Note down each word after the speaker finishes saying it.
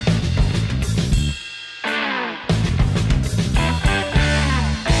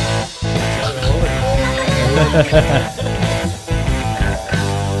Hello,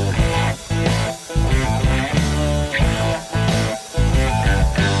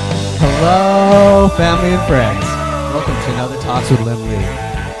 family and friends. Welcome to another Talks with Lim Lee.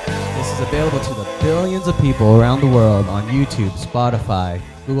 This is available to the billions of people around the world on YouTube, Spotify,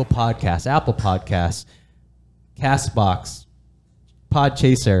 Google Podcasts, Apple Podcasts, Castbox,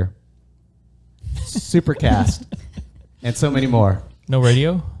 Podchaser, Supercast, and so many more. No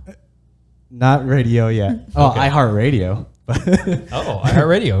radio? Not radio yet. Oh, Okay. iHeartRadio. Oh,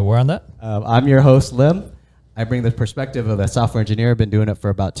 iHeartRadio. We're on that? I'm your host, Lim. I bring the perspective of a software engineer. I've been doing it for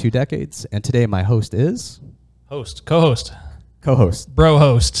about 2 decades. And today my host is... Host, co-host, Co-host. bro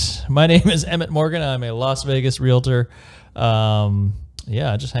host. My name is Emmett Morgan. I'm a Las Vegas realtor. I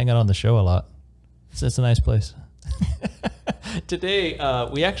just hang out on the show a lot. It's a nice place. Today,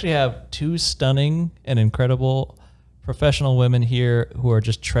 we actually have 2 stunning and incredible professional women here who are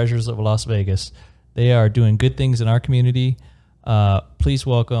just treasures of Las Vegas. They are doing good things in our community. Please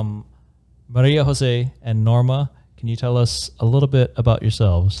welcome Maria Jose and Norma. Can you tell us a little bit about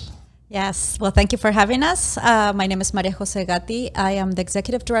yourselves? Yes, well, thank you for having us. My name is Maria Jose Gatti. I am the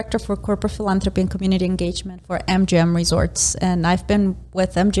Executive Director for Corporate Philanthropy and Community Engagement for MGM Resorts. And I've been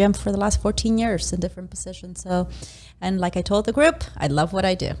with MGM for the last 14 years in different positions. And like I told the group, I love what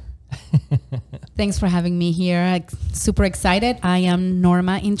I do. Thanks for having me here. Super excited. I am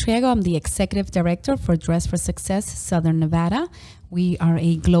Norma Intriego. I'm the Executive Director for Dress for Success Southern Nevada. We are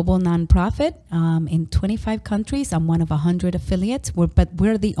a global nonprofit in 25 countries. I'm one of 100 affiliates, but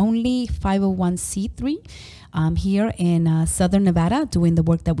we're the only 501c3 here in Southern Nevada doing the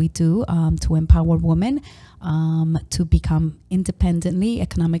work that we do to empower women to become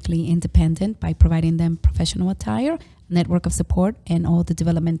economically independent by providing them professional attire, network of support, and all the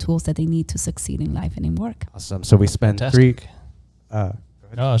development tools that they need to succeed in life and in work. Awesome. So we spend Fantastic.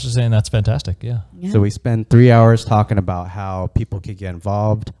 No, I was just saying that's fantastic. Yeah. So we spend 3 hours talking about how people could get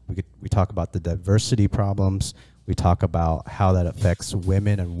involved. We talk about the diversity problems. We talk about how that affects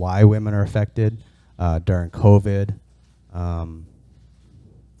women and why women are affected during COVID. Any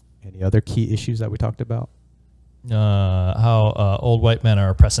other key issues that we talked about? How old white men are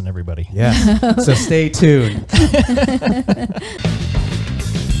oppressing everybody. Yeah. So stay tuned.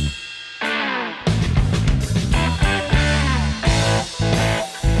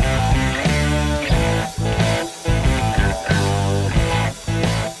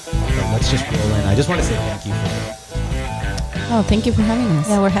 Let's just roll in. I just want to say thank you for Oh, thank you for having us.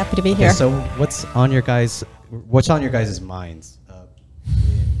 Yeah, we're happy to be Okay, here. so what's on your guys' minds? In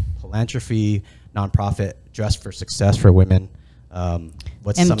philanthropy, nonprofit, Dress for Success for women.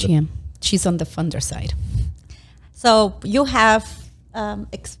 What's some of the- MGM. She's on the funder side. So you have 2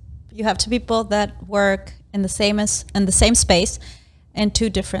 people that work in the same space in 2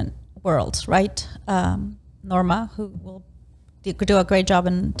 different worlds, right? Norma, who will do a great job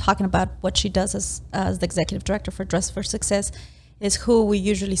in talking about what she does as the executive director for Dress for Success, is who we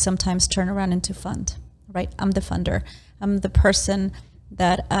usually sometimes turn around into fund, right? I'm the funder. I'm the person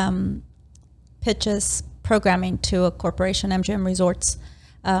that pitches programming to a corporation, MGM Resorts,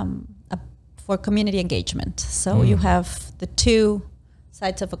 for community engagement. So you have the 2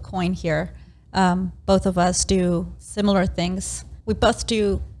 sides of a coin here. Both of us do similar things. We both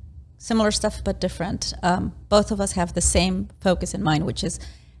do similar stuff, but different. Both of us have the same focus in mind, which is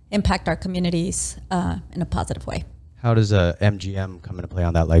impact our communities in a positive way. How does MGM come into play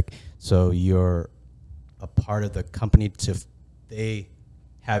on that? Like, so you're a part of the company they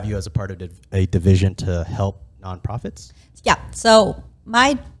have you as a part of a division to help nonprofits? Yeah, so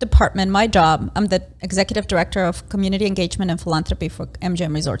my department, my job, I'm the executive director of community engagement and philanthropy for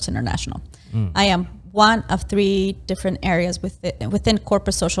MGM Resorts International. I am one of 3 different areas within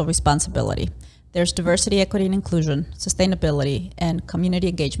corporate social responsibility. There's diversity, equity, and inclusion, sustainability, and community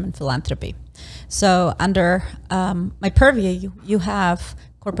engagement philanthropy. So under my purview, you have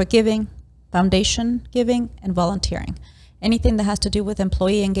corporate giving, foundation giving, and volunteering. Anything that has to do with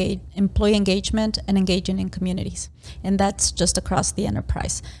employee engagement and engaging in communities. And that's just across the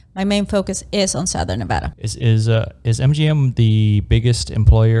enterprise. My main focus is on Southern Nevada. Is MGM the biggest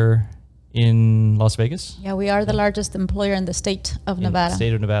employer in Las Vegas? Yeah, we are the largest employer in the state of Nevada.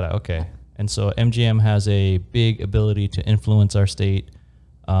 State of Nevada, okay. And so MGM has a big ability to influence our state.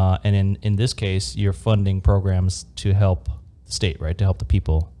 And in this case, you're funding programs to help the state, right? To help the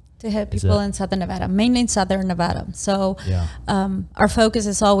people. To help people in Southern Nevada, mainly in Southern Nevada. So Yeah. Our focus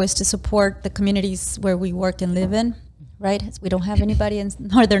is always to support the communities where we work and live in, right? We don't have anybody in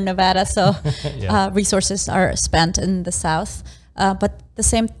Northern Nevada, so Yeah. resources are spent in the South. But the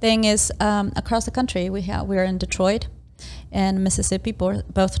same thing is across the country. We're in Detroit and Mississippi,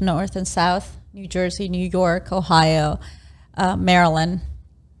 both north and south. New Jersey, New York, Ohio, Maryland.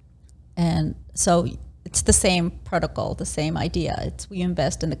 And so it's the same protocol, the same idea. It's we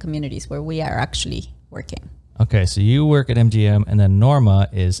invest in the communities where we are actually working. Okay, so you work at MGM, and then Norma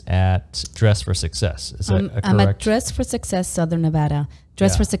is at Dress for Success. Is that correct? I'm at Dress for Success, Southern Nevada.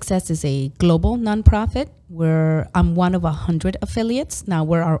 Dress Yeah. for Success is a global nonprofit where I'm one of 100 affiliates. Now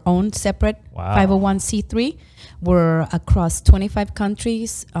we're our own separate Wow. 501c3. We're across 25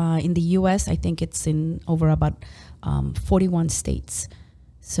 countries. In the U.S., I think it's in over about 41 states.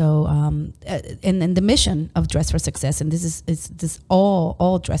 So, and the mission of Dress for Success, and this is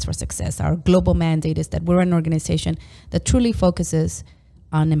all Dress for Success. Our global mandate is that we're an organization that truly focuses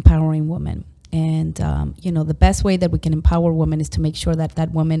on empowering women. And the best way that we can empower women is to make sure that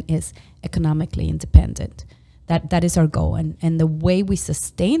that woman is economically independent. That is our goal, and the way we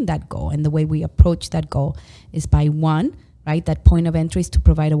sustain that goal and the way we approach that goal is by one, right? That point of entry is to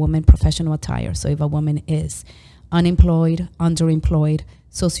provide a woman professional attire. So if a woman is unemployed, underemployed,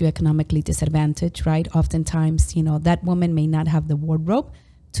 socioeconomically disadvantaged, right? Oftentimes, that woman may not have the wardrobe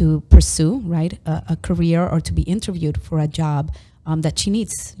to pursue, right, a career or to be interviewed for a job that she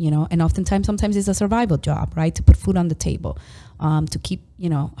needs, and sometimes it's a survival job, right? To put food on the table, to keep,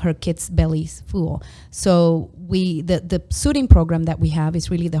 her kids' bellies full. So the suiting program that we have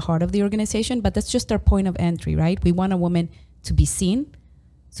is really the heart of the organization, but that's just our point of entry, right? We want a woman to be seen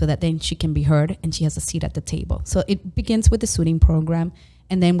so that then she can be heard and she has a seat at the table. So it begins with the suiting program,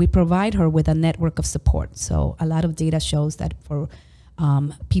 and then we provide her with a network of support. So a lot of data shows that for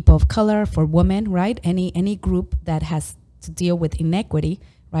people of color, for women, right? Any group that has to deal with inequity,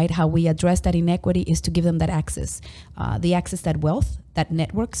 right? How we address that inequity is to give them that access. The access that wealth, that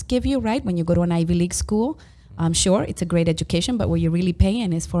networks give you, right? When you go to an Ivy League school, sure, it's a great education, but what you're really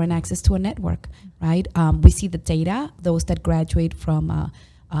paying is for an access to a network, right? We see the data, those that graduate from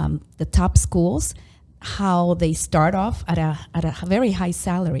the top schools, how they start off at a very high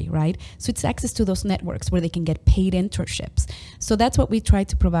salary, right? So it's access to those networks where they can get paid internships. So that's what we try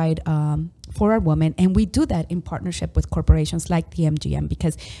to provide for our women, and we do that in partnership with corporations like the MGM,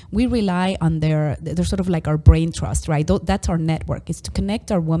 because we rely on they're sort of like our brain trust, right? That's our network, is to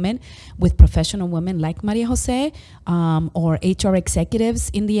connect our women with professional women like Maria Jose, or HR executives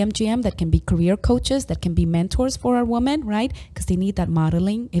in the MGM that can be career coaches, that can be mentors for our women, right? Because they need that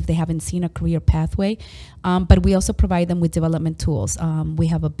modeling if they haven't seen a career pathway. But we also provide them with development tools. We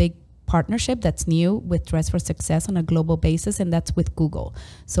have a big partnership that's new with Dress for Success on a global basis, and that's with Google.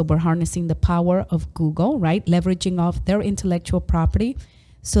 So we're harnessing the power of Google, right? Leveraging off their intellectual property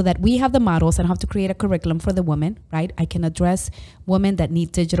so that we have the models and have to create a curriculum for the women, right? I can address women that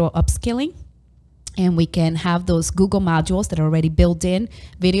need digital upskilling, and we can have those Google modules that are already built in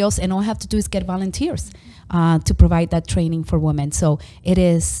videos, and all I have to do is get volunteers to provide that training for women. So it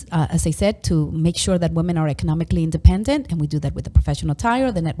is, as I said, to make sure that women are economically independent, and we do that with the professional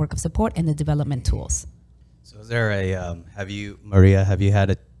attire, the network of support, and the development tools. So is there Maria, have you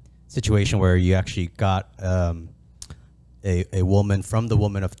had a situation where you actually got a woman from the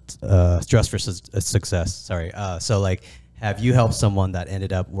woman of Dress for Success? Sorry. So like, have you helped someone that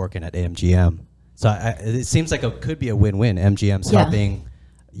ended up working at MGM? So it seems like it could be a win-win. MGM's helping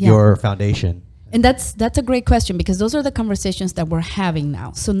your foundation. And that's a great question, because those are the conversations that we're having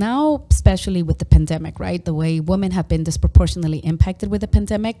now. So now, especially with the pandemic, right? The way women have been disproportionately impacted with the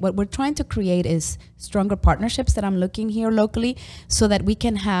pandemic, what we're trying to create is stronger partnerships that I'm looking here locally, so that we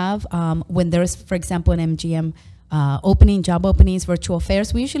can have, when there's, for example, an MGM job openings, virtual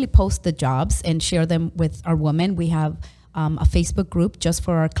fairs, we usually post the jobs and share them with our women. We have a Facebook group just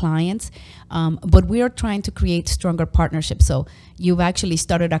for our clients. But we are trying to create stronger partnerships. So you've actually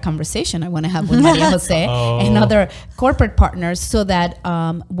started a conversation I want to have with Maria Jose and other corporate partners, so that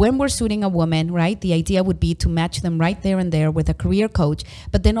when we're suiting a woman, right, the idea would be to match them right there and there with a career coach,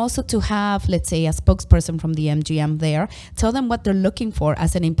 but then also to have, let's say, a spokesperson from the MGM there, tell them what they're looking for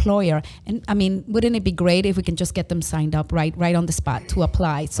as an employer. And I mean, wouldn't it be great if we can just get them signed up right on the spot to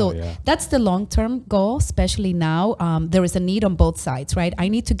apply? So that's the long-term goal, especially now. There is a need on both sides, right? I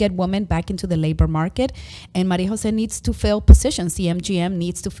need to get women back into the labor market, and Maria Jose needs to fill positions. The MGM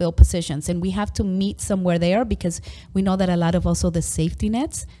needs to fill positions, and we have to meet somewhere there, because we know that a lot of also the safety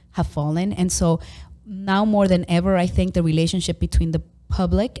nets have fallen. And so now more than ever, I think the relationship between the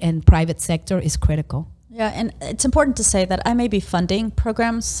public and private sector is critical. Yeah, and it's important to say that I may be funding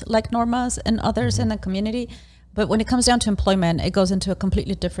programs like Norma's and others in the community, but when it comes down to employment, it goes into a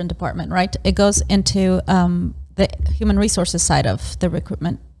completely different department, right? It goes into the human resources side of the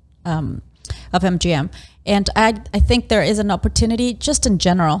recruitment of MGM. And I think there is an opportunity just in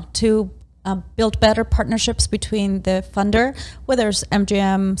general to build better partnerships between the funder, whether it's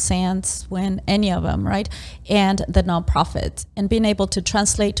MGM, SANS, WIN, any of them, right, and the nonprofits, and being able to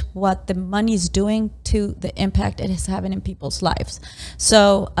translate what the money is doing to the impact it is having in people's lives.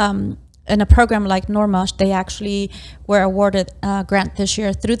 So in a program like Norma, they actually were awarded a grant this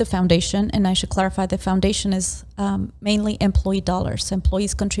year through the foundation, and I should clarify the foundation is mainly employee dollars.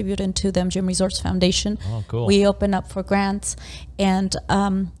 Employees contribute into the MGM Resorts Foundation. Oh, cool. We open up for grants, and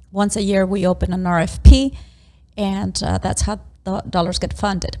once a year we open an RFP, and that's how the dollars get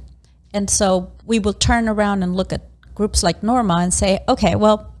funded. And so we will turn around and look at groups like Norma and say, okay,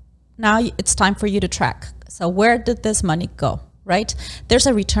 well, now it's time for you to track. So where did this money go, right? There's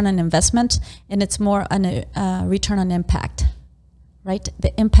a return on investment, and it's more on a return on impact, right?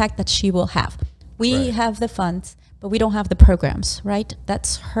 The impact that she will have. We have the funds, but we don't have the programs, right?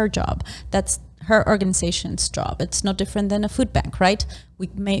 That's her job. That's her organization's job. It's no different than a food bank, right?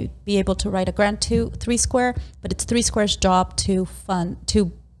 We may be able to write a grant to 3 Square, but it's 3 Square's job to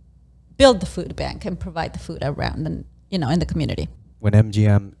build the food bank and provide the food around and, in the community. When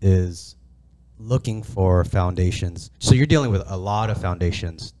MGM is looking for foundations, so you're dealing with a lot of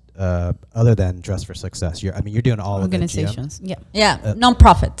foundations other than Dress for Success. You're doing all organizations. of MGM. Yeah,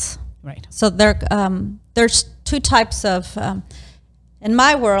 nonprofits. Right. So there's 2 types of, in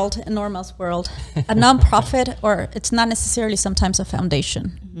my world, in Norma's world, a nonprofit, or it's not necessarily sometimes a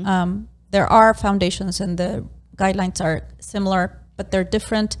foundation. Mm-hmm. There are foundations, and the guidelines are similar, but they're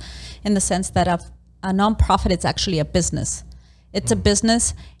different in the sense that a nonprofit is actually a business. It's a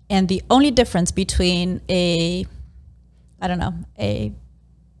business, and the only difference between a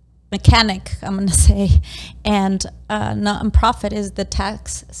mechanic, I'm going to say, and a nonprofit is the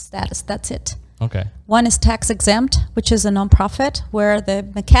tax status. That's it. Okay. One is tax exempt, which is a nonprofit, where the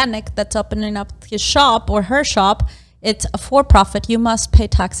mechanic that's opening up his shop or her shop, it's a for-profit. You must pay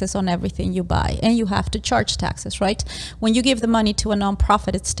taxes on everything you buy, and you have to charge taxes, right? When you give the money to a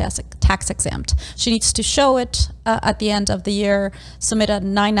nonprofit, it's tax exempt. She needs to show it at the end of the year, submit a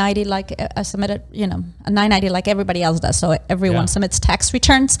 990 a 990 like everybody else does. So everyone submits tax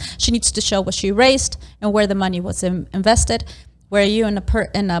returns. She needs to show what she raised and where the money was invested. Where you in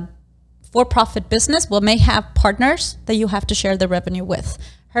a for-profit business may have partners that you have to share the revenue with.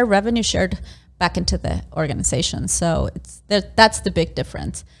 Her revenue shared back into the organization. So that's the big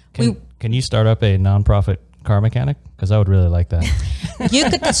difference. Can you start up a nonprofit car mechanic? Because I would really like that.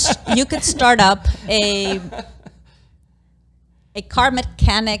 You could start up a car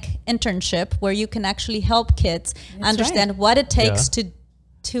mechanic internship where you can actually help kids understand what it takes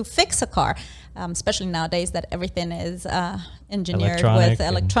to fix a car. Especially nowadays that everything is engineered with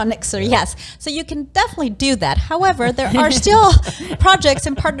electronics. So you can definitely do that. However, there are still projects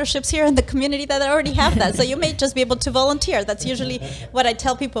and partnerships here in the community that already have that. So you may just be able to volunteer. That's usually what I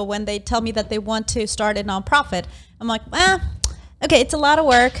tell people when they tell me that they want to start a nonprofit. I'm like, okay, it's a lot of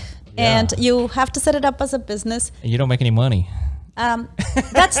work, and you have to set it up as a business. And you don't make any money.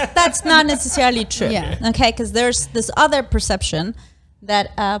 That's not necessarily true. Okay, because there's this other perception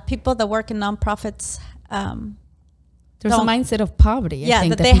that people that work in nonprofits there's a mindset of poverty. I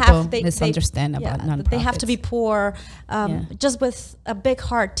think that people misunderstand about nonprofits. They have to be poor, just with a big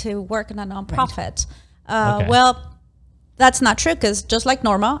heart to work in a nonprofit. Well, that's not true, because just like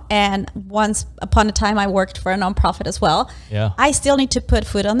Norma, and once upon a time I worked for a nonprofit as well. I still need to put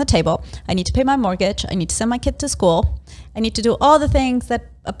food on the table. I need to pay my mortgage. I need to send my kid to school. I need to do all the things that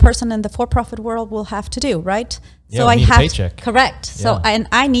a person in the for-profit world will have to do, right? So I have a paycheck. Correct. So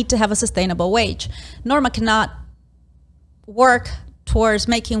I need to have a sustainable wage. Norma cannot work towards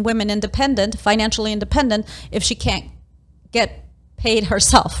making women independent, financially independent, if she can't get paid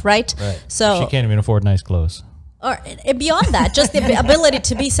herself, right? So she can't even afford nice clothes. Or beyond that, just the ability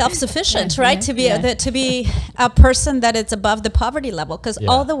to be self-sufficient, right? To be a person that is above the poverty level, because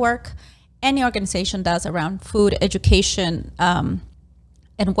all the work any organization does around food, education, and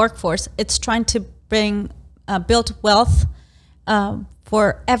workforce, it's trying to build wealth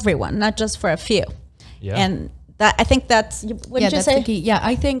for everyone, not just for a few. And I think that's, wouldn't you say? The key.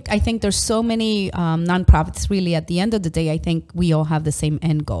 I think there's so many nonprofits. Really, at the end of the day, I think we all have the same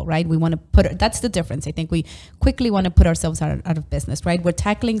end goal, right? We want to that's the difference. I think we quickly want to put ourselves out of business, right? We're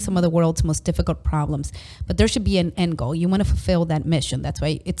tackling some of the world's most difficult problems, but there should be an end goal. You want to fulfill that mission. That's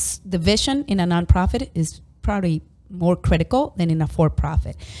why it's the vision in a nonprofit is probably more critical than in a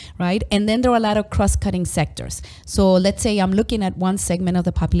for-profit, right? And then there are a lot of cross-cutting sectors. So let's say I'm looking at one segment of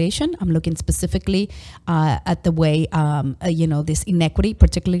the population. I'm looking specifically at the way, this inequity,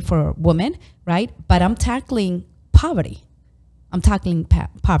 particularly for women, right? But I'm tackling poverty. I'm tackling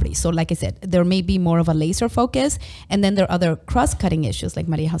poverty. So like I said, there may be more of a laser focus, and then there are other cross-cutting issues, like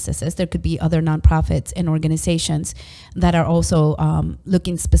Maria Jose says. There could be other nonprofits and organizations that are also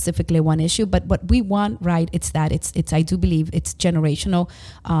looking specifically at one issue. But what we want, right, it's I do believe it's generational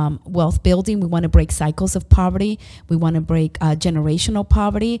wealth building. We want to break cycles of poverty. We want to break generational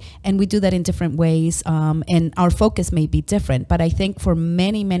poverty, and we do that in different ways. And our focus may be different, but I think for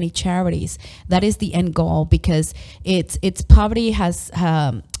many, many charities, that is the end goal, because it's poverty has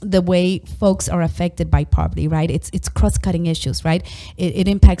the way folks are affected by poverty, right? It's cross-cutting issues, right? It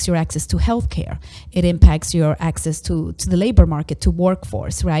impacts your access to healthcare. It impacts your access to the labor market, to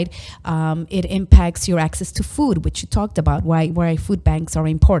workforce, right? It impacts your access to food, which you talked about, why food banks are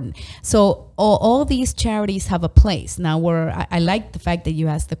important. So all these charities have a place. Now, I like the fact that you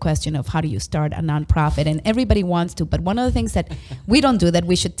asked the question of how do you start a nonprofit, and everybody wants to, but one of the things that we don't do, that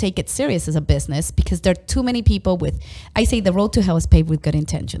we should take it serious as a business, because there are too many people I say the road to hell is paved with good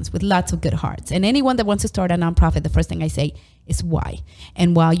intentions, with lots of good hearts. And anyone that wants to start a nonprofit, the first thing I say is why.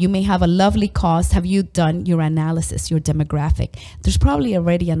 And while you may have a lovely cause, have you done your analysis, your demographic? There's probably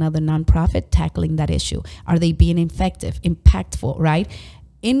already another nonprofit tackling that issue. Are they being effective, impactful, right?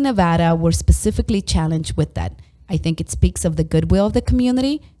 In Nevada, we're specifically challenged with that. I think it speaks of the goodwill of the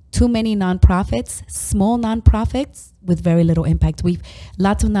community. Too many nonprofits, small nonprofits with very little impact. We've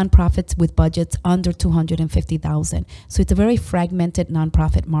lots of nonprofits with budgets under $250,000. So it's a very fragmented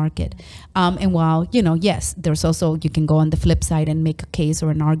nonprofit market. And while, yes, there's also, you can go on the flip side and make a case or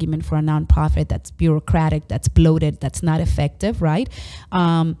an argument for a nonprofit that's bureaucratic, that's bloated, that's not effective, right?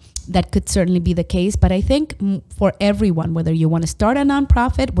 That could certainly be the case. But I think for everyone, whether you want to start a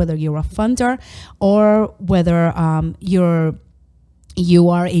nonprofit, whether you're a funder, or whether you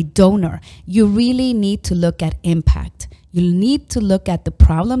are a donor, you really need to look at impact. You need to look at the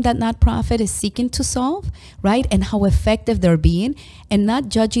problem that nonprofit is seeking to solve, right? And how effective they're being, and not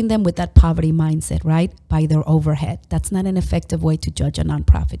judging them with that poverty mindset, right? By their overhead. That's not an effective way to judge a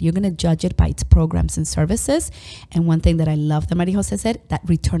nonprofit. You're going to judge it by its programs and services. And one thing that I love that Maria Jose said, that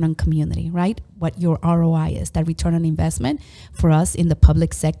return on community, right? What your ROI is, that return on investment for us in the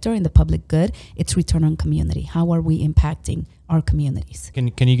public sector, in the public good, it's return on community. How are we impacting our communities?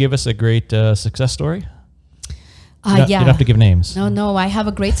 Can you give us a great success story? Yeah. You don't have to give names. No, I have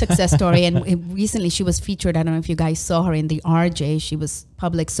a great success story. And recently she was featured, I don't know if you guys saw her in the RJ, she was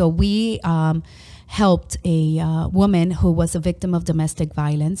public. So we helped a woman who was a victim of domestic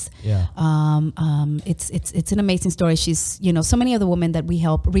violence. Yeah. It's an amazing story. She's, so many of the women that we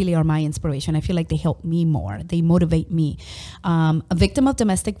help really are my inspiration. I feel like they help me more. They motivate me. A victim of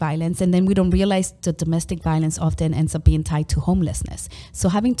domestic violence, and then we don't realize that domestic violence often ends up being tied to homelessness. So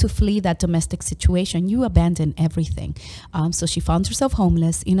having to flee that domestic situation, you abandon everything. So she found herself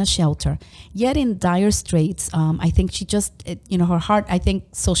homeless in a shelter, yet in dire straits. I think she just, her heart, I think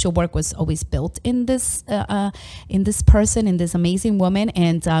social work was always built in this person, in this amazing woman,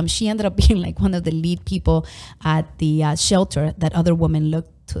 and she ended up being like one of the lead people at the shelter that other women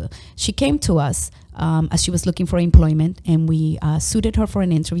looked to. She came to us as she was looking for employment, and we suited her for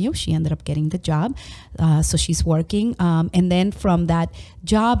an interview. She ended up getting the job, so she's working, and then from that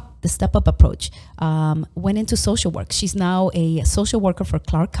job, the step-up approach, went into social work. She's now a social worker for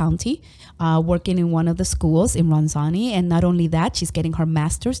Clark County, working in one of the schools in Ronzani. And not only that, she's getting her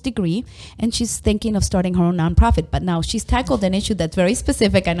master's degree, and she's thinking of starting her own nonprofit. But now she's tackled an issue that's very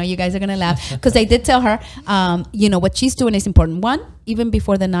specific. I know you guys are going to laugh, because I did tell her, what she's doing is important. One, even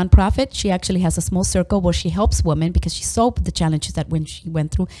before the nonprofit, she actually has a small circle where she helps women, because she saw the challenges that when she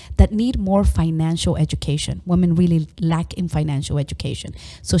went through, that need more financial education. Women really lack in financial education.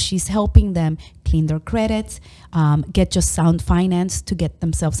 So she's helping them clean their credits, get just sound finance to get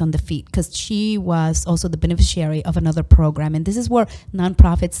themselves on the feet, because she was also the beneficiary of another program. And this is where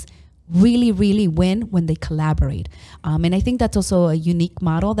nonprofits really, really win, when they collaborate. And I think that's also a unique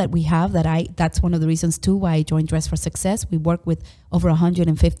model that we have, that's one of the reasons too why I joined Dress for Success. We work with over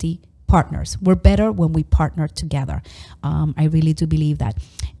 150 partners. We're better when we partner together. I really do believe that.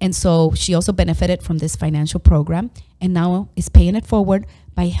 And so she also benefited from this financial program, and now is paying it forward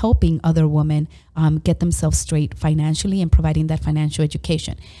by helping other women get themselves straight financially and providing that financial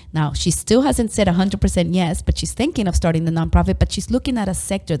education. Now, she still hasn't said 100% yes, but she's thinking of starting the nonprofit, but she's looking at a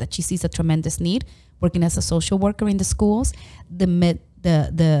sector that she sees a tremendous need, working as a social worker in the schools, the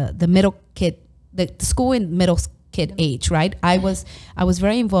middle kid, the school in middle kid age, right? I was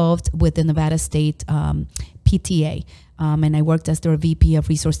very involved with the Nevada State PTA, and I worked as their VP of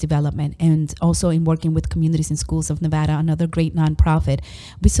Resource Development, and also in working with Communities in Schools of Nevada, another great nonprofit.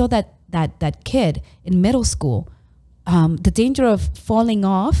 We saw that kid in middle school the danger of falling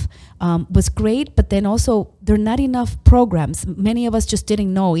off was great, but then also there are not enough programs. Many of us just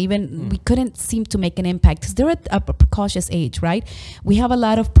didn't know, even we couldn't seem to make an impact because they're at a precocious age, right? We have a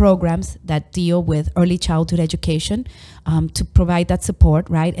lot of programs that deal with early childhood education to provide that support,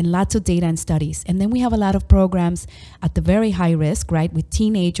 right? And lots of data and studies. And then we have a lot of programs at the very high risk, right? With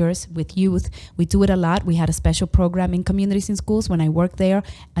teenagers, with youth. We do it a lot. We had a special program in communities and schools when I worked there,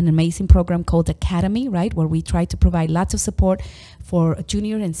 an amazing program called Academy, right? Where we try to provide lots of support for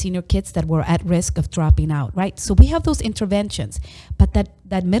junior and senior kids that were at risk of dropping out, right? So we have those interventions, but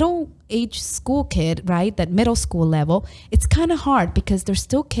that middle-aged school kid, right, that middle school level, it's kind of hard because they're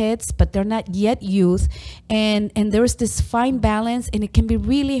still kids, but they're not yet youth, and there's this fine balance, and it can be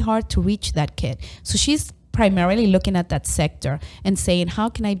really hard to reach that kid. So she's primarily looking at that sector and saying, how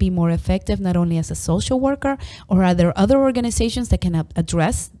can I be more effective, not only as a social worker, or are there other organizations that can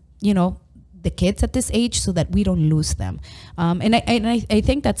address, the kids at this age so that we don't lose them. And I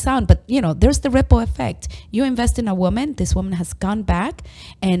think that's sound, but there's the ripple effect. You invest in a woman, this woman has gone back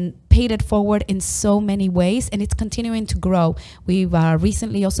and paid it forward in so many ways, and it's continuing to grow. We've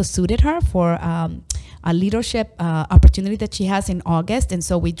recently also suited her for a leadership opportunity that she has in August, and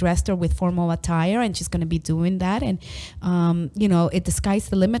so we dressed her with formal attire, and she's going to be doing that, and the sky's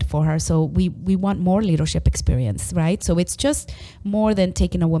the limit for her. So we want more leadership experience, right? So it's just more than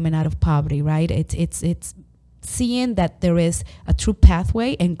taking a woman out of poverty, right? It's seeing that there is a true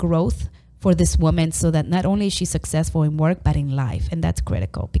pathway and growth for this woman, so that not only is she successful in work but in life, and that's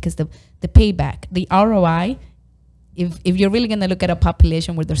critical because the payback, the ROI. If you're really going to look at a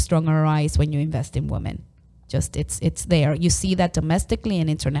population where there's strong ROIs when you invest in women, just it's there. You see that domestically and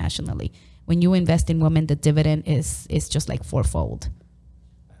internationally. When you invest in women, the dividend is just like fourfold.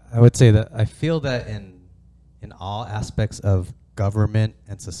 I would say that I feel that in all aspects of government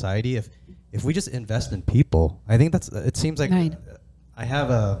and society, if we just invest in people, I think it seems like right. I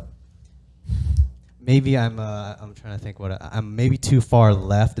have maybe I'm trying to think I'm maybe too far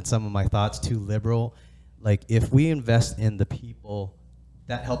left in some of my thoughts, too liberal. Like, if we invest in the people,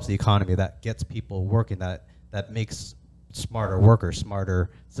 that helps the economy, that gets people working, that makes smarter workers, smarter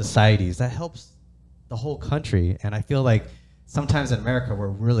societies, that helps the whole country. And I feel like sometimes in America, we're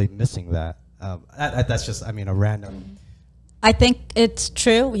really missing that. That's just, a random. I think it's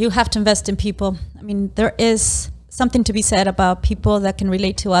true. You have to invest in people. There is something to be said about people that can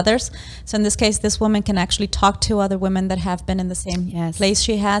relate to others. So in this case, this woman can actually talk to other women that have been in the same place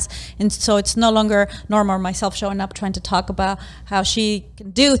she has. And so it's no longer Norma or myself showing up trying to talk about how she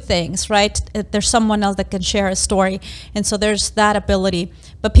can do things, right? There's someone else that can share a story. And so there's that ability.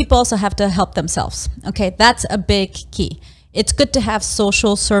 But people also have to help themselves. Okay, that's a big key. It's good to have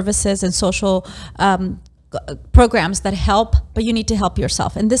social services and social programs that help, but you need to help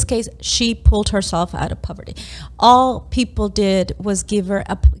yourself. In this case, she pulled herself out of poverty. All people did was gave her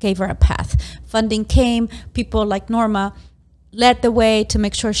a path. Funding came, people like Norma led the way to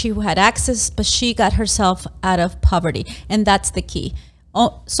make sure she had access, but she got herself out of poverty, and that's the key.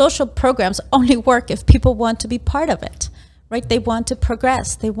 Social programs only work if people want to be part of it, right? They want to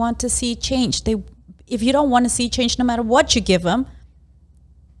progress, they want to see change. If you don't want to see change, no matter what you give them,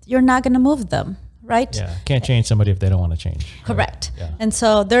 you're not going to move them. Right? Yeah, can't change somebody if they don't want to change. Correct. Right? Yeah. And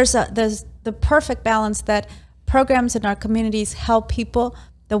so there's the perfect balance that programs in our communities help people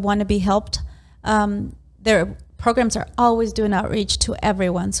that want to be helped. Their programs are always doing outreach to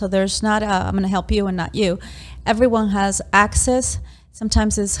everyone. So there's not I'm going to help you and not you. Everyone has access.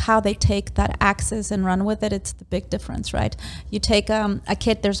 Sometimes it's how they take that access and run with it. It's the big difference, right? You take a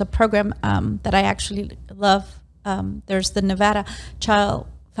kid. There's a program that I actually love. There's the Nevada Child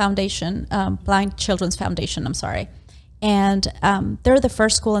Foundation, Blind Children's Foundation, and they're the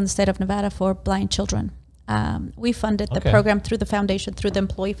first school in the state of Nevada for blind children. We funded the program through the foundation, through the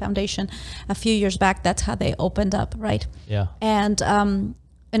employee foundation a few years back. That's how they opened up, right? Yeah. And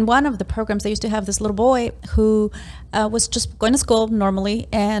in one of the programs, they used to have this little boy who was just going to school normally,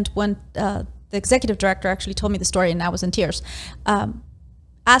 and when the executive director actually told me the story, and I was in tears, when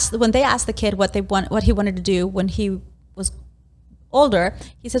they asked the kid what he wanted to do when he was older,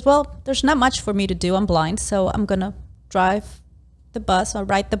 he says, well, there's not much for me to do. I'm blind, so I'm going to drive the bus or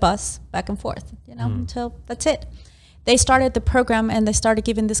ride the bus back and forth, until that's it. They started the program and they started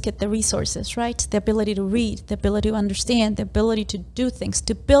giving this kid the resources, right? The ability to read, the ability to understand, the ability to do things,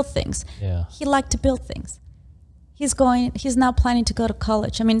 to build things. Yeah. He liked to build things. He's now planning to go to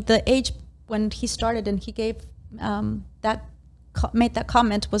college. The age when he started and he gave made that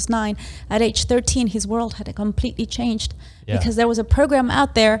comment was 9. At age 13, his world had completely changed because there was a program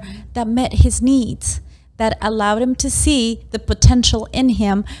out there that met his needs, that allowed him to see the potential in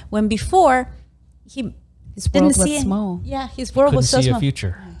him when before His world was see small. Yeah, his world Couldn't was so see a small.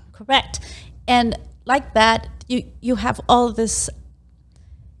 future. Correct. And like that, you have all this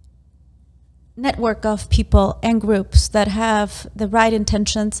network of people and groups that have the right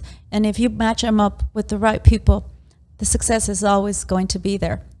intentions, and if you match them up with the right people, the success is always going to be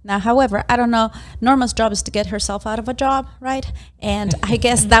there. Now, however, I don't know, Norma's job is to get herself out of a job, right? And I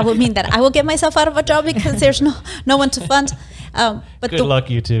guess that would mean that I will get myself out of a job because there's no one to fund. But Good luck,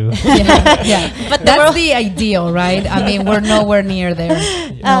 you two. Yeah. But That's the ideal, right? I mean, we're nowhere near there.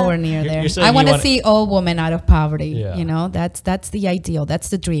 Nowhere near there. you're saying I you want to wanna- see all women out of poverty. Yeah. You know, that's the ideal. That's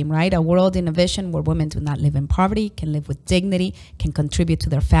the dream, right? A world in a vision where women do not live in poverty, can live with dignity, can contribute to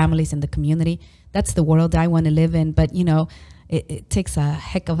their families and the community. That's the world I want to live in. But, you know, it takes a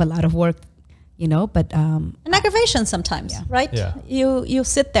heck of a lot of work, you know, but and aggravation sometimes, Yeah. right? Yeah. You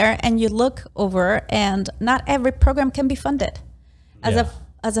sit there and you look over, and not every program can be funded. Yeah.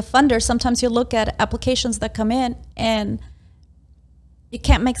 As a funder, sometimes you look at applications that come in and you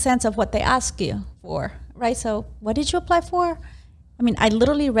can't make sense of what they ask you for, right? So what did you apply for? I mean, I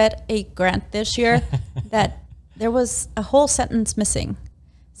literally read a grant this year that there was a whole sentence missing.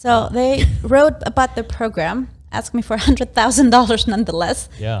 So they wrote about the program, asked me for $100,000 nonetheless,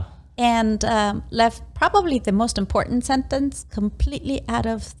 Yeah. and left probably the most important sentence completely out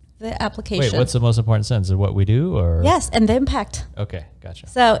of the application. Wait, what's the most important sentence? Of what we do, or? Yes, and the impact. Okay, gotcha.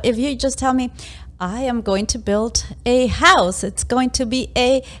 So if you just tell me, I am going to build a house, it's going to be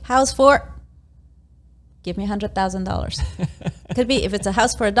a house for, give me $100,000. Could be, if it's a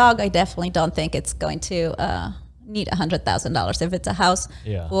house for a dog, I definitely don't think it's going to need $100,000. If it's a house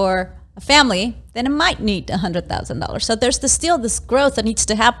Yeah. for a family, then it might need $100,000. So there's still this growth that needs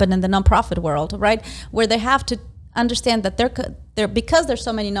to happen in the nonprofit world, right? Where they have to understand that they're because there's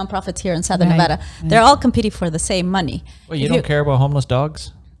so many nonprofits here in Southern Right, Nevada, right. they're all competing for the same money. Well, you If don't care about homeless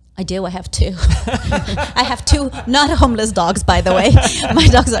dogs? I do. I have two. I have two not homeless dogs, by the way. My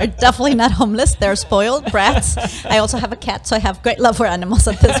dogs are definitely not homeless. They're spoiled brats. I also have a cat, so I have great love for animals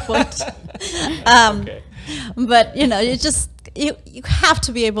at this point. Okay. But you know, you have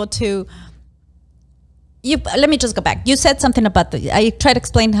to be able to. Let me just go back. You said something about I tried to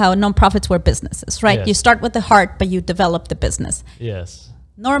explain how nonprofits were businesses, right? Yes. You start with the heart, but you develop the business. Yes.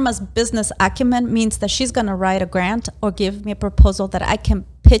 Norma's business acumen means that she's going to write a grant or give me a proposal that I can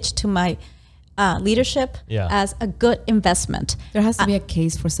pitch to my leadership Yeah. as a good investment. there has to be a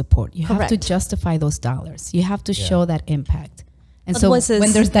case for support. You have to Correct. justify those dollars. You have to Yeah. show that impact. And Otherwise so when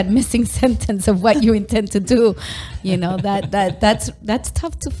it's- there's that missing sentence of what you intend to do, you know, that's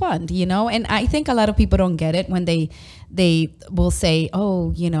tough to fund, you know? And I think a lot of people don't get it when they will say,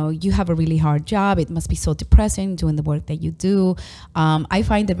 oh, you know, you have a really hard job. It must be so depressing doing the work that you do. I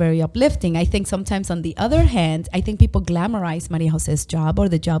find it very uplifting. I think sometimes on the other hand, I think people glamorize Maria Jose's job or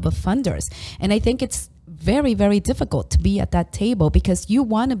the job of funders. And I think it's very, very difficult to be at that table because you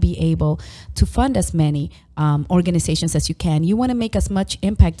want to be able to fund as many organizations as you can. You want to make as much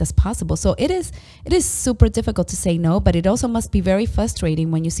impact as possible. So it is super difficult to say no, but it also must be very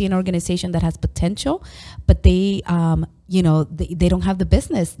frustrating when you see an organization that has potential, but they they don't have the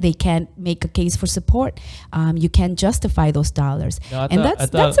business. They can't make a case for support. You can't justify those dollars. No, And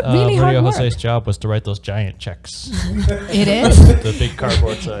that's a really Maria hard work. Jose's job was to write those giant checks. It is. The big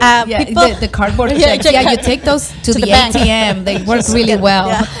cardboard size. Yeah, People- the cardboard Yeah, checks. check Yeah, you card- take those to the bank. ATM. They work really well.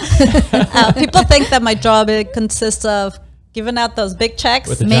 Yeah. People think that my job consists of giving out those big checks,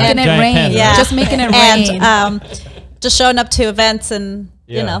 With the Making it giant rain. pen, yeah, right? Just making it rain. and just showing up to events and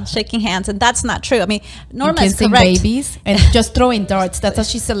Yeah. shaking hands, and that's not true. I mean, Norma is Kissing correct. babies and just throwing darts. That's how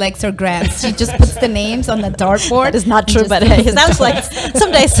she selects her grants. She just puts the names on the dartboard. That is not and true, just but throws it the sounds like darts.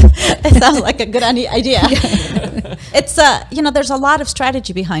 some days it sounds like a good idea. It's there's a lot of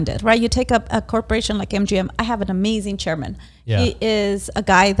strategy behind it, right? You take a corporation like MGM. I have an amazing chairman. Yeah. He is a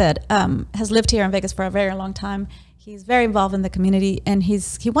guy that has lived here in Vegas for a very long time. He's very involved in the community, and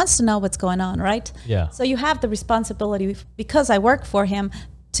he wants to know what's going on, right? Yeah. So you have the responsibility, because I work for him,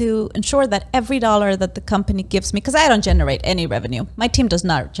 to ensure that every dollar that the company gives me, because I don't generate any revenue. My team does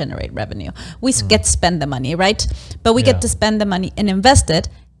not generate revenue. We get to spend the money, right? But we Yeah. get to spend the money and invest it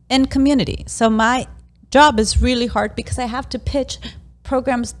in community. So my job is really hard because I have to pitch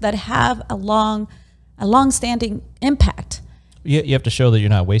programs that have a long-standing impact. You have to show that you're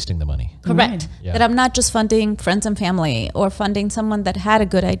not wasting the money. Correct. Yeah. That I'm not just funding friends and family or funding someone that had a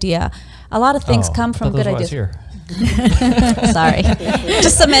good idea. A lot of things Oh, come I from thought those good were ideas. here. Sorry.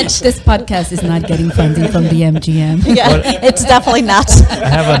 Just to mention. This podcast is not getting funding from the MGM. Yeah, it's definitely not. I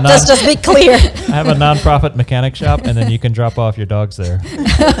have a Just be clear. I have a nonprofit mechanic shop, and then you can drop off your dogs there.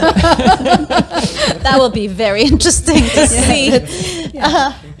 That will be very interesting to see.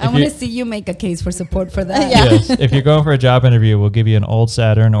 I want you- to see you make a case for support for that. Yeah. Yes. If you're going for a job interview, we'll give you an old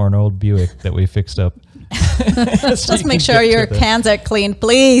Saturn or an old Buick that we fixed up. Just make sure your cans are clean,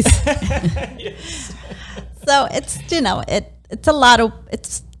 please. So it's it's a lot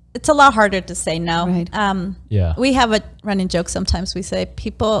a lot harder to say no. Right. Yeah. We have a running joke sometimes. We say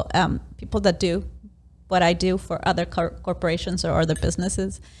people that do what I do for other corporations or other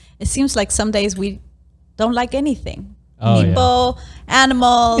businesses, it seems like some days we don't like anything. Oh, yeah. People,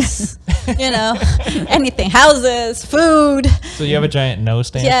 animals, anything, houses, food. So you have a giant no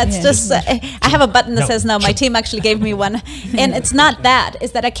stand? Yeah, it's Yeah. just, I have a button that No. says no. My team actually gave me one. And it's not that,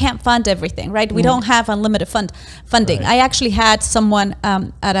 it's that I can't fund everything, right? We don't have unlimited funding. Right. I actually had someone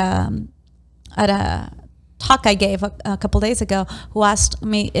at a talk I gave a couple days ago who asked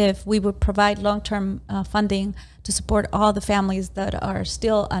me if we would provide long-term funding to support all the families that are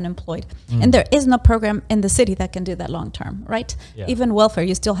still unemployed. And there is no program in the city that can do that long-term, right? Yeah. Even welfare,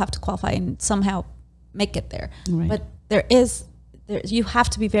 you still have to qualify and somehow make it there. Right. But you have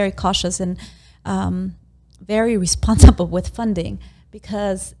to be very cautious and very responsible with funding,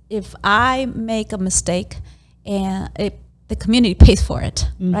 because if I make a mistake and the community pays for it,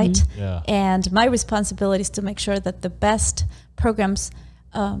 right? Yeah. And my responsibility is to make sure that the best programs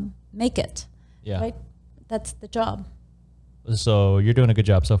make it, Yeah. right? That's the job. So you're doing a good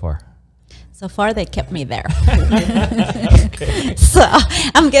job so far. So far, they kept me there. So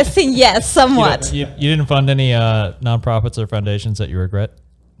I'm guessing yes, somewhat. You didn't fund any nonprofits or foundations that you regret?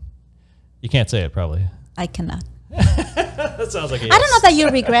 You can't say it, probably. I cannot. That sounds like a I don't know that you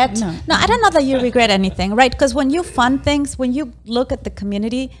regret. No. No, I don't know that you regret anything, right? Because when you fund things, when you look at the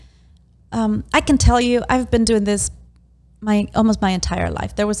community, I can tell you, I've been doing this almost my entire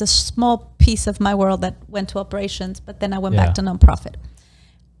life. There was a small piece of my world that went to operations, but then I went Yeah. back to nonprofit.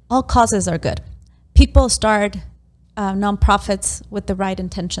 All causes are good. People start nonprofits with the right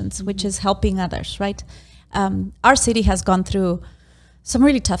intentions, which is helping others, right? Our city has gone through some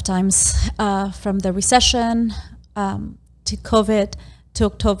really tough times, from the recession to COVID to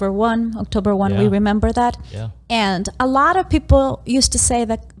October 1. October 1, we Yeah. remember that. Yeah. And a lot of people used to say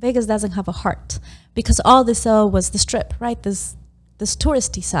that Vegas doesn't have a heart because all they saw was the strip, right? This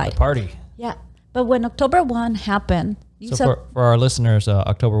touristy side. Party. Yeah. But when October 1 happened, you So saw for our listeners,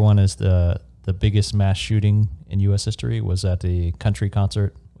 October 1 is the biggest mass shooting in U.S. history. Was at the country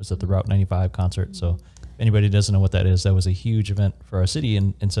concert, was at the Route 95 concert. So if anybody doesn't know what that is, that was a huge event for our city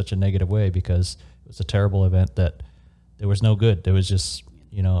in such a negative way, because it was a terrible event that there was no good. There was just,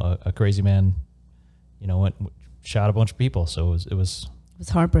 a crazy man, shot a bunch of people. So it was It was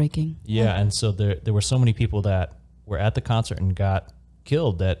heartbreaking. yeah. And so there were so many people that were at the concert and got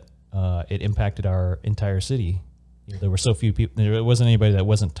killed that it impacted our entire city. There were so few people. There wasn't anybody that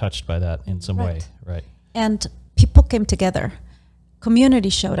wasn't touched by that in some way, right? and people came together. Community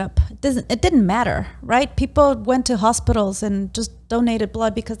showed up. It didn't matter, right? People went to hospitals and just donated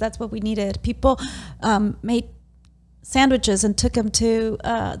blood because that's what we needed. People made sandwiches and took them to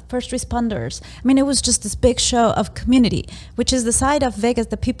first responders. I mean, it was just this big show of community, which is the side of Vegas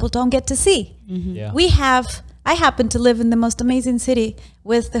that people don't get to see. Yeah. I happen to live in the most amazing city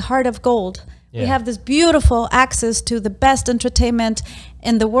with the heart of gold. We Yeah. have this beautiful access to the best entertainment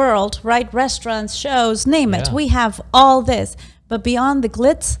in the world, right? Restaurants, shows, name it. Yeah. We have all this. But beyond the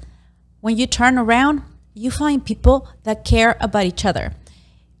glitz, when you turn around, you find people that care about each other.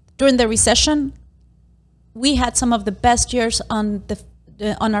 During the recession, we had some of the best years on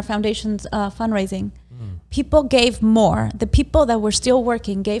our foundation's fundraising. People gave more. The people that were still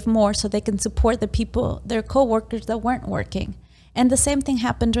working gave more so they can support the people, their co-workers that weren't working. And the same thing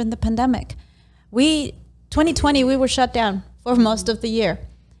happened during the pandemic. 2020, we were shut down for most of the year.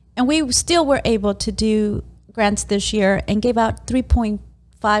 And we still were able to do grants this year and gave out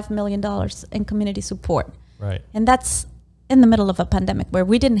 $3.5 million in community support. Right. And that's in the middle of a pandemic where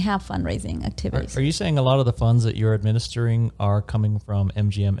we didn't have fundraising activities. Are you saying a lot of the funds that you're administering are coming from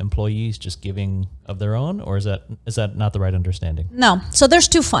MGM employees just giving of their own, or is that not the right understanding? No. So there's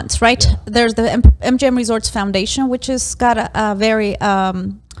two funds, right? Yeah. There's the MGM Resorts Foundation, which has got a very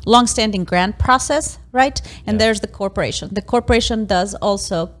long-standing grant process, right? And Yeah. there's the corporation. The corporation does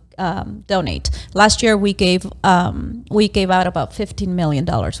also donate. Last year, we gave out about $15 million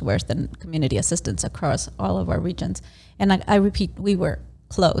worth in community assistance across all of our regions. And I repeat, we were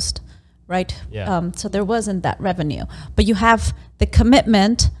closed, right? Yeah. So there wasn't that revenue. But you have the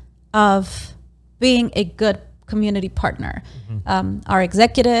commitment of being a good community partner. Our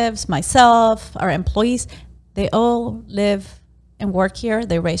executives, myself, our employees, they all live and work here.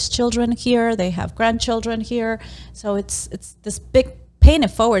 They raise children here. They have grandchildren here. So it's this big paying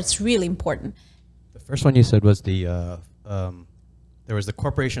it forward. It's really important. The first one you said was the there was the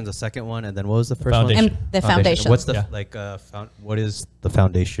corporation, the second one, and then what was the first Foundation. one? And the foundation. What's the Yeah. what is the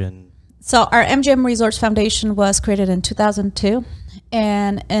foundation? So our MGM Resorts Foundation was created in 2002,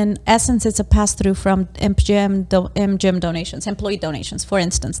 and in essence, it's a pass-through from MGM donations, employee donations. For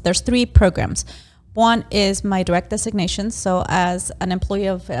instance, there's 3 programs. One is my direct designations. So as an employee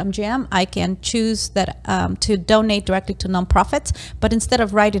of MGM, I can choose that to donate directly to nonprofits. But instead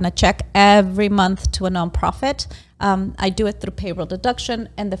of writing a check every month to a nonprofit, I do it through payroll deduction,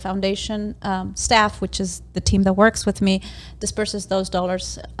 and the foundation staff, which is the team that works with me, disperses those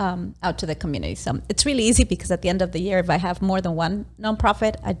dollars out to the community. So it's really easy because at the end of the year, if I have more than one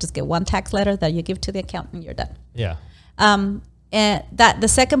nonprofit, I just get one tax letter that you give to the accountant and you're done. Yeah. And that the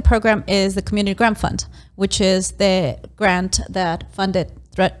second program is the Community Grant Fund, which is the grant that funded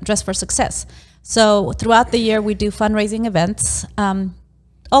Dress for Success. So throughout the year, we do fundraising events,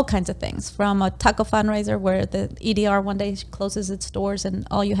 all kinds of things, from a taco fundraiser where the EDR one day closes its doors and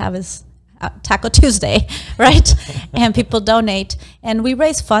all you have is Taco Tuesday, right? And people donate. And we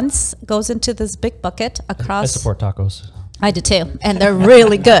raise funds, goes into this big bucket across. I support tacos. I do too, and they're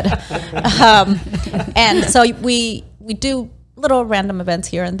really good. And so we do little random events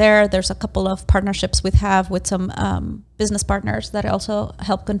here and there. There's a couple of partnerships we have with some business partners that also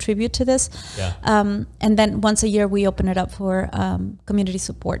help contribute to this. Yeah. And then once a year, we open it up for community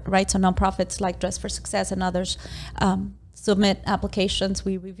support, right? So nonprofits like Dress for Success and others submit applications.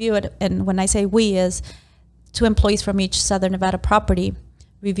 We review it. And when I say we, is 2 employees from each Southern Nevada property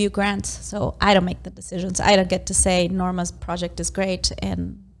review grants. So I don't make the decisions. I don't get to say Norma's project is great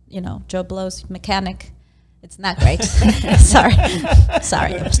and, you know, Joe Blow's mechanic, it's not great. Sorry.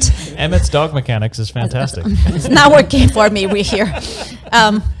 Emmett's dog mechanics is fantastic. It's not working for me. We hear.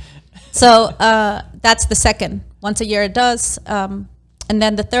 So that's the second. Once a year it does. And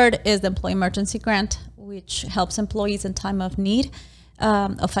then the third is the Employee Emergency Grant, which helps employees in time of need,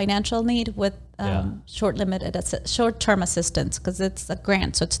 of financial need, with short-term assistance, because it's a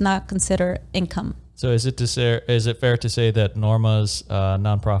grant, so it's not considered income. So is it fair to say that Norma's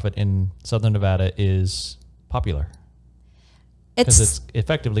nonprofit in Southern Nevada is popular? Because it's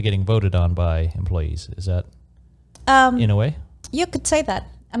effectively getting voted on by employees. Is that in a way? You could say that.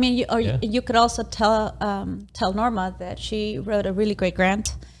 I mean, you could also tell Norma that she wrote a really great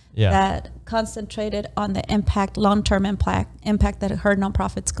grant that concentrated on the long-term impact that her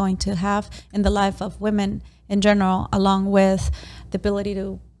nonprofit's going to have in the life of women in general, along with the ability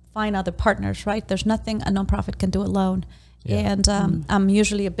to find other partners, right? There's nothing a nonprofit can do alone. Yeah. And I'm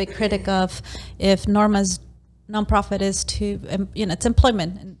usually a big critic of if Norma's nonprofit is to, it's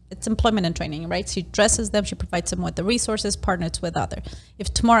employment and training, right? She dresses them, she provides them with the resources, partners with other.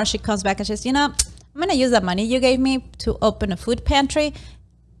 If tomorrow she comes back and says, I'm going to use that money you gave me to open a food pantry,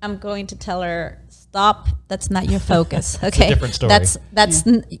 I'm going to tell her, stop, that's not your focus. Okay. It's a different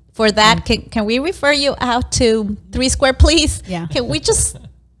story. For that, can we refer you out to 3 Square, please? Yeah. Can we just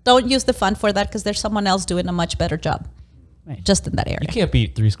don't use the fund for that, because there's someone else doing a much better job just in that area. You can't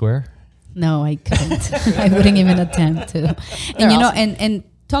beat 3 Square. No, I couldn't. I wouldn't even attempt to. And awesome. And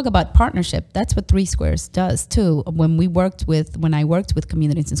talk about partnership. That's what 3 Squares does too. When I worked with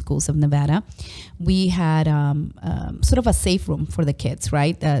communities and schools of Nevada, we had sort of a safe room for the kids,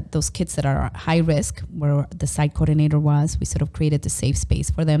 right? Those kids that are high risk, where the site coordinator was, we sort of created a safe space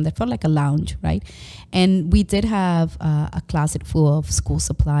for them that felt like a lounge, right? And we did have a closet full of school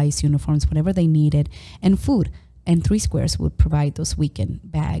supplies, uniforms, whatever they needed, and food. And 3 Squares would provide those weekend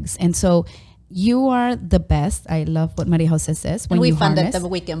bags. And so you are the best. I love what Maria Jose says. When we you funded harness, the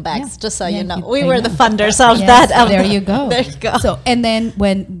weekend bags, just so you know. We were the funders of yes, that. There you go. There you go. So, and then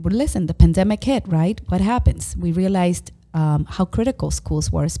the pandemic hit, right? What happens? We realized how critical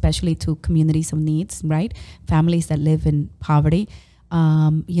schools were, especially to communities of needs, right? Families that live in poverty.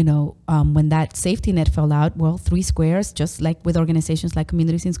 When that safety net fell out, 3 Squares, just like with organizations like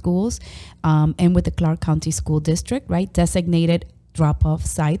Communities in Schools, and with the Clark County School District, right, designated drop-off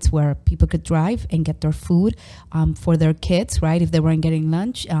sites where people could drive and get their food for their kids, right, if they weren't getting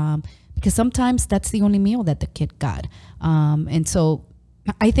lunch, because sometimes that's the only meal that the kid got. And so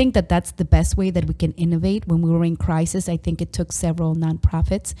I think that that's the best way that we can innovate. When we were in crisis, I think it took several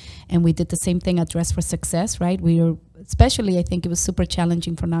nonprofits, and we did the same thing at Dress for Success, right? Especially, I think it was super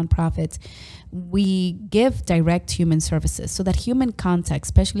challenging for nonprofits. We give direct human services, so that human contact,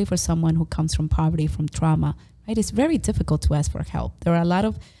 especially for someone who comes from poverty, from trauma, right? It's very difficult to ask for help. There are a lot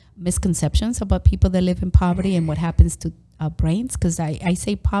of misconceptions about people that live in poverty and what happens to brains, because I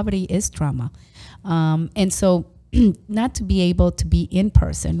say poverty is trauma. And so not to be able to be in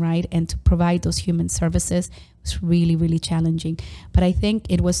person, right, and to provide those human services was really, really challenging. But I think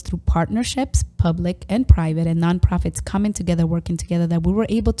it was through partnerships, public and private, and nonprofits coming together, working together, that we were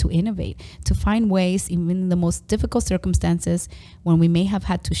able to innovate, to find ways, even in the most difficult circumstances, when we may have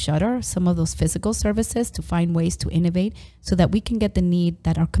had to shutter some of those physical services, to find ways to innovate so that we can get the need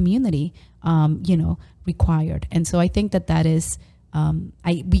that our community, required. And so I think that is,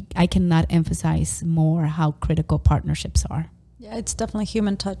 I cannot emphasize more how critical partnerships are. Yeah, it's definitely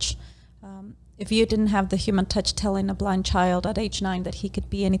human touch. If you didn't have the human touch telling a blind child at age 9 that he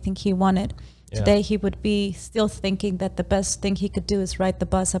could be anything he wanted, today he would be still thinking that the best thing he could do is ride the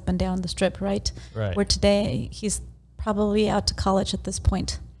bus up and down the strip, right? Where today he's probably out to college at this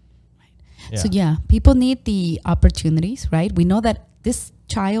point. Right. So people need the opportunities, right? We know that this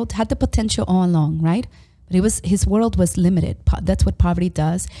child had the potential all along, right? But his world was limited. That's what poverty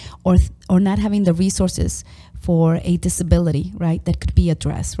does, or not having the resources for a disability, right, that could be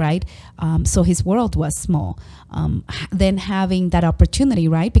addressed, right? So his world was small. Then having that opportunity,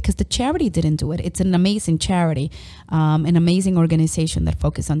 right, because the charity didn't do it. It's an amazing charity, an amazing organization that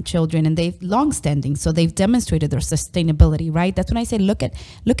focuses on children, and they've long-standing, so they've demonstrated their sustainability, right? That's when I say look at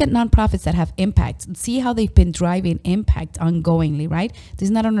nonprofits that have impact. See how they've been driving impact ongoingly, right? This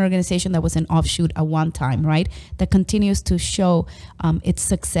is not an organization that was an offshoot at one time, right? That continues to show its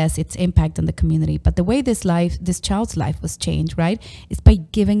success, its impact on the community. But the way this child's life was changed, right, is by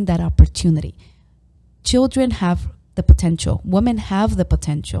giving that opportunity. Children have the potential. Women have the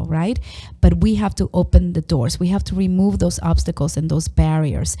potential, right? But we have to open the doors. We have to remove those obstacles and those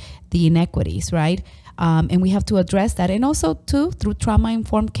barriers, the inequities, right? And we have to address that. And also, too, through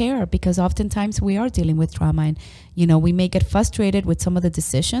trauma-informed care, because oftentimes we are dealing with trauma. And, we may get frustrated with some of the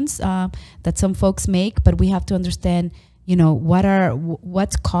decisions that some folks make, but we have to understand,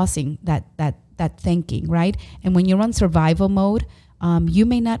 what's causing that thinking, right? And when you're on survival mode, you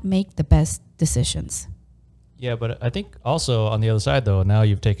may not make the best decisions. Yeah, but I think also on the other side, though, now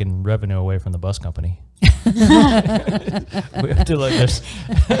you've taken revenue away from the bus company. We have to look.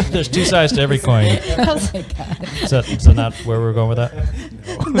 There's two sides to every coin. Oh my God. Is that not where we're going with that?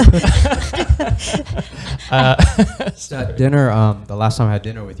 At dinner, the last time I had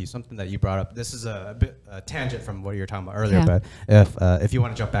dinner with you, something that you brought up. This is a bit a tangent from what you were talking about earlier, but if you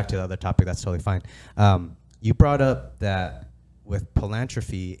want to jump back to the other topic, that's totally fine. You brought up that with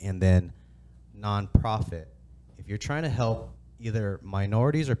philanthropy and then nonprofit, if you're trying to help either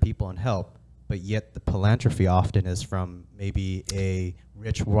minorities or people in help, but yet the philanthropy often is from maybe a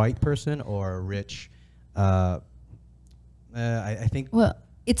rich white person or a rich, I think. Well,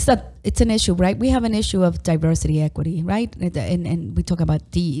 it's an issue, right? We have an issue of diversity, equity, right? And we talk about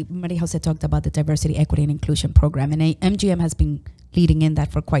Maria Jose talked about the diversity, equity, and inclusion program, and MGM has been leading in that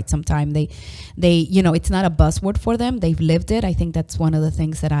for quite some time. They, it's not a buzzword for them. They've lived it. I think that's one of the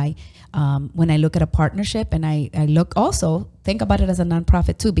things that when I look at a partnership, and I think about it as a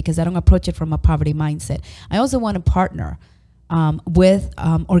nonprofit too, because I don't approach it from a poverty mindset. I also want to partner with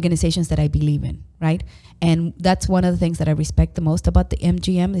organizations that I believe in, right? And that's one of the things that I respect the most about the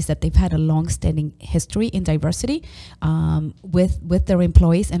MGM, is that they've had a long-standing history in diversity with their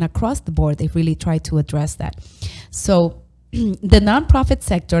employees, and across the board, they've really tried to address that. So the nonprofit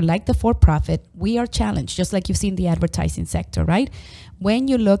sector, like the for-profit, we are challenged, just like you've seen the advertising sector, right? When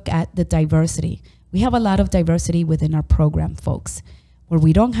you look at the diversity, we have a lot of diversity within our program, folks. Where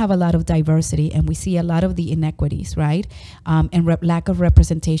we don't have a lot of diversity and we see a lot of the inequities, right? And lack of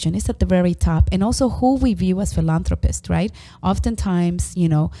representation is at the very top. And also who we view as philanthropists, right? Oftentimes,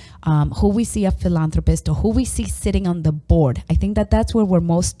 who we see as philanthropists or who we see sitting on the board. I think that's where we're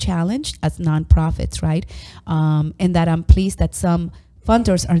most challenged as nonprofits, right? And that I'm pleased that some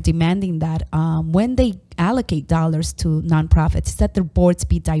funders are demanding that when they allocate dollars to nonprofits, that their boards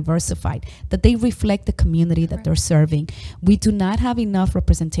be diversified, that they reflect the community that they're serving. We do not have enough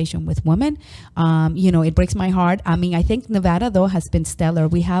representation with women. It breaks my heart. I mean, I think Nevada, though, has been stellar.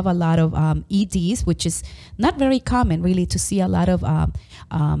 We have a lot of EDs, which is not very common, really, to see a lot of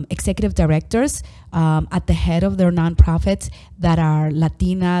executive directors at the head of their nonprofits that are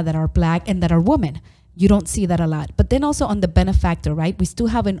Latina, that are Black, and that are women. You don't see that a lot. But then also on the benefactor, right? We still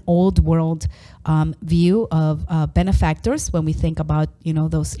have an old world view of benefactors when we think about,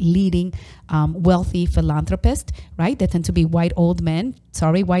 those leading wealthy philanthropists, right? They tend to be white old men.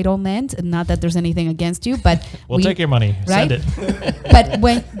 Sorry, white old men. Not that there's anything against you, but we'll take your money. Right? Send it. But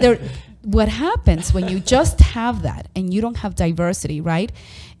what happens when you just have that and you don't have diversity, right?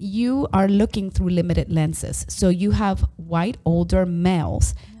 You are looking through limited lenses. So you have white older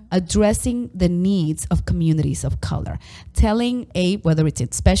males addressing the needs of communities of color, telling whether it's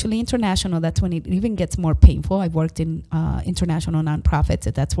especially international, that's when it even gets more painful. I've worked in international nonprofits,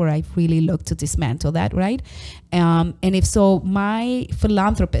 and that's where I really look to dismantle that, right? And if so, my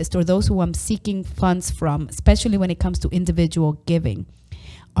philanthropist or those who I'm seeking funds from, especially when it comes to individual giving,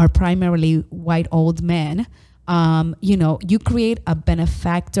 are primarily white old men. You create a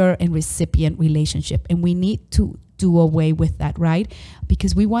benefactor and recipient relationship, and we need to do away with that, right?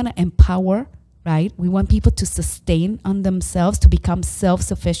 Because we want to empower, right? We want people to sustain on themselves, to become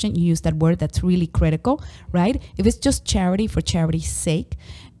self-sufficient. You use that word, that's really critical, right? If it's just charity for charity's sake,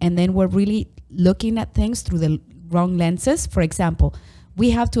 and then we're really looking at things through the wrong lenses. For example,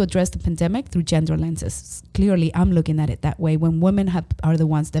 we have to address the pandemic through gender lenses. Clearly, I'm looking at it that way, when women are the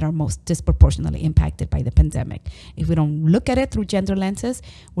ones that are most disproportionately impacted by the pandemic. If we don't look at it through gender lenses,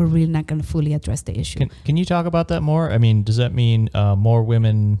 we're really not going to fully address the issue. Can you talk about that more? I mean, does that mean more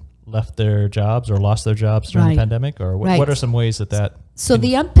women left their jobs or lost their jobs during the pandemic? Or what are some ways that... So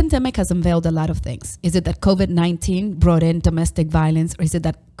the pandemic has unveiled a lot of things. Is it that COVID-19 brought in domestic violence, or is it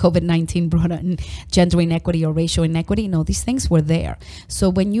that COVID-19 brought in gender inequity or racial inequity? No, these things were there. So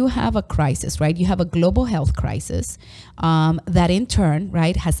when you have a crisis, right, you have a global health crisis that in turn,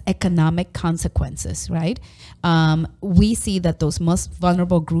 right, has economic consequences, right? We see that those most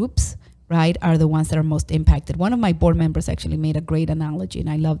vulnerable groups, right, are the ones that are most impacted. One of my board members actually made a great analogy, and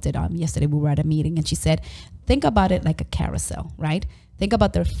I loved it. Yesterday we were at a meeting, and she said, think about it like a carousel, right? Think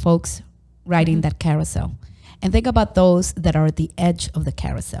about the folks riding that carousel, and think about those that are at the edge of the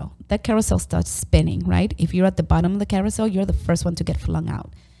carousel. That carousel starts spinning, right? If you're at the bottom of the carousel, you're the first one to get flung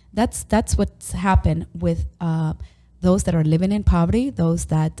out. That's what's happened with those that are living in poverty, those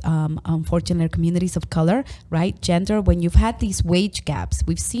that unfortunately are communities of color, right? Gender, when you've had these wage gaps,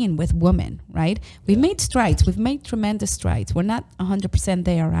 we've seen with women, right? We've made strides, we've made tremendous strides. We're not 100%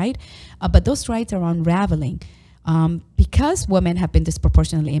 there, right? But those strides are unraveling because women have been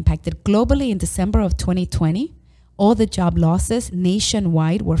disproportionately impacted. Globally, in December of 2020, all the job losses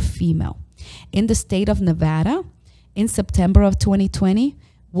nationwide were female. In the state of Nevada, in September of 2020,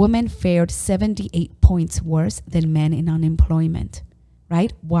 women fared 78 points worse than men in unemployment,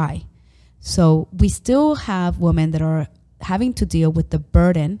 right? Why? So we still have women that are having to deal with the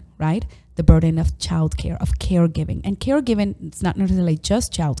burden, right? The burden of childcare, of caregiving. And caregiving, it's not necessarily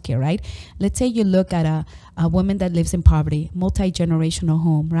just childcare, right? Let's say you look at a woman that lives in poverty, multi-generational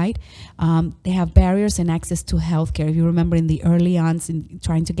home, right? They have barriers in access to healthcare. If you remember in the early on, in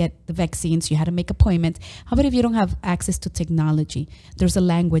trying to get the vaccines, you had to make appointments. How about if you don't have access to technology? There's a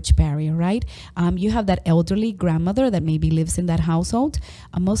language barrier, right? You have that elderly grandmother that maybe lives in that household,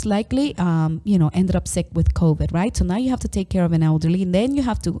 most likely, ended up sick with COVID, right? So now you have to take care of an elderly, and then you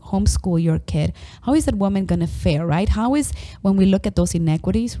have to homeschool your kid. How is that woman going to fare, right? How is, when we look at those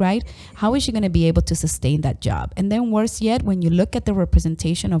inequities, right? How is she going to be able to sustain that job? And then worse yet, when you look at the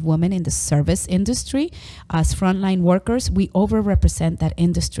representation of women in the service industry as frontline workers, we overrepresent that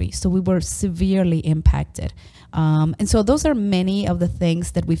industry. So we were severely impacted. And so those are many of the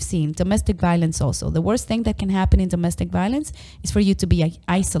things that we've seen. Domestic violence also. The worst thing that can happen in domestic violence is for you to be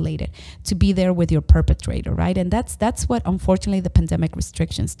isolated, to be there with your perpetrator, right? And that's what, unfortunately, the pandemic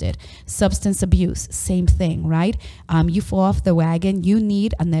restrictions did. Substance abuse, same thing, right? You fall off the wagon, you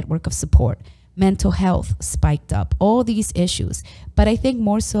need a network of support. Mental health spiked up, all these issues. But I think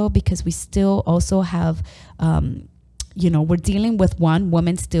more so because we still also have we're dealing with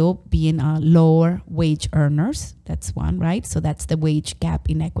women still being lower wage earners. That's one, right? So that's the wage gap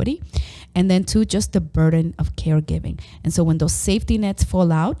inequity. And then two, just the burden of caregiving. And so when those safety nets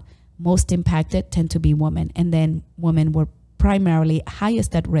fall out, most impacted tend to be women. And then women were primarily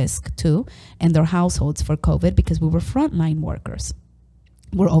highest at risk too, and their households for COVID, because we were frontline workers.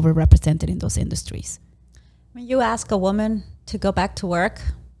 We're overrepresented in those industries. When you ask a woman to go back to work,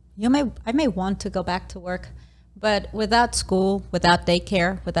 I may want to go back to work, but without school, without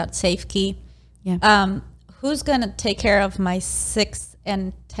daycare, without SafeKey, who's going to take care of my 6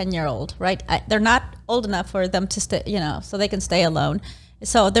 and 10-year-old, right? They're not old enough for them to stay, so they can stay alone.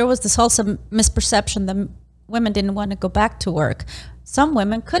 So there was this wholesome misperception that women didn't want to go back to work. Some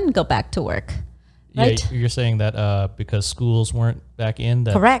women couldn't go back to work. Right? Yeah, you're saying that because schools weren't back in.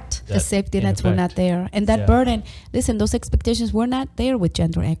 Correct. The safety nets were not there. And that burden, listen, those expectations were not there with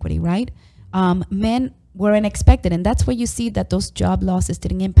gender equity, right? Men were unexpected, and that's where you see that those job losses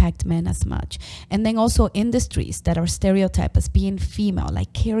didn't impact men as much. And then also industries that are stereotyped as being female,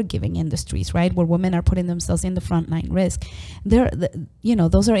 like caregiving industries, right, where women are putting themselves in the frontline risk.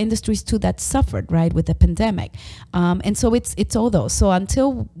 Those are industries too that suffered, right, with the pandemic. And so it's all those. So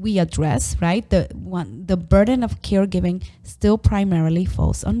until we address, right, the burden of caregiving still primarily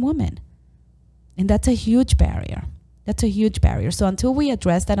falls on women, and that's a huge barrier. That's a huge barrier. So until we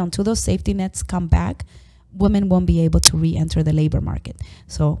address that, until those safety nets come back, women won't be able to re-enter the labor market.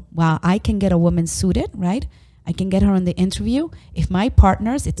 So while I can get a woman suited, right, I can get her on the interview. If my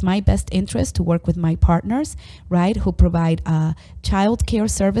partners, it's my best interest to work with my partners, right, who provide child care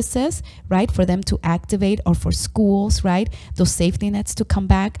services, right, for them to activate, or for schools, right, those safety nets to come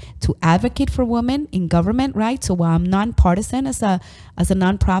back, to advocate for women in government, right. So while I'm nonpartisan as a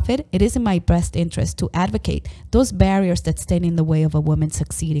nonprofit, it is in my best interest to advocate those barriers that stand in the way of a woman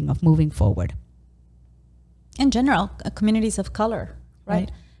succeeding, of moving forward. In general, communities of color, right?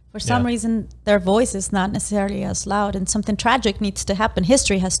 For some reason, their voice is not necessarily as loud, and something tragic needs to happen.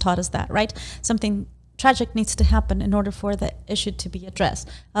 History has taught us that, right? Something tragic needs to happen in order for the issue to be addressed.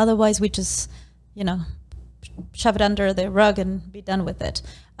 Otherwise, we just, shove it under the rug and be done with it.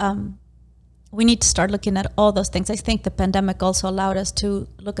 We need to start looking at all those things. I think the pandemic also allowed us to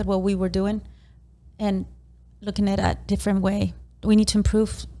look at what we were doing and looking at it a different way. We need to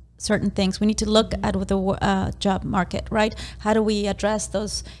improve certain things. We need to look at the job market, right? How do we address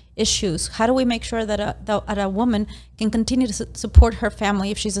those issues? How do we make sure that a woman can continue to support her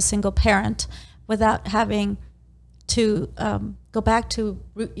family if she's a single parent without having to go back to,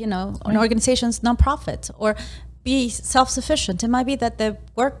 an organization's nonprofit, or be self-sufficient? It might be that the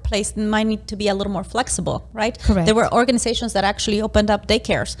workplace might need to be a little more flexible, right? Correct. There were organizations that actually opened up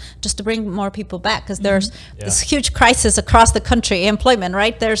daycares just to bring more people back, because there's this huge crisis across the country, employment,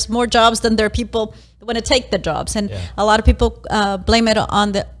 right? There's more jobs than there are people that want to take the jobs. And a lot of people blame it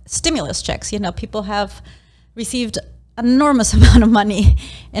on the stimulus checks. People have received an enormous amount of money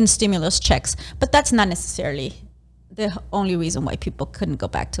in stimulus checks, but that's not necessarily the only reason why people couldn't go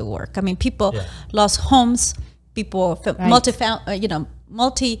back to work. I mean, people lost homes. People,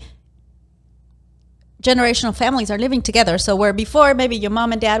 multi-generational families are living together. So where before maybe your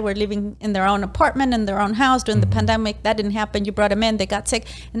mom and dad were living in their own apartment, in their own house during the pandemic, that didn't happen. You brought them in, they got sick,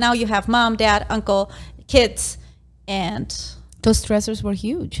 and now you have mom, dad, uncle, kids, and those stressors were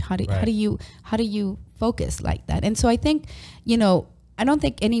huge. How do you focus like that? And so I think, I don't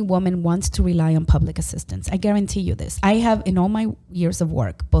think any woman wants to rely on public assistance. I guarantee you this. I have, in all my years of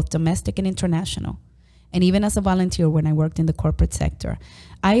work, both domestic and international, and even as a volunteer when I worked in the corporate sector,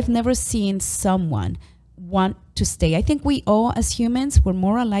 I've never seen someone want to stay. I think we all, as humans, we're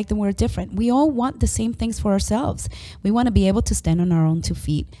more alike than we're different. We all want the same things for ourselves. We want to be able to stand on our own 2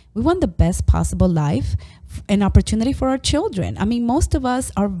 feet. We want the best possible life and opportunity for our children. I mean, most of us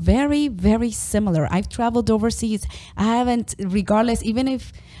are very, very similar. I've traveled overseas. I haven't, regardless, even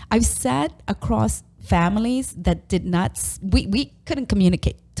if I've sat across families that did not, we couldn't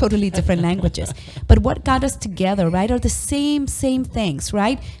communicate, totally different languages. But what got us together, right, are the same things,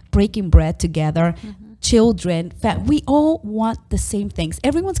 right? Breaking bread together, children, we all want the same things.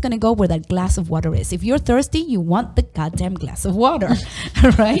 Everyone's going to go where that glass of water is. If you're thirsty, you want the goddamn glass of water,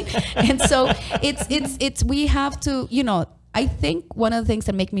 right? And so it's we have to, I think one of the things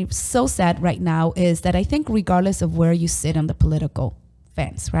that make me so sad right now is that I think regardless of where you sit on the political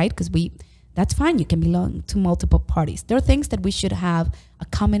fence, right? Because that's fine. You can belong to multiple parties. There are things that we should have a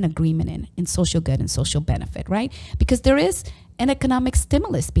common agreement in social good and social benefit, right? Because there is an economic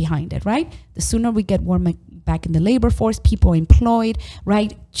stimulus behind it, right? The sooner we get women back in the labor force, people employed,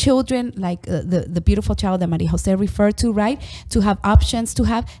 right? Children, like the beautiful child that Maria Jose referred to, right? To have options,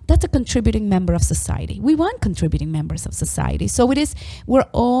 that's a contributing member of society. We want contributing members of society. So we're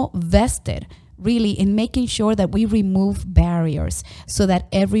all vested really in making sure that we remove barriers so that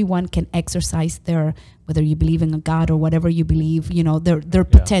everyone can exercise their, whether you believe in a God or whatever you believe, their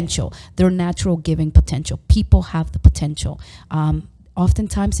potential, their natural giving potential. People have the potential.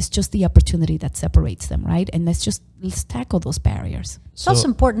 Oftentimes it's just the opportunity that separates them, right? And let's tackle those barriers. It's also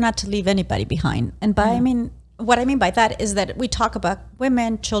important not to leave anybody behind. And what I mean by that is that we talk about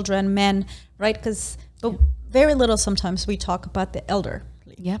women, children, men, right? But very little sometimes we talk about the elderly.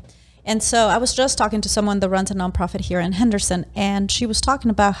 Yeah. And so I was just talking to someone that runs a nonprofit here in Henderson, and she was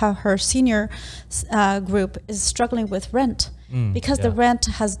talking about how her senior group is struggling with rent because the rent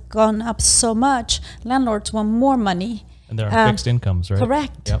has gone up so much. Landlords want more money. And there are fixed incomes, right?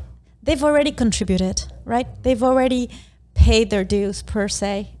 Correct. Yep. They've already contributed, right? They've already paid their dues per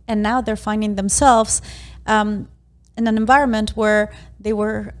se, and now they're finding themselves in an environment where they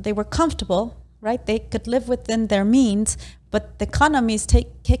were comfortable, right? They could live within their means, but the economy is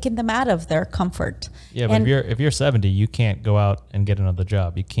kicking them out of their comfort. Yeah, but if you're 70, you can't go out and get another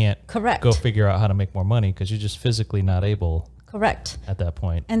job. You can't Correct. go figure out how to make more money because you're just physically not able Correct. at that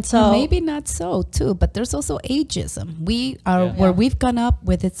point. And So so maybe not so too, but there's also ageism. We are Yeah. where we've gone up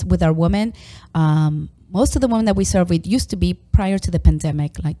with our women. Most of the women that we serve with used to be prior to the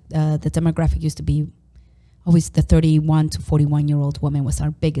pandemic, like the demographic used to be always the 31 to 41-year-old woman was our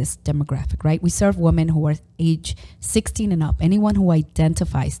biggest demographic, right? We serve women who are age 16 and up. Anyone who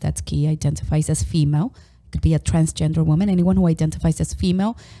identifies, that's key, identifies as female. Could be a transgender woman, anyone who identifies as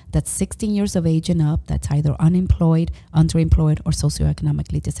female, that's 16 years of age and up, that's either unemployed, underemployed, or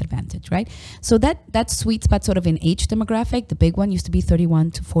socioeconomically disadvantaged, right? So that sweet spot sort of in age demographic, the big one used to be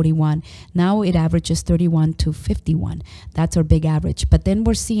 31 to 41. Now it averages 31 to 51. That's our big average. But then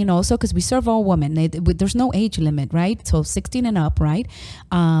we're seeing also, because we serve all women, there's no age limit, right? So 16 and up, right?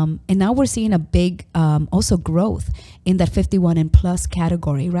 And now we're seeing a big also growth in that 51 and plus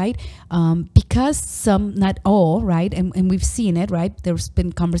category, right? Because some, not all, right? And we've seen it, right? There's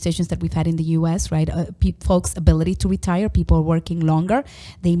been conversations that we've had in the US, right? Folks' ability to retire, people working longer,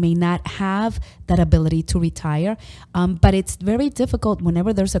 they may not have that ability to retire. But it's very difficult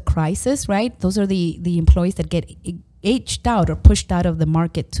whenever there's a crisis, right? Those are the employees that get aged out or pushed out of the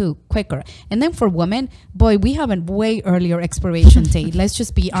market too quicker. And then for women, boy, we have a way earlier expiration date. Let's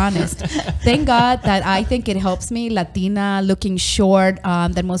just be honest. Thank God that I think it helps me, Latina, looking short,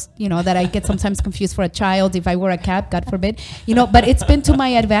 that most, that I get sometimes confused for a child if I wear a cap, God forbid, but it's been to my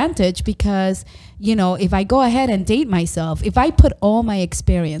advantage because, if I go ahead and date myself, if I put all my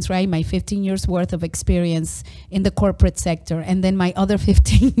experience, right, my 15 years worth of experience in the corporate sector, and then my other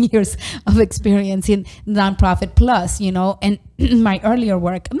 15 years of experience in nonprofit plus, and my earlier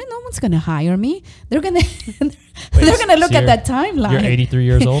work, I mean, no one's going to hire me. They're going to they're going to look at that timeline. You're 83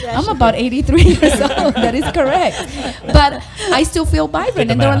 years old? I'm about 83 years old. That is correct. But I still feel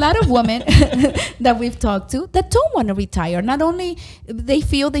vibrant. And there are a lot of women that we've talked to that don't want to retire. Not only they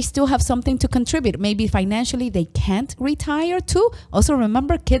feel they still have something to contribute. Maybe financially they can't retire too. Also,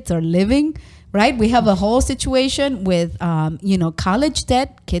 remember, kids are living, right? We have a whole situation with, college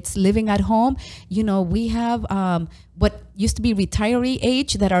debt, kids living at home. We have what used to be retiree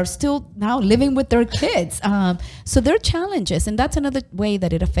age that are still now living with their kids. So there are challenges. And that's another way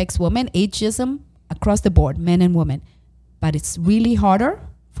that it affects women, ageism across the board, men and women. But it's really harder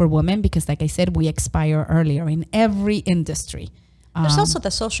for women because, like I said, we expire earlier in every industry. There's also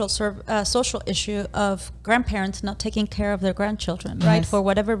the social issue of grandparents not taking care of their grandchildren, right? Yes. For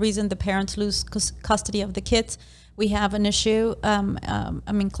whatever reason, the parents lose custody of the kids. We have an issue.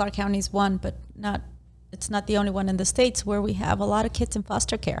 Clark County is one, but it's not the only one in the States where we have a lot of kids in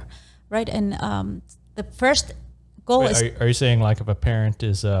foster care, right? And the first goal is... Are you saying like if a parent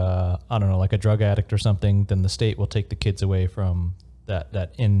is, like a drug addict or something, then the state will take the kids away from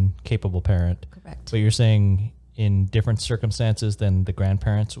that incapable parent? Correct. But you're saying in different circumstances, then the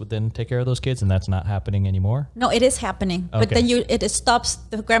grandparents would then take care of those kids, and that's not happening anymore? No, it is happening, but Okay. then it stops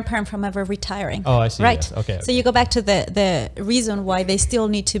the grandparent from ever retiring. Oh, I see. Right. Yes. Okay. So you go back to the reason why they still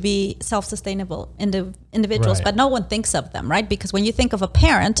need to be self-sustainable individuals, Right. but no one thinks of them, right? Because when you think of a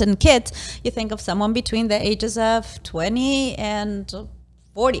parent and kids, you think of someone between the ages of 20 and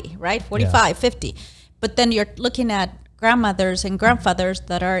 40, right? 45, 50. But then you're looking at grandmothers and grandfathers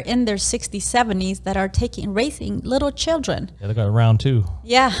that are in their 60s, 70s that are raising little children. Yeah, they got round two.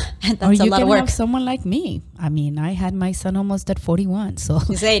 Yeah, and Or that's a you lot can of work. have someone like me. I mean, I had my son almost at 41, so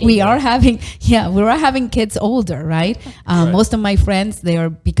He's 80. we are having kids older, right? Right. Most of my friends, they are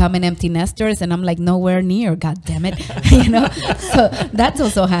becoming empty nesters, and I'm like nowhere near. God damn it, So that's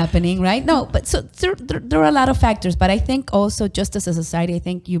also happening, right? No, but so there are a lot of factors, but I think also just as a society, I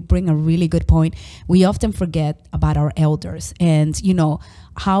think you bring a really good point. We often forget about our elders, and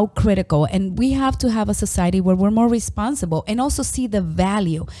how critical, and we have to have a society where we're more responsible and also see the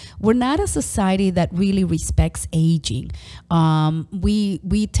value. We're not a society that really respects aging.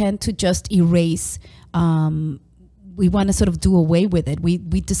 We tend to just erase. We want to sort of do away with it. We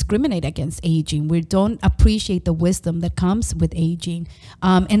discriminate against aging. We don't appreciate the wisdom that comes with aging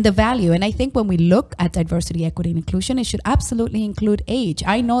and the value. And I think when we look at diversity, equity, and inclusion, it should absolutely include age.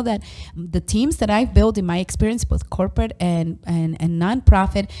 I know that the teams that I've built in my experience, both corporate and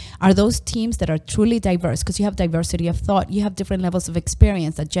nonprofit, are those teams that are truly diverse because you have diversity of thought. You have different levels of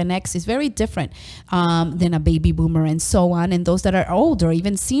experience. A Gen X is very different than a baby boomer and so on. And those that are older,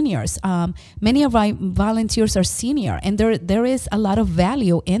 even seniors. Many of our volunteers are seniors. there, and there is a lot of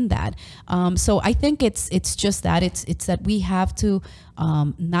value in that. So I think it's just that it's that we have to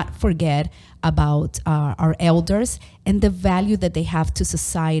not forget about our elders and the value that they have to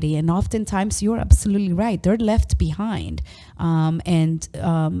society. And oftentimes, you're absolutely right; they're left behind, and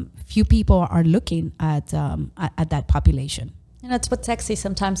few people are looking at that population. And that's what's sexy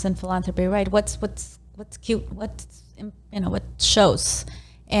sometimes in philanthropy, right? What's cute, what shows,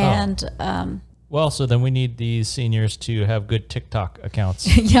 and Well, so then we need these seniors to have good TikTok accounts.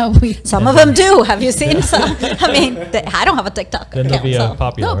 Yeah, some of them do. Have you seen some? I mean, I don't have a TikTok Then they'll account. be So.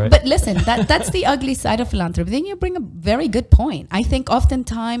 popular, No, right? but listen, that's the ugly side of philanthropy. Then you bring a very good point. I think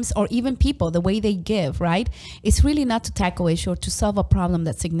oftentimes, or even people, the way they give, right, it's really not to tackle issue or to solve a problem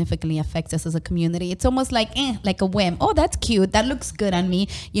that significantly affects us as a community. It's almost like a whim. Oh, that's cute. That looks good on me.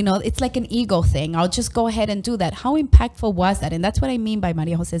 You know, it's like an ego thing. I'll just go ahead and do that. How impactful was that? And that's what I mean by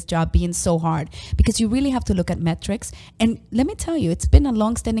Maria Jose's job being so hard, because you really have to look at metrics. And let me tell you, it's been a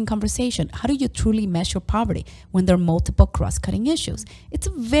long-standing conversation. How do you truly measure poverty when there are multiple cross-cutting issues? It's a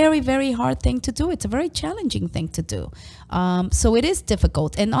very, very hard thing to do. It's a very challenging thing to do. So it is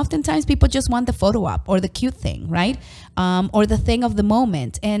difficult. And oftentimes people just want the photo op or the cute thing, right? Or the thing of the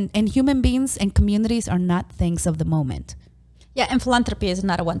moment. And human beings and communities are not things of the moment. Yeah, and philanthropy is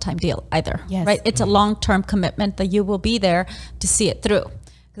not a one-time deal either, Yes. right? It's a long-term commitment that you will be there to see it through.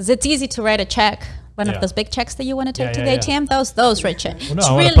 Because it's easy to write a check, one Yeah. of those big checks that you want to take Yeah, to yeah, the yeah. ATM, those rich checks. Well, no,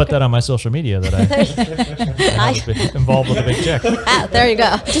 I want to put that on my social media that I was involved with a big check. There you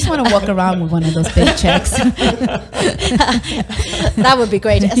go. Just want to walk around with one of those big checks. That would be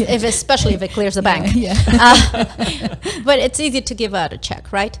great, especially if it clears the bank. Yeah. But it's easy to give out a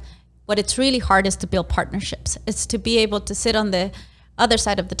check, right? What it's really hard is to build partnerships. It's to be able to sit on the other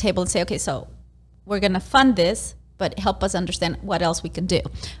side of the table and say, okay, so we're going to fund this, but help us understand what else we can do.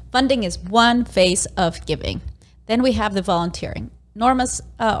 Funding is one phase of giving. Then we have the volunteering. Norma's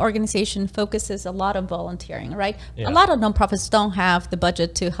organization focuses a lot on volunteering, right? Yeah. A lot of nonprofits don't have the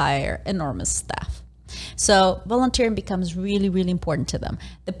budget to hire enormous staff. So volunteering becomes really, really important to them.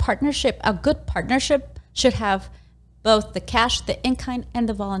 The partnership, a good partnership should have both the cash, the in-kind, and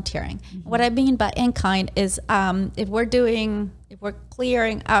the volunteering. Mm-hmm. What I mean by in-kind is if we're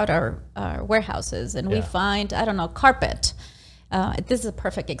clearing out our warehouses and we find, I don't know, carpet. This is a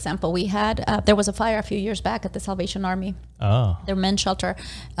perfect example. We had, there was a fire a few years back at the Salvation Army. Oh. Their men's shelter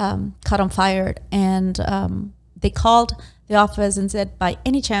caught on fire, and they called the office and said, by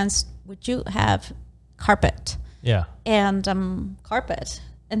any chance, would you have carpet? Yeah. And carpet.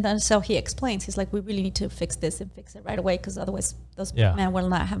 And then so he explains, he's like, we really need to fix this and fix it right away, because otherwise those men will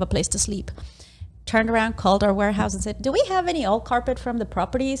not have a place to sleep. Turned around, called our warehouse and said, do we have any old carpet from the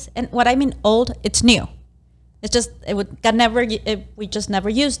properties? And what I mean old, it's new. It's just, we just never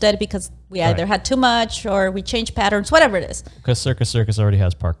used it because we either had too much or we changed patterns, whatever it is. Because Circus already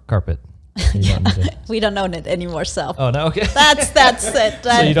has carpet. We don't own it anymore, so. Oh, no, okay. That's it.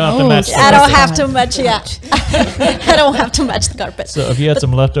 So you don't have to match. I don't have to match, I don't have to match the carpet. So if you had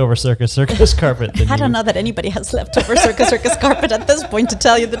some leftover Circus carpet, then I don't know that anybody has leftover circus carpet at this point, to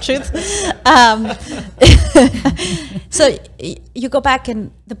tell you the truth. So you go back,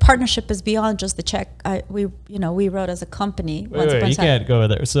 and the partnership is beyond just the check. We wrote as a company. Wait, you can't go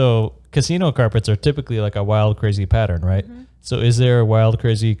there. So casino carpets are typically like a wild, crazy pattern, right? Mm-hmm. So is there a wild,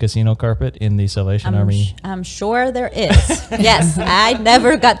 crazy casino carpet in the Salvation Army? I'm sure there is. Yes, I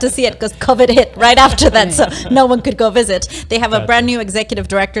never got to see it because COVID hit right after that, so no one could go visit. They have a brand new executive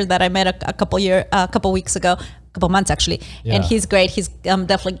director that I met a couple weeks ago, a couple months actually, and he's great. He's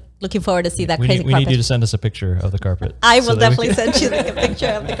definitely looking forward to see that crazy carpet. We need you to send us a picture of the carpet. I will definitely send you a picture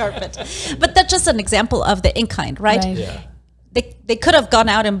of the carpet. But that's just an example of the in-kind, right? Yeah. They could have gone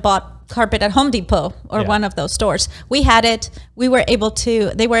out and bought carpet at Home Depot or one of those stores. We had it. They were able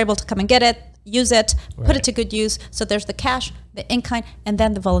to come and get it, use it, put it to good use. So there's the cash, the in-kind, and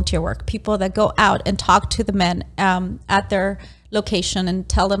then the volunteer work. People that go out and talk to the men at their location and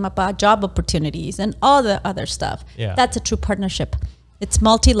tell them about job opportunities and all the other stuff. Yeah. That's a true partnership. It's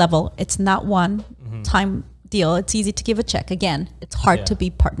multi-level. It's not one time deal. It's easy to give a check. Again, it's hard to be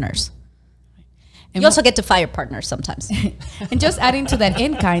partners. And you also get to fire partners sometimes. And just adding to that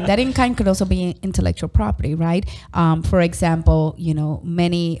in-kind could also be intellectual property, right? For example,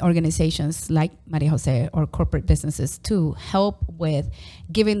 many organizations like Maria Jose or corporate businesses too help with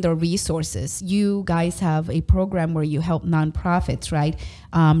giving the resources. You guys have a program where you help nonprofits, right?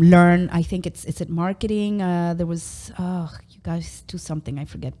 Learn, I think it's marketing. There was, you guys do something, I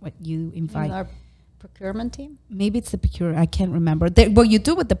forget what you invite. procurement team. Maybe it's the procure. I can't remember. Well, you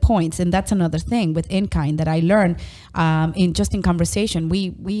do with the points, and that's another thing with in-kind that I learned in conversation.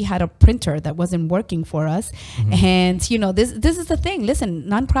 We had a printer that wasn't working for us, and this is the thing. Listen,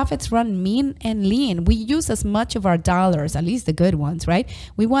 nonprofits run mean and lean. We use as much of our dollars, at least the good ones, right?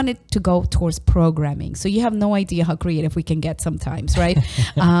 We want it to go towards programming. So you have no idea how creative we can get sometimes, right?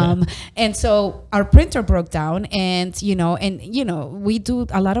 And so our printer broke down, and we do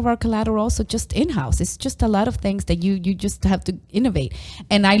a lot of our collateral also just in-house. It's just a lot of things that you just have to innovate.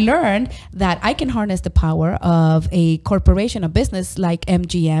 And I learned that I can harness the power of a corporation, a business like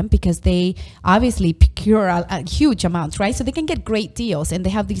MGM, because they obviously procure a huge amounts, right? So they can get great deals, and they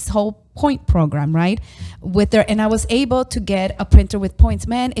have these whole point program, right? And I was able to get a printer with points.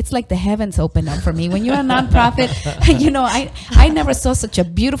 Man, it's like the heavens open up for me. When you're a nonprofit, I never saw such a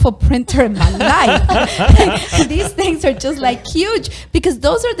beautiful printer in my life. These things are just like huge, because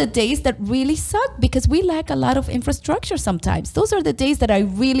those are the days that really suck, because we lack a lot of infrastructure sometimes. Those are the days that I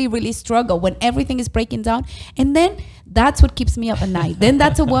really, really struggle, when everything is breaking down. And then that's what keeps me up at night. Then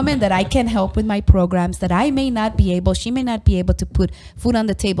that's a woman that I can help with my programs that she may not be able to put food on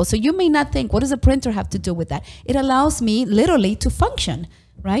the table. So you may not think, what does a printer have to do with that? It allows me literally to function,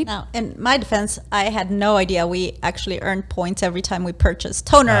 right? Now, in my defense, I had no idea we actually earned points every time we purchased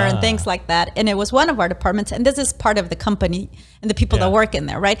toner and things like that. And it was one of our departments, and this is part of the company and the people that work in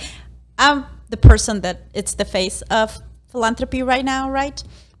there, right? I'm the person that it's the face of philanthropy right now, right?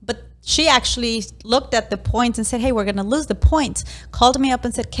 But she actually looked at the points and said, hey, we're going to lose the points. Called me up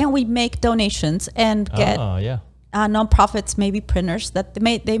and said, can we make donations and get nonprofits, maybe printers that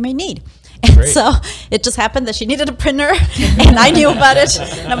they may need. And so it just happened that she needed a printer and I knew about it.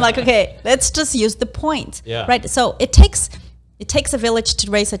 And I'm like, okay, let's just use the points. Yeah. Right. So it takes a village to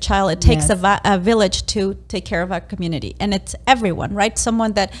raise a child. It takes a village to take care of our community. And it's everyone, right?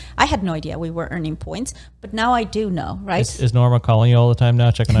 Someone that I had no idea we were earning points, but now I do know, right? Is Norma calling you all the time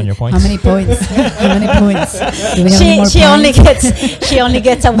now, checking on your points? How many points? How many points? Do we have any more She only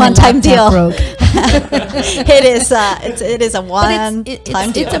gets a one-time deal. It is a one-time deal.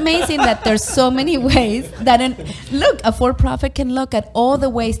 It's amazing that there's so many ways that a for-profit can look at all the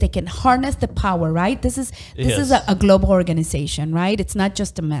ways they can harness the power, right? This is a global organization, right? It's not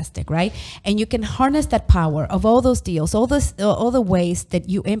just domestic, right? And you can harness that power of all those deals, all the ways that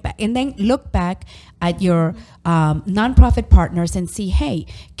you impact, and then look back at your nonprofit partners and see, hey,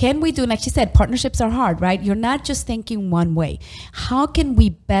 can we do, like she said, partnerships are hard, right? You're not just thinking one way. How can we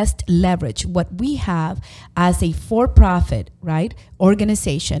best leverage what we have as a for-profit, right,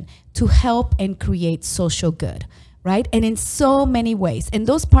 organization to help and create social good? Right? And in so many ways. And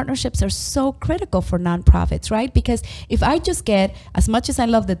those partnerships are so critical for nonprofits, right? Because if I just get, as much as I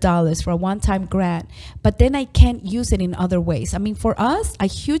love the dollars for a one-time grant, but then I can't use it in other ways. I mean, for us, a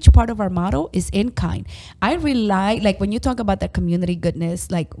huge part of our model is in kind. I rely, like when you talk about that community goodness,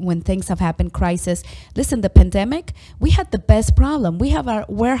 like when things have happened, crisis, listen, the pandemic, we had the best problem. We have our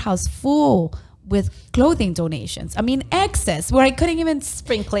warehouse full with clothing donations. I mean, excess, where I couldn't even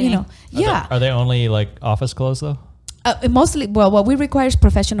spring cleaning. Are they only like office clothes though? Mostly, what we require is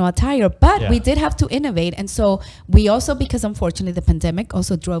professional attire, but we did have to innovate. And so we also, because unfortunately the pandemic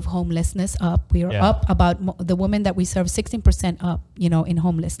also drove homelessness up. We are up about the women that we serve 16% up, in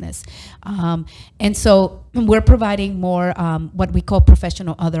homelessness. And so we're providing more what we call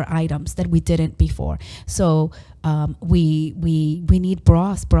professional other items that we didn't before. So we need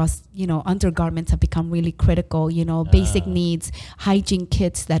bras, undergarments have become really critical, basic needs, hygiene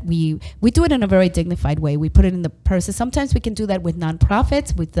kits that we do it in a very dignified way. We put it in the purses. Sometimes we can do that with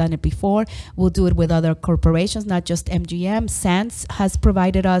nonprofits. We've done it before. We'll do it with other corporations, not just MGM. Sands has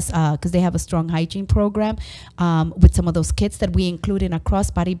provided us, because they have a strong hygiene program, with some of those kits that we include in a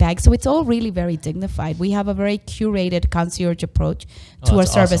crossbody bag. So it's all really very dignified. We have a very curated concierge approach to our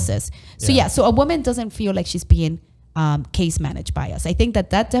services. Awesome. So so a woman doesn't feel like she's being case managed by us. I think that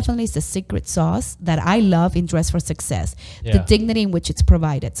definitely is the secret sauce that I love in Dress for Success, the dignity in which it's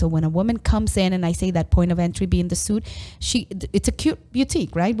provided. So when a woman comes in, and I say that point of entry being the suit, it's a cute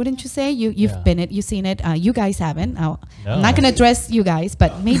boutique, right? Wouldn't you say? You've been it, you've seen it. You guys haven't. No. I'm not going to address you guys,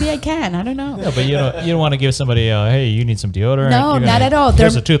 but maybe I can. I don't know. No, but you don't want to give somebody, hey, you need some deodorant. No, not at all.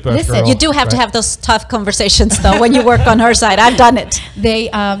 There's a toothbrush. Listen, you do have to have those tough conversations though when you work on her side. I've done it.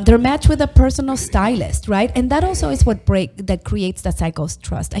 They're matched with a personal stylist, right? And that also is what that creates that cycle of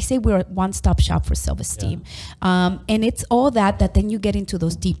trust. I say we're a one-stop shop for self-esteem. And it's all that then you get into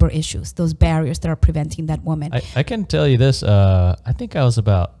those deeper issues, those barriers that are preventing that woman. I can tell you this, I think I was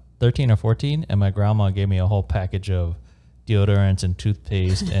about 13 or 14, and my grandma gave me a whole package of deodorants and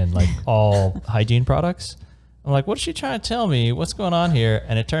toothpaste and like all hygiene products. I'm like, what's she trying to tell me? What's going on here?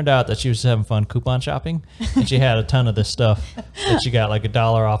 And it turned out that she was having fun coupon shopping, and she had a ton of this stuff that she got like $1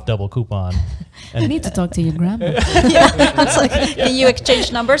 off double coupon. I need to talk to your grandma. It's like, can you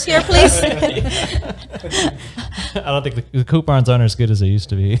exchange numbers here, please? I don't think the coupons aren't as good as they used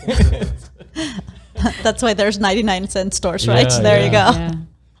to be. That's why there's 99-cent stores, right? Yeah, So there you go. Yeah.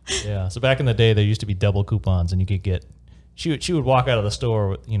 Yeah. So back in the day, there used to be double coupons, and you could get. She would walk out of the store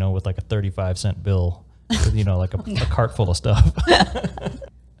with, with like a 35-cent bill, with, like a cart full of stuff.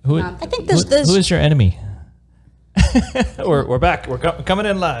 I think there's who is your enemy? we're back. We're coming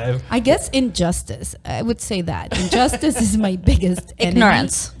in live. I guess injustice. I would say that injustice is my biggest enemy.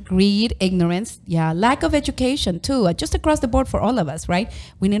 Ignorance. Greed, ignorance, lack of education too, just across the board for all of us, right?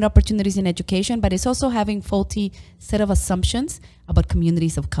 We need opportunities in education, but it's also having faulty set of assumptions about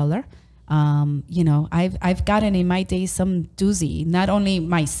communities of color. I've gotten in my day some doozy, not only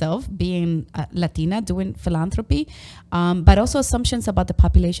myself being Latina doing philanthropy, but also assumptions about the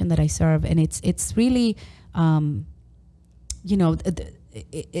population that I serve. And it's really,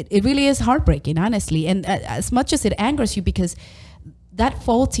 it really is heartbreaking, honestly. And as much as it angers you, because that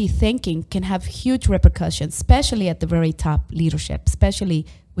faulty thinking can have huge repercussions, especially at the very top leadership, especially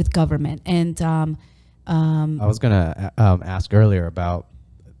with government. And I was going to ask earlier about,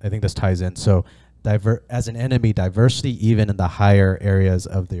 I think this ties in. So as an enemy, diversity, even in the higher areas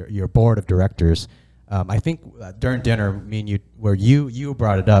of your board of directors. I think during dinner, me and you, where you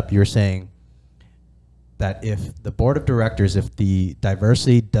brought it up, you were saying that if the board of directors, if the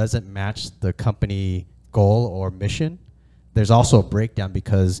diversity doesn't match the company goal or mission, there's also a breakdown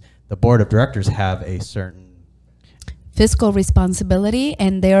because the board of directors have a certain fiscal responsibility,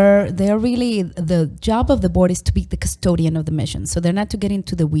 and they're really, the job of the board is to be the custodian of the mission. So they're not to get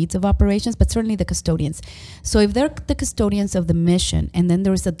into the weeds of operations, but certainly the custodians. So if they're the custodians of the mission, and then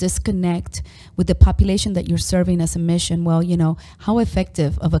there's a disconnect with the population that you're serving as a mission, well, how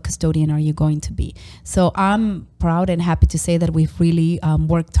effective of a custodian are you going to be? So I'm proud and happy to say that we've really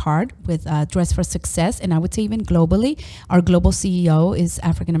worked hard with Dress for Success, and I would say even globally. Our global CEO is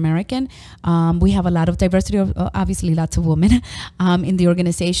African American. We have a lot of diversity, obviously lots of women in the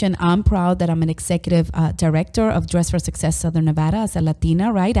organization. I'm proud that I'm an executive director of Dress for Success Southern Nevada as a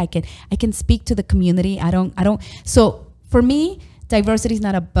Latina, right? I can speak to the community. I don't. So for me, diversity is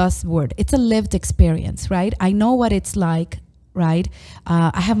not a buzzword. It's a lived experience, right? I know what it's like, right?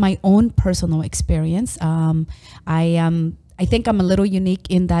 I have my own personal experience. I think I'm a little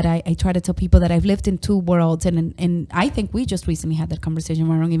unique in that I try to tell people that I've lived in two worlds, and I think we just recently had that conversation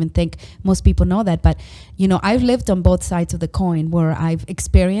where I don't even think most people know that, but I've lived on both sides of the coin, where I've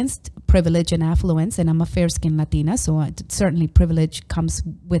experienced privilege and affluence, and I'm a fair-skinned Latina, so certainly privilege comes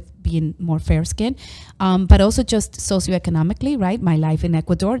with being more fair-skinned, but also just socioeconomically, right? My life in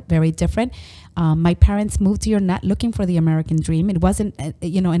Ecuador, very different. My parents moved here not looking for the American dream. It wasn't,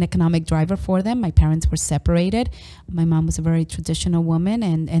 an economic driver for them. My parents were separated. My mom was a very traditional woman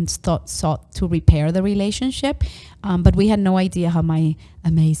and sought to repair the relationship. But we had no idea how my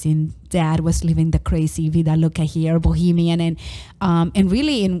amazing dad was living the crazy vida loca here, bohemian, and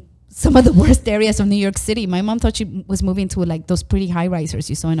really in some of the worst areas of New York City. My mom thought she was moving to like those pretty high-risers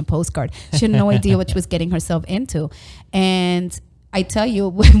you saw in a postcard. She had no idea what she was getting herself into. And I tell you,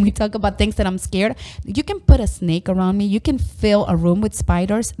 when we talk about things that I'm scared, you can put a snake around me. You can fill a room with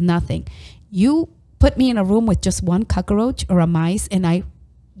spiders, nothing. You put me in a room with just one cockroach or a mice, and I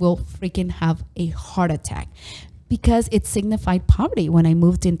will freaking have a heart attack. Because it signified poverty when I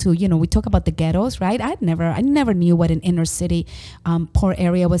moved into, we talk about the ghettos, right? I never knew what an inner city poor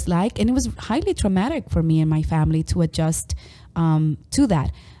area was like. And it was highly traumatic for me and my family to adjust to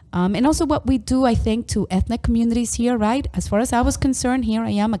that. And also what we do, I think, to ethnic communities here, right? As far as I was concerned, here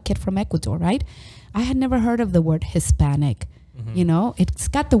I am, a kid from Ecuador, right? I had never heard of the word Hispanic. It's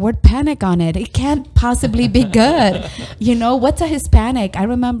got the word panic on it. It can't possibly be good. What's a Hispanic? I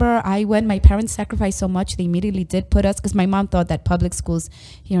remember when my parents sacrificed so much, they immediately did put us, because my mom thought that public schools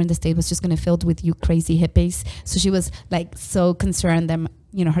here in the state was just going to filled with you crazy hippies. So she was like so concerned that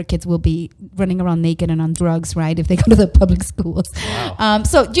her kids will be running around naked and on drugs, right, if they go to the public schools. Wow.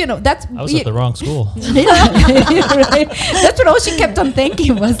 So that's... I was at the wrong school. Right? That's what all she kept on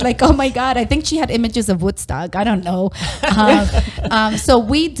thinking was like, oh my God, I think she had images of Woodstock. I don't know. So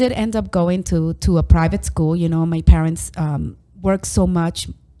we did end up going to a private school. My parents worked so much.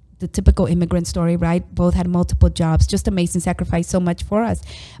 The typical immigrant story, right? Both had multiple jobs, just amazing, sacrifice so much for us.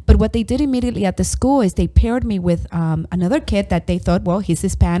 But what they did immediately at the school is they paired me with another kid that they thought, well, he's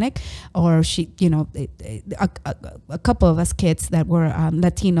Hispanic, or she, a couple of us kids that were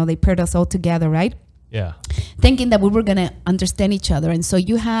Latino, they paired us all together, right? Yeah. thinking that we were going to understand each other. And so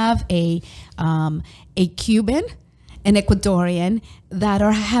you have a Cuban, an Ecuadorian that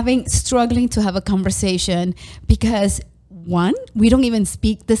are struggling to have a conversation because one, we don't even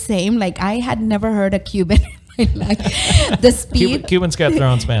speak the same. Like I had never heard a Cuban like the speed. Cubans got their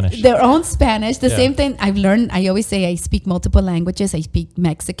own Spanish. Their own Spanish. The Yeah. same thing I've learned. I always say I speak multiple languages. I speak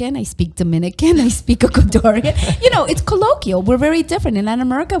Mexican. I speak Dominican. I speak Ecuadorian. It's colloquial. We're very different. In Latin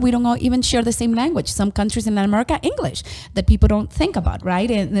America, we don't all even share the same language. Some countries in Latin America, English, that people don't think about, right?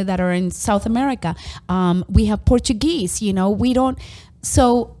 And that are in South America. We have Portuguese. We don't.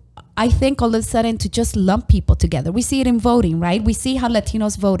 So I think all of a sudden to just lump people together. We see it in voting, right? We see how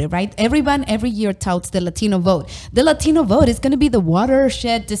Latinos voted, right? Everyone every year touts the Latino vote. The Latino vote is going to be the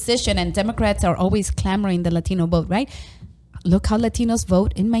watershed decision, and Democrats are always clamoring the Latino vote, right? Look how Latinos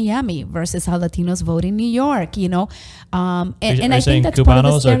vote in Miami versus how Latinos vote in New York, And Are I you think saying that's part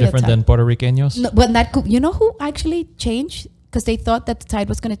of the Cubanos are different than stereotype. Puerto Ricanos? No, but you know who actually changed? Because they thought that the tide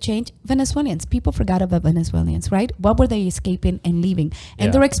was going to change. Venezuelans. People forgot about Venezuelans, right? What were they escaping and leaving? And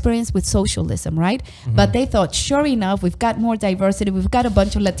Yeah. their experience with socialism, right? But they thought, sure enough, we've got more diversity. We've got a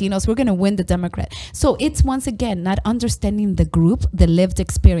bunch of Latinos. We're going to win the Democrat. So it's once again not understanding the group, the lived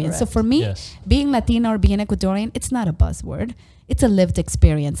experience. So Correct. for me, Yes. being Latino or being Ecuadorian, it's not a buzzword. It's a lived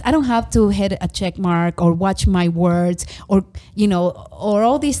experience. I don't have to hit a check mark or watch my words or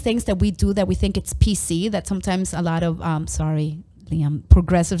all these things that we do that we think it's PC that sometimes a lot of,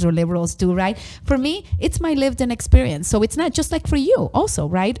 progressives or liberals do, right? For me, it's my lived-in experience. So it's not just like for you also,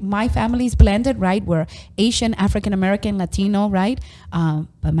 right? My family's blended, right? We're Asian, African-American, Latino, right?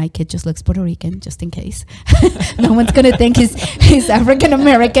 But my kid just looks Puerto Rican, just in case. No one's going to think he's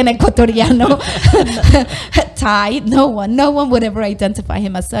African-American, Ecuatoriano, Thai. No one would ever identify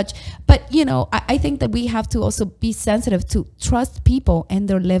him as such. But, I think that we have to also be sensitive to trust people and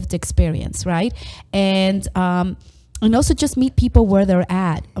their lived experience, right? And also just meet people where they're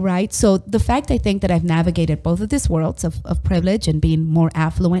at, right? So the fact I think that I've navigated both of these worlds of privilege and being more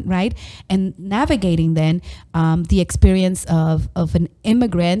affluent, right? And navigating then the experience of an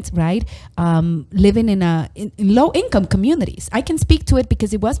immigrant, right? Living in low income communities. I can speak to it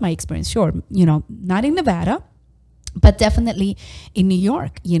because it was my experience, sure. Not in Nevada, but definitely in New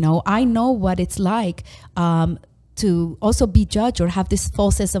York. I know what it's like to also be judged or have this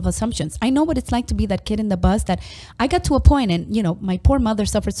false sense of assumptions. I know what it's like to be that kid in the bus that I got to a point and, my poor mother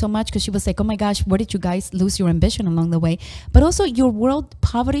suffered so much because she was like, oh my gosh, where did you guys lose your ambition along the way? But also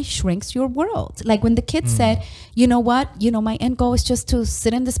poverty shrinks your world. Like when the kid said, you know what, my end goal is just to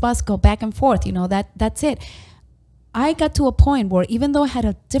sit in this bus, go back and forth, that's it. I got to a point where even though I had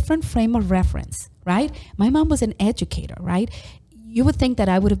a different frame of reference, right? My mom was an educator, right? You would think that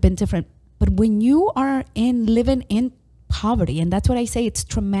I would have been different. But when you are living in poverty, and that's what I say, it's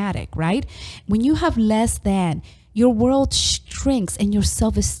traumatic, right? When you have less than, your world shrinks and your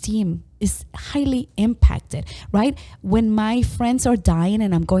self-esteem is highly impacted, right? When my friends are dying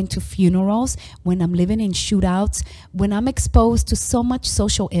and I'm going to funerals, when I'm living in shootouts, when I'm exposed to so much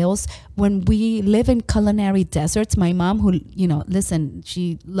social ills, when we live in culinary deserts, my mom who, listen,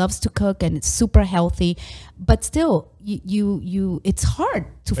 she loves to cook and it's super healthy, but still it's hard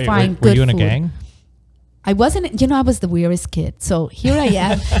to find were good you in a food. gang? I wasn't, I was the weirdest kid. So here I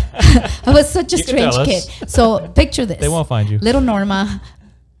am. I was such a You can strange tell kid. us. So picture this. They won't find you. Little Norma.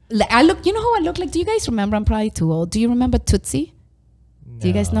 I look, you know who I look like? Do you guys remember? I'm probably too old. Do you remember Tootsie? Do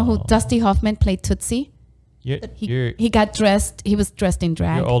you guys know who No. Dusty Hoffman played Tootsie? You're He was dressed in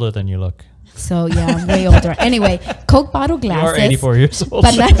drag. you're older than you look. So yeah, I'm way older. Anyway, Coke bottle You glasses. are 84 years old.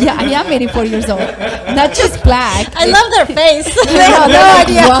 But I am 84 years old. Not just black. I love their face. No, They have no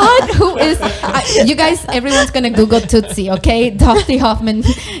idea. What? Who is? You guys, everyone's gonna Google Tootsie, okay? Dusty Hoffman.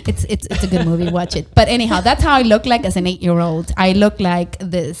 It's a good movie. Watch it. But anyhow, that's how I look like as an 8-year-old. I look like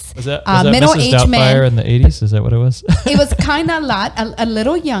this. was that Mrs. middle-aged Doubtfire man. in the 80s? Is that what it was? It was kind of a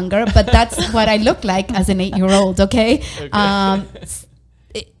little younger, but that's what I look like as an 8-year-old. Okay.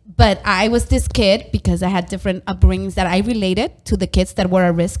 But I was this kid because I had different upbringings that I related to the kids that were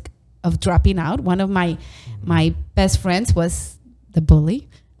at risk of dropping out. One of my best friends was the bully.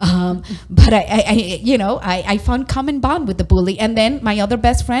 But I found common bond with the bully. And then my other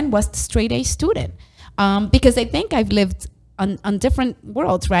best friend was the straight A student. Because I think I've lived on different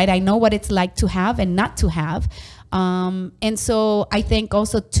worlds, right? I know what it's like to have and not to have. And so I think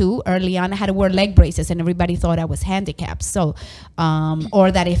also too, early on I had to wear leg braces and everybody thought I was handicapped. So,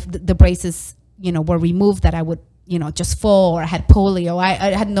 or that if the braces, were removed that I would just full, or had polio. I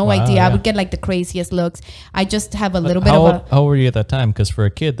had no idea. yeah. I would get like the craziest looks. I just have a little bit How of old, how old were you at that time? Because for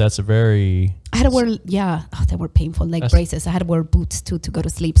a kid, that's a very... I had to wear, they were painful leg braces. I had to wear boots too to go to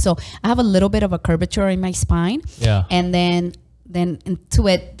sleep. So I have a little bit of a curvature in my spine. Yeah. And then into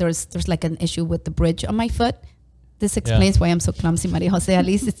it, there's like an issue with the bridge on my foot. This explains why I'm so clumsy, Maria Jose. At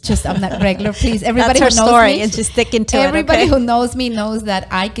least it's just, I'm not regular. Please, everybody That's her who knows story. me, It's just sticking to everybody it. who knows me knows that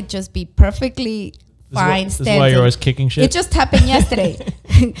I could just be perfectly fine This is standing. why you're always kicking shit? It just happened yesterday.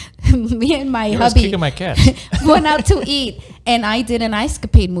 Me and my You're always hubby kicking my cat. went out to eat, and I did an ice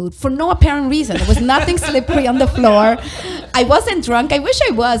capade mood for no apparent reason. There was nothing slippery on the floor. I wasn't drunk. I wish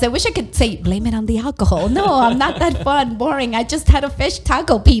I was. I wish I could say, blame it on the alcohol. No, I'm not that fun, boring. I just had a fish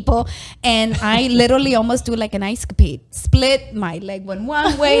taco, people. And I literally almost do like an ice capade. Split, my leg went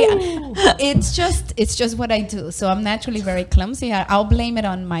one way. It's just what I do. So I'm naturally very clumsy. I'll blame it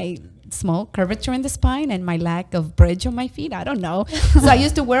on my small curvature in the spine and my lack of bridge on my feet. I don't know. So I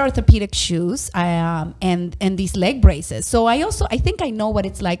used to wear orthopedic shoes and these leg braces. So I think I know what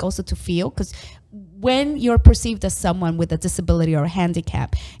it's like also to feel, because when you're perceived as someone with a disability or a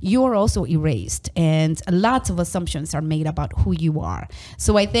handicap, you are also erased, and lots of assumptions are made about who you are.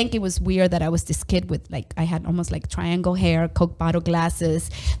 So I think it was weird that I was this kid with I had almost like triangle hair, Coke bottle glasses,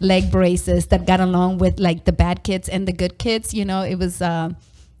 leg braces that got along with like the bad kids and the good kids. It was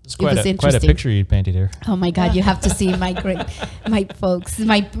It's it was quite a interesting. picture you painted here. Oh my God, you have to see my folks,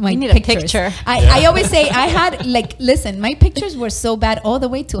 my need a pictures. picture. I always say I had listen, my pictures were so bad all the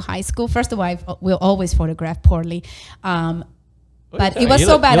way to high school. First of all, I will always photograph poorly. But it was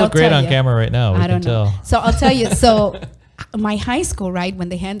so bad. You I'll look great tell on you. camera right now. I don't know. Tell. So I'll tell you. So my high school, right, when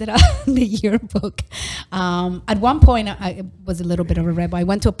they handed out the yearbook, at one point I was a little bit of a rebel. I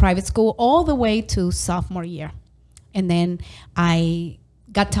went to a private school all the way to sophomore year. And then I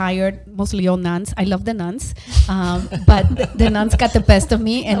got tired, mostly all nuns. I love the nuns. But the nuns got the best of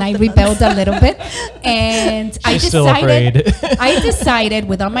me, and I rebelled a little bit. And I still decided, afraid. I decided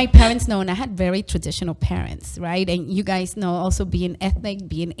without my parents knowing, I had very traditional parents, right? And you guys know, also being ethnic,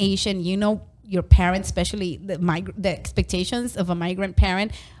 being Asian, your parents, especially the expectations of a migrant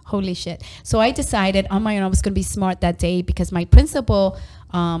parent, holy shit. So I decided on my own I was going to be smart that day, because my principal,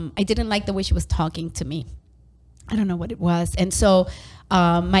 I didn't like the way she was talking to me. I don't know what it was. And so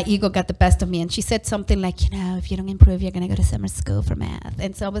my ego got the best of me, and she said something like, if you don't improve, you're going to go to summer school for math.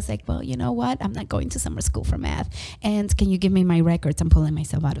 And so I was like, well, you know what? I'm not going to summer school for math. And can you give me my records? I'm pulling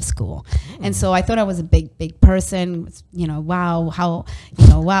myself out of school. And so I thought I was a big, big person. Wow,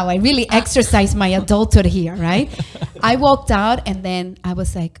 I really exercised my adulthood here, right? I walked out, and then I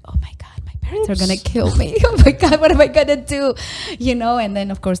was like, oh my God. Parents are gonna kill me. Oh my God, what am I gonna do? And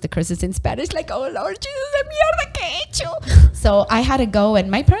then of course the curses in Spanish, like, oh Lord Jesus, de mierda que he hecho. So I had to go,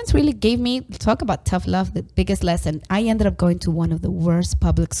 and my parents really gave me, talk about tough love, the biggest lesson. I ended up going to one of the worst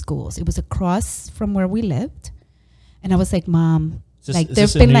public schools. It was across from where we lived, and I was like, Mom,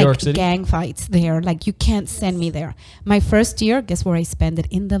 there's been like gang fights there. Like, you can't send me there. My first year, guess where I spent it?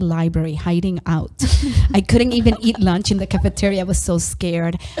 In the library, hiding out. I couldn't even eat lunch in the cafeteria. I was so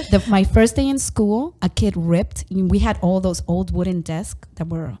scared. My first day in school, a kid ripped. We had all those old wooden desks that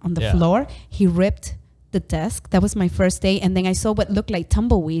were on the floor. He ripped the desk. That was my first day. And then I saw what looked like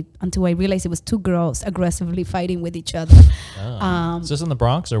tumbleweed until I realized it was two girls aggressively fighting with each other. Is this in the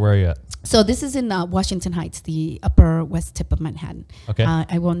Bronx, or where are you at? So this is in Washington Heights, the upper west tip of Manhattan. Okay.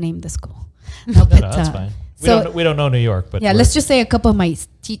 I won't name the school. No, that's fine. We don't know New York, but yeah, let's just say a couple of my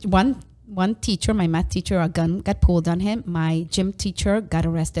one teacher, my math teacher, a gun got pulled on him. My gym teacher got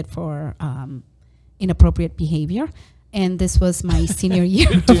arrested for inappropriate behavior. And this was my senior year.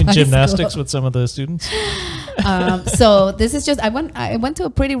 Doing gymnastics with some of the students. So this is just, I went to a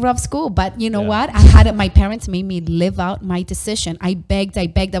pretty rough school, but you know what? I had my parents made me live out my decision. I begged.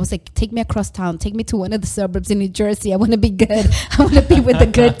 I was like, take me across town, take me to one of the suburbs in New Jersey. I want to be good. I want to be with the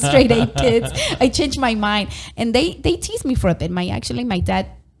good straight A kids. I changed my mind, and they teased me for a bit. My dad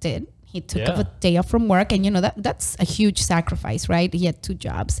did. He took a day off from work, and that's a huge sacrifice, right? He had two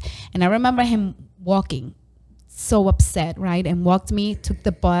jobs, and I remember him walking, so upset, right? And walked me, took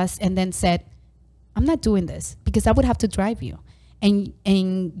the bus, and then said, I'm not doing this because I would have to drive you.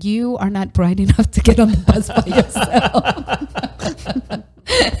 And you are not bright enough to get on the bus by yourself.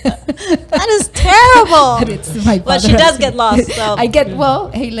 That is terrible. But it's my Well, she does get lost. So.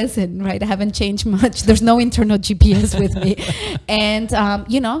 Hey, listen, right? I haven't changed much. There's no internal GPS with me. And,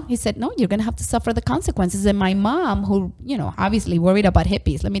 he said, no, you're going to have to suffer the consequences. And my mom, who, obviously worried about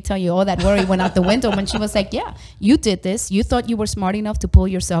hippies, let me tell you, all that worry went out the window when she was like, yeah, you did this. You thought you were smart enough to pull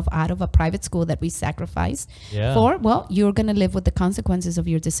yourself out of a private school that we sacrificed for. Well, you're going to live with the consequences of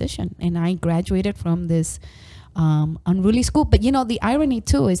your decision. And I graduated from this unruly school. But you know, the irony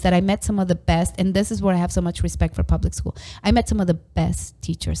too is that I met some of the best, and this is where I have so much respect for public school. I met some of the best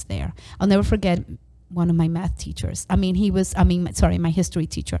teachers there. I'll never forget one of my math teachers. My history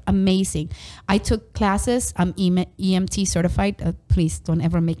teacher. Amazing. I took classes. I'm EMT certified. Please don't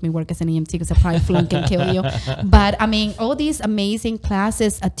ever make me work as an EMT because I probably flunk and kill you. But I mean, all these amazing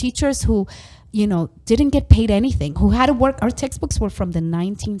classes, teachers who, you know, didn't get paid anything, who had to work. Our textbooks were from the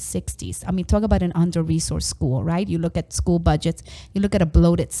 1960s. I mean, talk about an under-resourced school, right? You look at school budgets, you look at a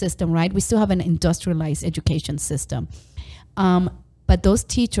bloated system, right? We still have an industrialized education system. But those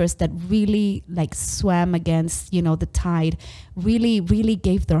teachers that really like swam against, you know, the tide, really, really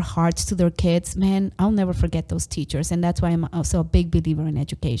gave their hearts to their kids. Man, I'll never forget those teachers. And that's why I'm also a big believer in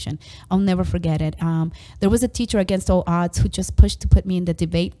education. I'll never forget it. There was a teacher against all odds who just pushed to put me in the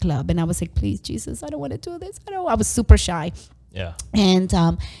debate club. And I was like, please, Jesus, I don't want to do this. I was super shy. Yeah. And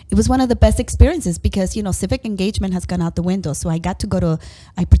it was one of the best experiences because, you know, civic engagement has gone out the window. So I got to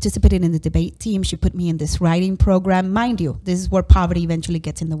I participated in the debate team. She put me in this writing program. Mind you, this is where poverty eventually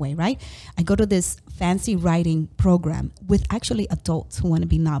gets in the way, right? I go to this fancy writing program with actually adults who want to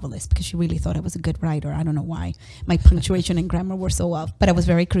be novelists because she really thought I was a good writer. I don't know why. My punctuation and grammar were so off, but I was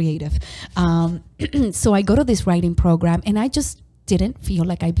very creative. So I go to this writing program and I just didn't feel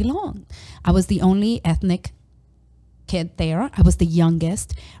like I belonged. I was the only ethnic kid there. I was the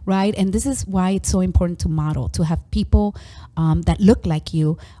youngest, right? And this is why it's so important to model, to have people that look like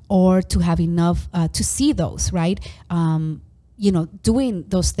you, or to have enough to see those, right? You know, doing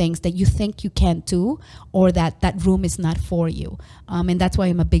those things that you think you can't do, or that room is not for you. And that's why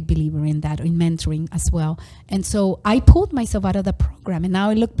I'm a big believer in that, in mentoring as well. And so I pulled myself out of the program, and now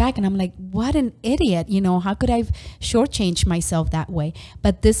I look back and I'm like, what an idiot, you know, how could I shortchange myself that way?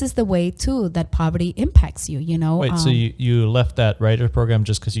 But this is the way too that poverty impacts you, you know. Wait, so you left that writer program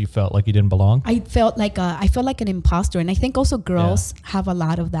just because you felt like you didn't belong? I felt like an imposter. And I think also girls have a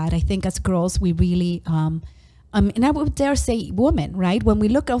lot of that. I think as girls, we really, and I would dare say women, right? When we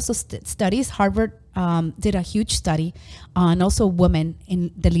look also studies, Harvard did a huge study on also women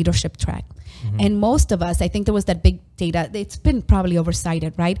in the leadership track. Mm-hmm. And most of us, I think there was that big data, it's been probably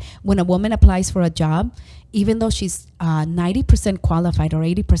oversighted, right? When a woman applies for a job, even though she's 90% qualified or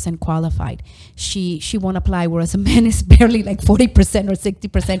 80% qualified, she won't apply, whereas a man is barely like 40% or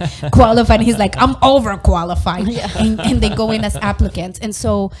 60% qualified. And he's like, I'm overqualified. Yeah. And they go in as applicants. And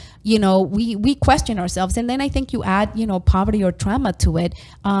so, you know, we question ourselves. And then I think you add, you know, poverty or trauma to it.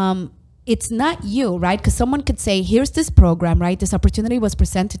 It's not you, right? Because someone could say, here's this program, right? This opportunity was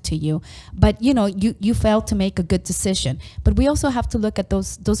presented to you, but you know, you failed to make a good decision. But we also have to look at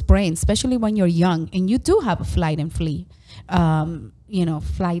those brains, especially when you're young and you do have a flight and flee, you know,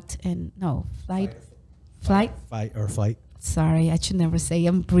 fight or flight. Sorry, I should never say.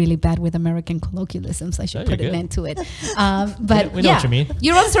 I'm really bad with American colloquialisms. I should put an end to it. But we know what you mean.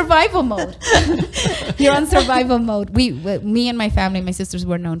 You're on survival mode. You're on survival mode. Me and my family, my sisters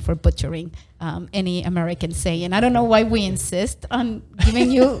were known for butchering any American saying. I don't know why we insist on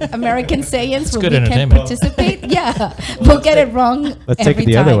giving you American sayings when we can participate. Yeah, we'll get it wrong. Let's take it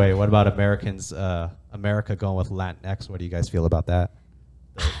the other way. What about America going with Latinx? What do you guys feel about that?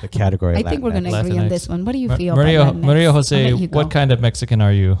 The category. I think we're going to agree on this one. What do you feel Maria Jose, what kind of Mexican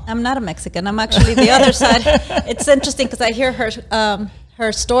are you? I'm not a Mexican. I'm actually the other side. It's interesting because I hear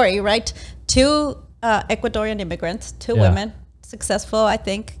her story, right? Two Ecuadorian immigrants, two women, successful, I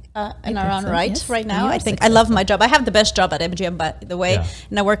think, in our own right right now. I think I love my job. I have the best job at MGM, by the way,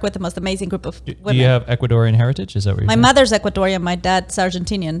 and I work with the most amazing group of women. Do you have Ecuadorian heritage? Is that what you're saying? My mother's Ecuadorian, my dad's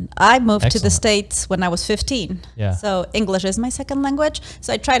Argentinian. I moved to the States when I was 15. Yeah. So English is my second language.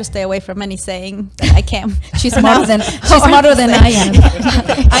 So I try to stay away from any saying that I can. She's smarter than I am.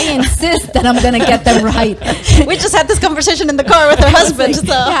 I insist that I'm going to get them right. We just had this conversation in the car with her husband. Like,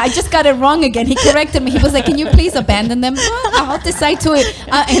 yeah, I just got it wrong again. He corrected me. He was like, "Can you please abandon them?" I'll decide to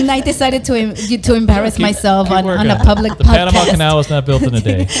and I decided to embarrass myself on a public podcast. The Panama Canal was not built in a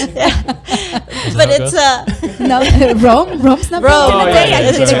day. But it's no, Rome's not built in a day.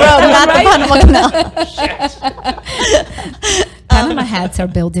 It's Rome, not the Panama Canal. Panama hats are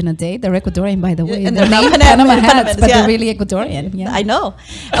built in a day. They're Ecuadorian, by the way. They're not Panama hats, but they're really Ecuadorian. Yeah, I know.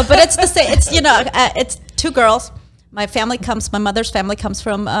 But it's the same. It's it's two girls. My mother's family comes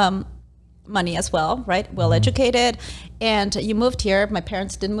from money as well, right? Well educated, and you moved here. My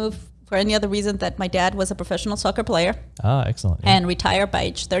parents didn't move for any other reason that my dad was a professional soccer player. Ah, excellent. And retired by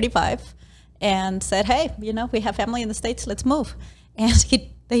age 35, and said, "Hey, we have family in the States. Let's move." And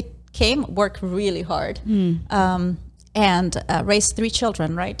they came, worked really hard, and raised 3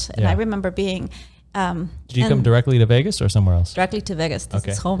 children, right? And I remember being Did you come directly to Vegas or somewhere else? Directly to Vegas. This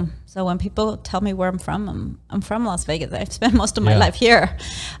Okay. is home. So when people tell me where I'm from, I'm from Las Vegas. I've spent most of my Yeah. life here,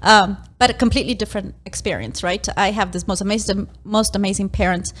 but a completely different experience, right? I have this most amazing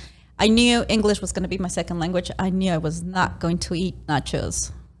parents. I knew English was going to be my second language. I knew I was not going to eat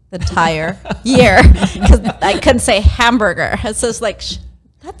nachos the entire year because I couldn't say hamburger. It's just like,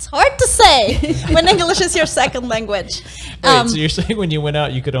 that's hard to say when English is your second language. Wait, so you're saying when you went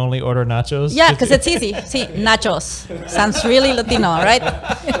out, you could only order nachos? Yeah, because it's easy. See, nachos sounds really Latino, right?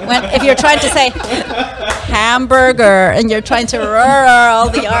 If you're trying to say hamburger and you're trying to all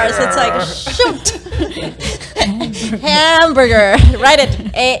the R's, it's like, shoot. Hamburger. Write it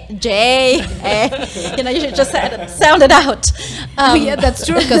A-J. You should just sound it out. Yeah, that's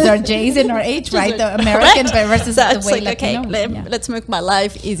true because there are J's in our H, right? The American versus So the it's way like, okay, Latino. let's make my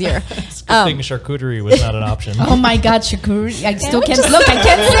life easier. It's a good thing charcuterie was not an option. Oh my God, charcuterie! I still can't look. I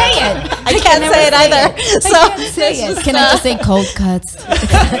can't say it. I can't say it either. So I can't say it. Can I just say cold cuts?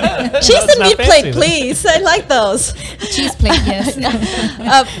 cheese and not meat fancy plate, then. please. I like those. Cheese plate, yes.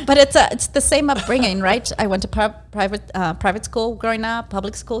 But it's the same upbringing, right? I went to private school growing up,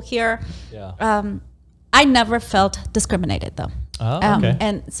 public school here. Yeah. I never felt discriminated though. Oh, okay.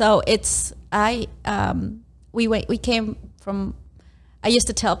 And so we came from. I used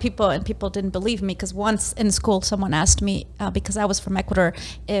to tell people, and people didn't believe me because once in school, someone asked me because I was from Ecuador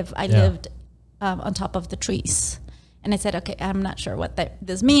if I lived on top of the trees. And I said, okay, I'm not sure what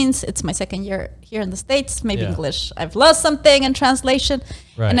this means. It's my second year here in the States. Maybe Yeah. English. I've lost something in translation.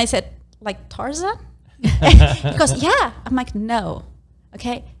 Right. And I said, like Tarzan? He goes, yeah. I'm like, no.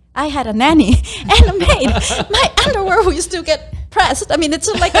 Okay. I had a nanny and a maid. My underwear used to get pressed. I mean, it's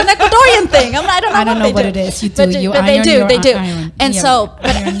like an Ecuadorian thing. I don't know what they it do. is. You do. But You but iron they do. your They do. iron. And Yeah, so,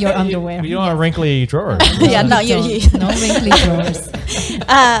 but iron your underwear. You don't want wrinkly drawers. yeah, no, you. No wrinkly drawers.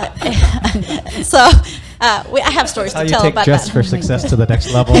 So I have stories How to you tell take about Dress that. for Success to the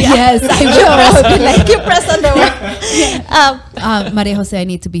next level. Yes, I will. Like you press underwear. Maria Jose, I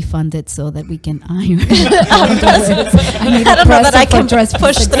need to be funded so that we can iron. I don't know that I can dress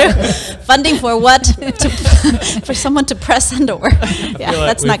push through funding for what for someone to press underwear. Yeah, I feel like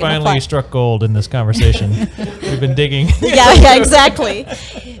that's we not going to finally fly. struck gold in this conversation. We've been digging. Yeah, exactly.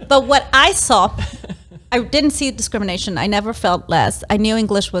 But what I saw, I didn't see discrimination. I never felt less. I knew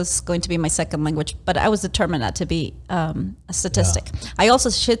English was going to be my second language, but I was determined not to be a statistic. I also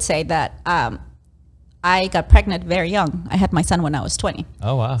should say that I got pregnant very young. I had my son when I was 20.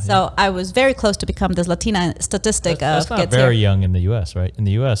 Oh, wow. So I was very close to become this Latina statistic That's of not gets very here. young in the U.S., right? In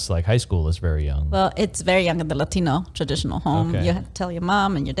the U.S., like high school is very young. Well, it's very young in the Latino traditional home. Okay. You have to tell your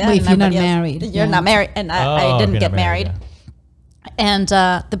mom and your dad. Well, if and you're not everybody else. married, You're yeah. not married. And I if didn't you're get not married. yeah. And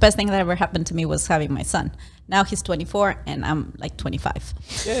the best thing that ever happened to me was having my son. Now he's 24 and I'm like 25.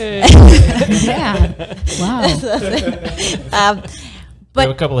 Yay. Yeah. Wow. We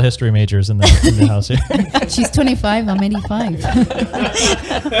have a couple of history majors in the house here. She's 25. I'm 85.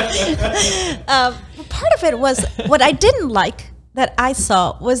 Part of it was what I didn't like that I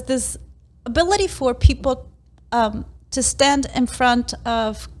saw was this ability for people to stand in front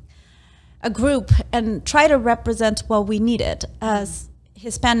of a group and try to represent what we needed as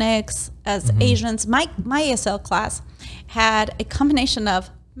Hispanics, as Asians. My ESL class had a combination of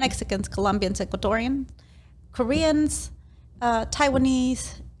Mexicans, Colombians, Ecuadorian, Koreans,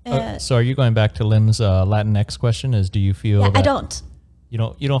 Taiwanese. So are you going back to Lynn's Latinx question? Is do you feel Yeah, that I don't.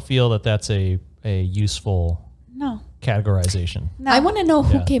 you don't feel that that's a useful No. categorization? No. I want to know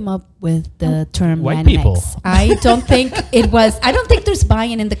who Yeah. came up with the term White Latinx. people. I don't think it was. I don't think there's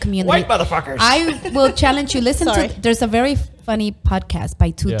buy-in in the community. White motherfuckers. I will challenge you. Listen Sorry. to. There's a very funny podcast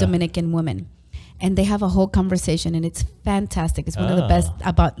by two Yeah. Dominican women, and they have a whole conversation, and it's fantastic. It's one of the Ah. best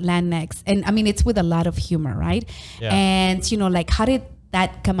about Latinx, and I mean it's with a lot of humor, right? Yeah. And like how did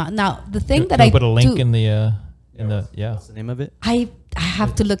that come out? Now the thing that Can we I put a link do, in the yeah. What's the name of it? I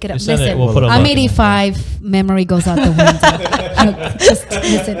have to look it up. You send it, Listen, we'll put a I'm link in it. 85. Memory goes out the window. Just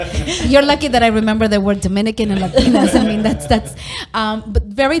listen. You're lucky that I remember the word Dominican and Latinas. I mean, that's. But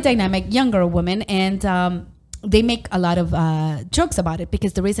very dynamic, younger woman, and they make a lot of jokes about it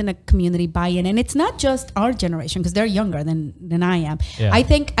because there isn't a community buy-in, and it's not just our generation because they're younger than I am. Yeah. I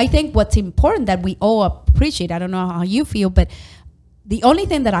think what's important that we all appreciate. I don't know how you feel, but. The only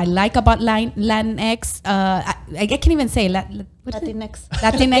thing that I like about Latinx, I can't even say what is it? Latinx.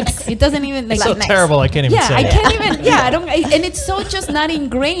 Latinx. It doesn't even like. It's so Latinx. terrible. I can't even Yeah, say I it. can't even. Yeah, I don't. And it's so just not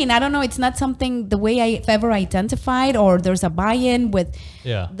ingrained. I don't know. It's not something the way I've ever identified, or there's a buy-in with.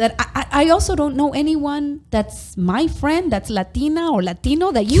 Yeah. That I also don't know anyone that's my friend that's Latina or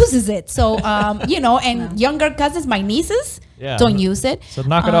Latino that uses it. So and younger cousins, my nieces. Yeah. don't use it. So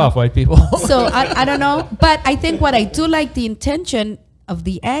knock it off, white people. So I don't know, but I think what I do like the intention of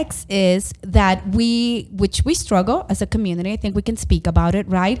the X is that which we struggle as a community. I think we can speak about it,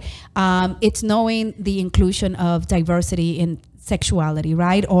 right? It's knowing the inclusion of diversity in sexuality,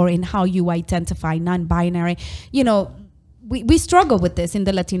 right? Or in how you identify non-binary. You know, we struggle with this in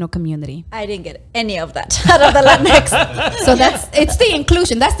the Latino community. I didn't get any of that out of the Latinx. So it's the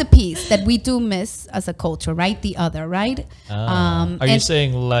inclusion. That's the piece that we do miss as a culture, right? The other, right? Are you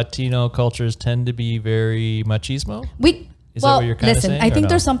saying Latino cultures tend to be very machismo? Is that what you're kind of saying? I think no?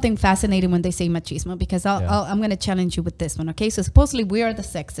 there's something fascinating when they say machismo, because I'm going to challenge you with this one, okay? So supposedly we are the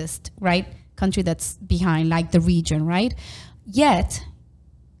sexist, right, country that's behind, like the region, right? Yet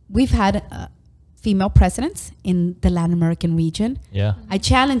we've had female presidents in the Latin American region. Yeah. I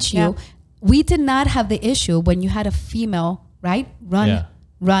challenge you. Yeah. We did not have the issue when you had a female, right, run.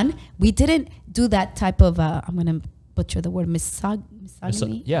 We didn't do that type of, I'm going to butcher the word,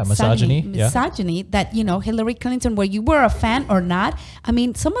 misogyny. Misogyny that, you know, Hillary Clinton, where you were a fan or not. I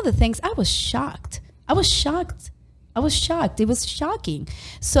mean, some of the things, I was shocked. It was shocking.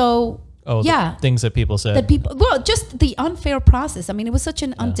 So, things that people said. Just the unfair process. I mean, it was such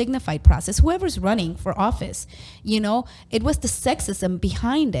an undignified process. Whoever's running for office, you know, it was the sexism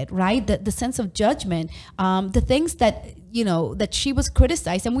behind it, right? The sense of judgment, the things that, you know, that she was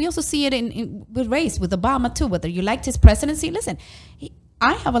criticized. And we also see it in with race, with Obama too, whether you liked his presidency. Listen,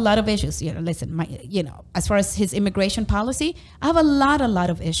 I have a lot of issues. You know, listen, as far as his immigration policy, I have a lot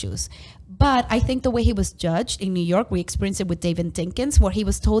of issues. But I think the way he was judged in New York, we experienced it with David Dinkins, where he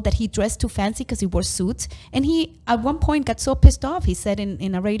was told that he dressed too fancy because he wore suits. And he, at one point, got so pissed off. He said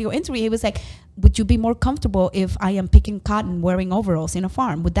in a radio interview, he was like, would you be more comfortable if I am picking cotton, wearing overalls in a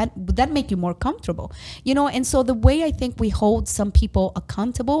farm? Would that make you more comfortable? You know, and so the way I think we hold some people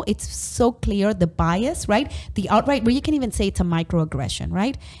accountable, it's so clear, the bias, right? The outright, where you can even say it's a microaggression,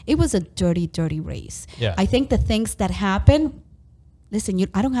 right? It was a dirty, dirty race. Yeah. I think the things that happen, listen,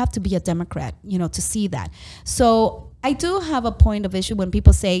 I don't have to be a Democrat, you know, to see that. So I do have a point of issue when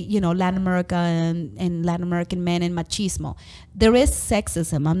people say, you know, Latin America and Latin American men and machismo. There is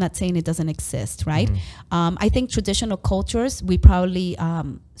sexism. I'm not saying it doesn't exist, right? Mm-hmm. I think traditional cultures, we probably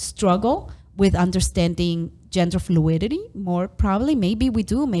struggle with understanding gender fluidity more, probably. Maybe we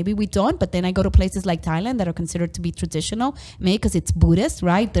do, maybe we don't. But then I go to places like Thailand that are considered to be traditional, maybe because it's Buddhist,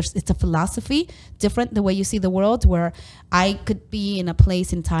 right? It's a philosophy, different the way you see the world, where I could be in a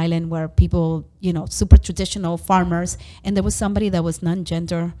place in Thailand where people, you know, super traditional farmers, and there was somebody that was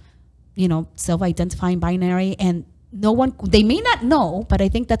non-gender, you know, self-identifying binary, and they may not know, but I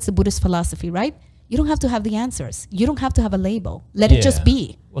think that's the Buddhist philosophy, right? You don't have to have the answers. You don't have to have a label. Let it just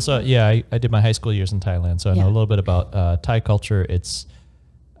be. Well, so I did my high school years in Thailand, so I know a little bit about Thai culture.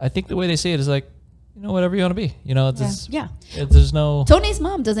 I think the way they say it is like, you know, whatever you want to be. You know, there's no. Tony's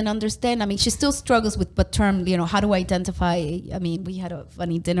mom doesn't understand. I mean, she still struggles with the term, you know, how to identify. I mean, we had a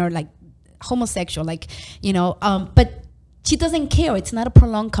funny dinner, like homosexual, like, you know, but she doesn't care. It's not a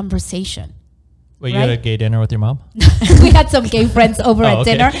prolonged conversation. Wait, you had a gay dinner with your mom? We had some gay friends over at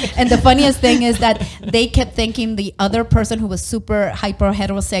dinner. And the funniest thing is that they kept thinking the other person who was super hyper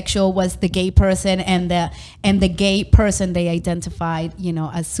heterosexual was the gay person, and the gay person they identified, you know,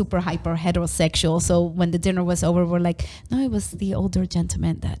 as super hyper heterosexual. So when the dinner was over, we're like, no, it was the older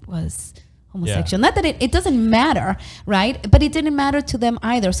gentleman that was homosexual. Not that it doesn't matter, right? But it didn't matter to them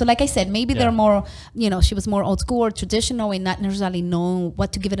either. So like I said, maybe they're more, you know, she was more old school or traditional and not necessarily know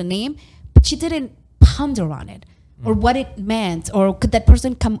what to give it a name. But she didn't ponder on it or what it meant, or could that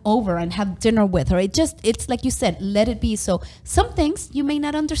person come over and have dinner with her. It's like you said, let it be. So some things you may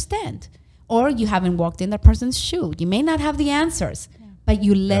not understand, or you haven't walked in that person's shoe. You may not have the answers, but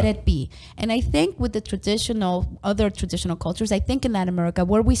you let it be. And I think with the other traditional cultures, I think in Latin America,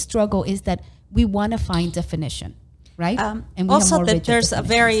 where we struggle is that we want to find definition, right? And also that there's a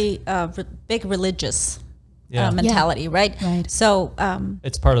very big religious mentality, right? So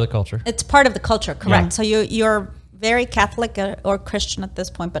it's part of the culture. It's part of the culture, correct? So you're very Catholic or Christian at this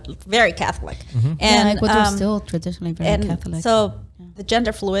point, but very Catholic. Mm-hmm. And Ecuador still traditionally very Catholic. So the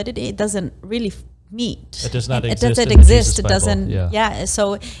gender fluidity doesn't really meet. It does not exist. It doesn't in the exist. Jesus It Bible. doesn't.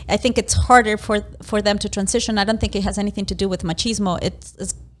 So I think it's harder for them to transition. I don't think it has anything to do with machismo.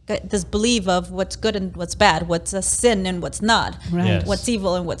 It's this belief of what's good and what's bad, what's a sin and what's not, what's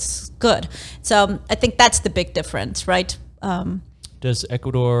evil and what's good. So I think that's the big difference, right? Does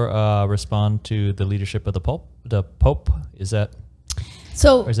Ecuador respond to the leadership of the Pope? Is that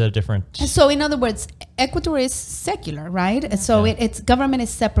so? Or is that a different? So in other words, Ecuador is secular, right? So its government is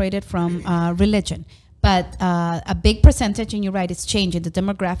separated from religion. but a big percentage, and you're right, it's changing. The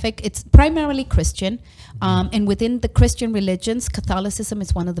demographic, it's primarily Christian. And within the Christian religions, Catholicism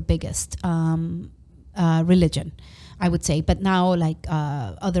is one of the biggest religion, I would say. But now, like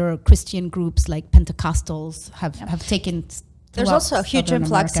other Christian groups like Pentecostals have taken. There's also a huge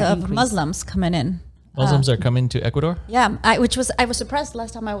influx of Muslims coming in. Muslims are coming to Ecuador? Yeah, I was surprised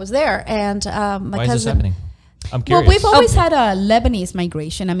last time I was there. And my Why cousin, is this happening? I'm curious. Well, we've always had a Lebanese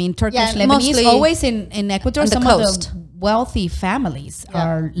migration. I mean, Turkish Yeah, Lebanese, mostly always in Ecuador. on the Some coast. of the wealthy families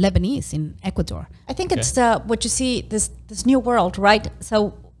are Lebanese in Ecuador. I think it's what you see, this new world, right?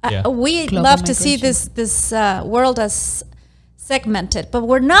 So Yeah. we Global love to see migration. this world as segmented, but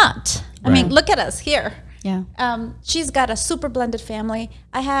we're not. I mean, Right. look at us here. Yeah. She's got a super blended family.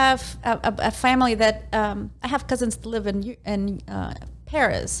 I have a family that I have cousins that live in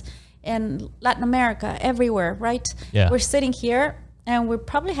Paris, in Latin America, everywhere, right? Yeah. We're sitting here, and we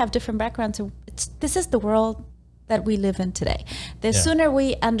probably have different backgrounds. So this is the world that we live in today. The Yeah. sooner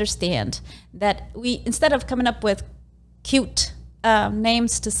we understand that we, instead of coming up with cute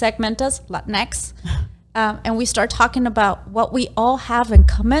names to segment us, Latinx, and we start talking about what we all have in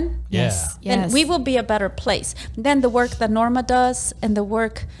common, Yes. then we will be a better place. Then the work that Norma does and the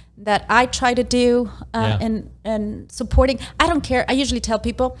work that I try to do in supporting, I don't care. I usually tell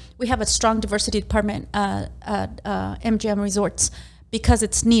people we have a strong diversity department at MGM Resorts because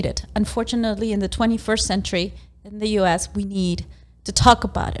it's needed. Unfortunately, in the 21st century in the US, we need to talk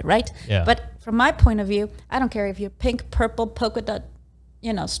about it, right? Yeah. But from my point of view, I don't care if you're pink, purple, polka dot,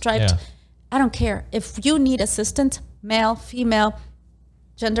 striped. Yeah. I don't care. If you need assistance, male, female,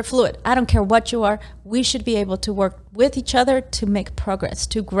 gender fluid, I don't care what you are, we should be able to work with each other to make progress,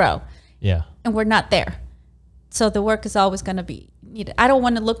 to grow. Yeah. And we're not there. So the work is always going to be needed. I don't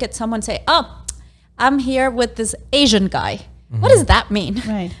want to look at someone and say, oh, I'm here with this Asian guy. What does that mean?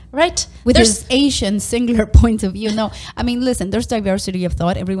 Right. Right? With There's- this Asian singular point of view. No, I mean, listen, there's diversity of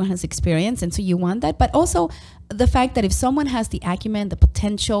thought. Everyone has experience. And so you want that. But also the fact that if someone has the acumen, the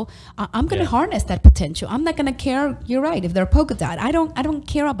potential, I'm going to harness that potential. I'm not going to care. You're right. If they're polka dot, I don't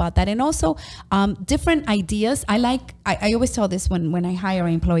care about that. And also different ideas. I always tell this when I hire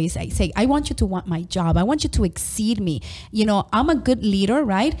employees, I say, I want you to want my job. I want you to exceed me. I'm a good leader,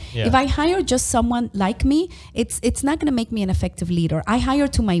 right? Yeah. If I hire just someone like me, it's not going to make me an effective leader. I hire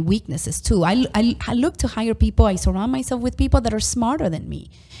to my weaknesses too. I look to hire people. I surround myself with people that are smarter than me.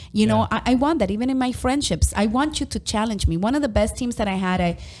 I want that even in my friendships. I want you to challenge me. One of the best teams that I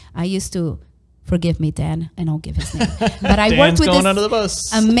had, I used to, forgive me, Dan, and I'll give his name. But I worked with going this under the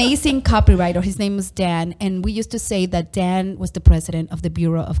bus. amazing copywriter. His name was Dan. And we used to say that Dan was the president of the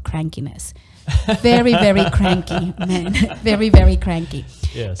Bureau of Crankiness. Very, very cranky, man. Very, very cranky.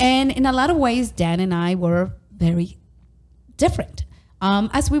 Yes. And in a lot of ways, Dan and I were very different,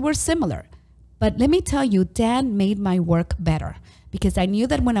 as we were similar. But let me tell you, Dan made my work better because I knew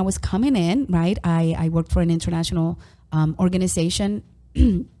that when I was coming in, right, I worked for an international organization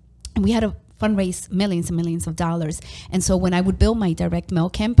and we had to fundraise millions and millions of dollars. And so when I would build my direct mail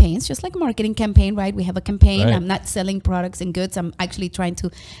campaigns, just like a marketing campaign, right, we have a campaign. Right. I'm not selling products and goods. I'm actually trying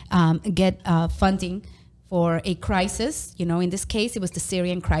to get funding for a crisis. In this case, it was the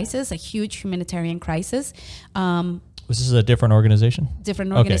Syrian crisis, a huge humanitarian crisis. This is a different organization?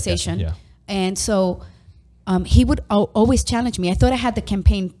 Different Okay, organization. gotcha, yeah. And so he would always challenge me. I thought I had the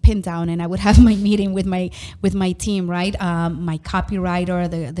campaign pinned down, and I would have my meeting with my team, right? My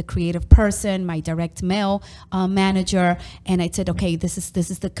copywriter, the creative person, my direct mail manager, and I said, okay, this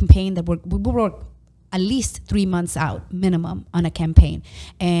is the campaign that we work at least 3 months out minimum on a campaign,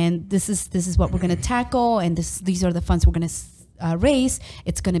 and this is what we're going to tackle, and these are the funds we're going to raise.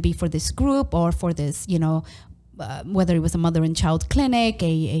 It's going to be for this group or for this, whether it was a mother and child clinic,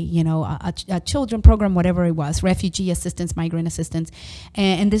 a children program, whatever it was, refugee assistance, migrant assistance,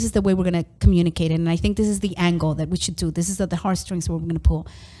 and this is the way we're going to communicate it. And I think this is the angle that we should do. This is the heartstrings where we're going to pull.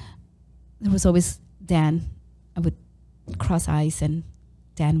 There was always Dan. I would cross eyes and,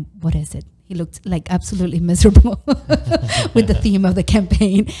 Dan, what is it? He looked like absolutely miserable with the theme of the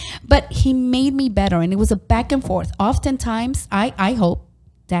campaign, but he made me better, and it was a back and forth. Oftentimes, I hope,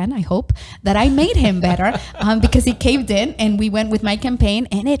 Dan, I hope that I made him better because he caved in and we went with my campaign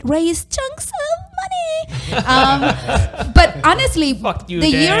and it raised chunks of money. But honestly, Fuck you, the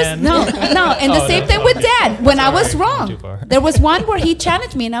years, Dan. no. And the same thing with Dan. When I was Too wrong, far. there was one where he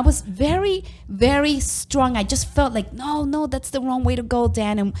challenged me and I was very, very strong. I just felt like, no, that's the wrong way to go,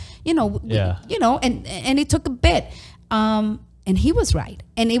 Dan. And, Yeah. and it took a bit. And he was right.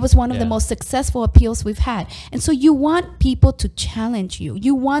 And it was one of the most successful appeals we've had. And so you want people to challenge you.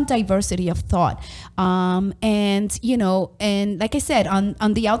 You want diversity of thought. And, you know, and like I said,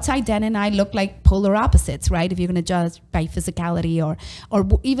 on the outside, Dan and I look like polar opposites, right? If you're going to judge by physicality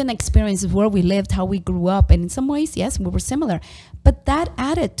or even experiences where we lived, how we grew up. And in some ways, yes, we were similar. But that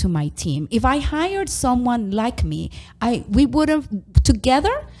added to my team. If I hired someone like me, we would have,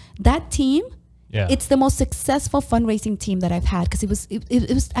 together, that team, it's the most successful fundraising team that I've had, because it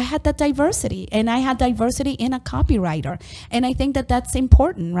was I had that diversity, and I had diversity in a copywriter, and I think that that's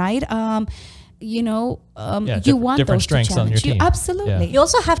important, right? You know, you want different those strengths to challenge on your you. team. Absolutely. You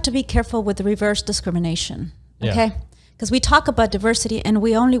also have to be careful with reverse discrimination, okay? Because we talk about diversity and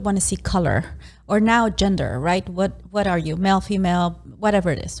we only want to see color, or now gender, right? What are you, male, female, whatever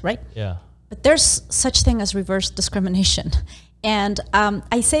it is, right? Yeah. But there's such thing as reverse discrimination. And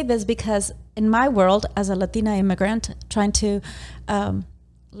I say this because in my world, as a Latina immigrant trying to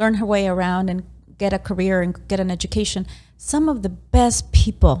learn her way around and get a career and get an education, some of the best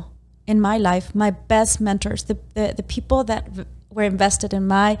people in my life, my best mentors, the people that were invested in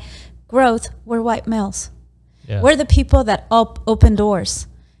my growth were white males. We're the people that open doors.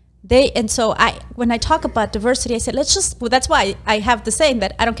 When I talk about diversity, I said, that's why I have the saying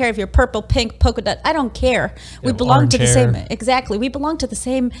that I don't care if you're purple, pink, polka dot, I don't care. We belong to the same, exactly. We belong to the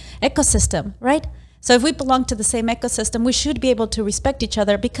same ecosystem, right? So if we belong to the same ecosystem, we should be able to respect each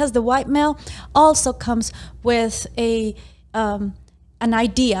other, because the white male also comes with an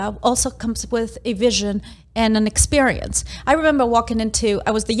idea, also comes with a vision and an experience. I remember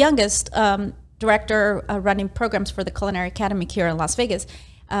I was the youngest director running programs for the Culinary Academy here in Las Vegas.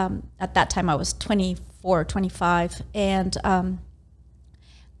 At that time I was 24, 25, and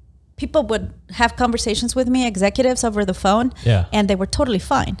people would have conversations with me, executives over the phone, and they were totally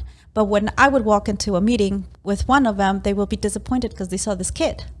fine. But when I would walk into a meeting with one of them, they will be disappointed because they saw this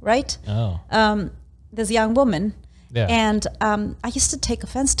kid, right? This young woman. And I used to take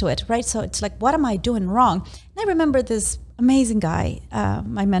offense to it, right? So it's like, what am I doing wrong? And I remember this amazing guy,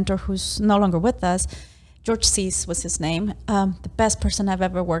 my mentor, who's no longer with us, George Cease was his name, the best person I've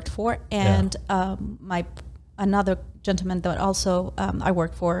ever worked for. And another gentleman that also I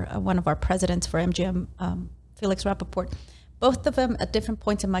worked for, one of our presidents for MGM, Felix Rappaport. Both of them at different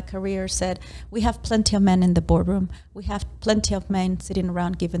points in my career said, we have plenty of men in the boardroom. We have plenty of men sitting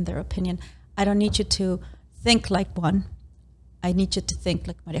around giving their opinion. I don't need you to think like one. I need you to think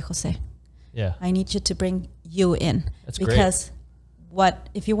like Maria Jose. I need you to bring you in. That's because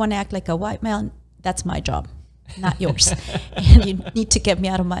if you want to act like a white man, that's my job, not yours. And you need to get me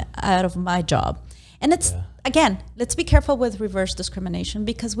out of my job. And it's, again, let's be careful with reverse discrimination,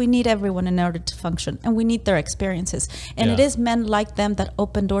 because we need everyone in order to function, and we need their experiences. And it is men like them that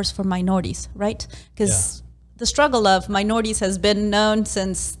open doors for minorities, right? Because the struggle of minorities has been known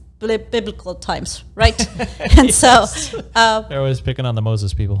since biblical times, right? And so they're always picking on the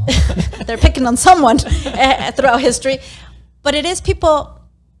Moses people. They're picking on someone throughout history. But it is people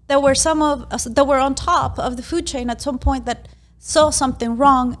that were on top of the food chain at some point that saw something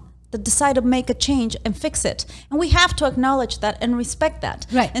wrong, that decided to make a change and fix it. And we have to acknowledge that and respect that.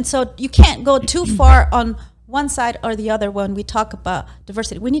 Right. And so you can't go too far on one side or the other when we talk about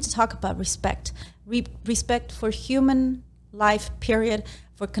diversity. We need to talk about respect. Respect for human life, period,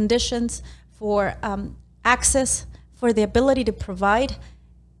 for conditions, for access, for the ability to provide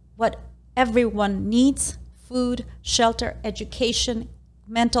what everyone needs: food, shelter, education,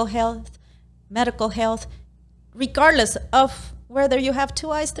 mental health, medical health, regardless of whether you have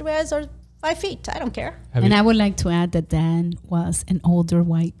 2 eyes, 3 eyes, or 5 feet. I don't care. And I would like to add that Dan was an older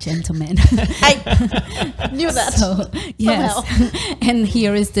white gentleman. I knew that. So, yes. And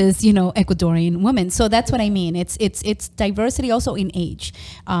here is this, Ecuadorian woman. So that's what I mean. It's diversity also in age.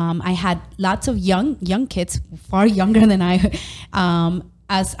 I had lots of young kids, far younger than I,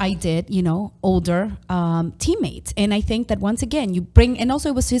 as I did, older teammates. And I think that once again, you bring, and also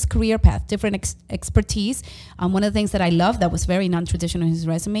it was his career path, different expertise. One of the things that I love that was very non-traditional in his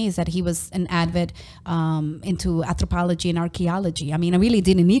resume is that he was an avid into anthropology and archaeology. I mean, I really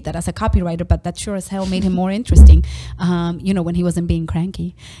didn't need that as a copywriter, but that sure as hell made him more interesting, when he wasn't being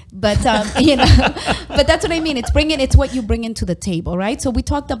cranky. But, but that's what I mean. It's what you bring into the table, right? So we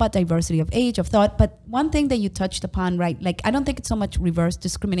talked about diversity of age, of thought, but one thing that you touched upon, right? Like, I don't think it's so much reverse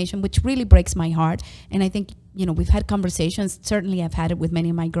discrimination, which really breaks my heart. And I think, we've had conversations, certainly I've had it with many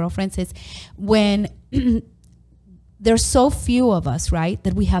of my girlfriends, is when there's so few of us, right,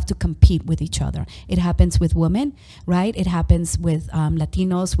 that we have to compete with each other. It happens with women, right? It happens with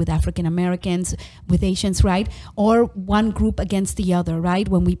Latinos, with African Americans, with Asians, right? Or one group against the other, right?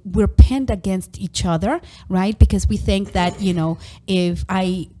 When we're pinned against each other, right? Because we think that, you know, if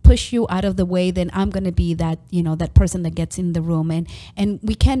I push you out of the way, then I'm going to be that, you know, that person that gets in the room. And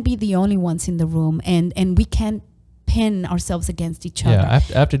we can't be the only ones in the room. And we can't pin ourselves against each other. Yeah,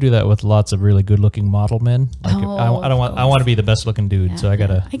 I have to do that with lots of really good-looking model men. Like if I want to be the best-looking dude, so I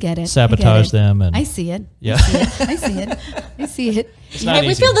gotta sabotage them. And I see it. Yeah, I see it. I see it. It's not And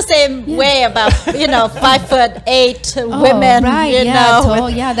we easy. feel the same way about, you know, 5'8" women, right, you yeah, know.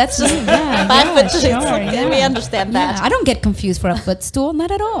 yeah, that's just yeah, 5 foot sure, yeah. We understand that. Yeah, I don't get confused for a footstool,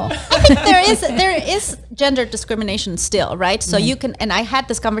 not at all. I think there is gender discrimination still, right? So you can, and I had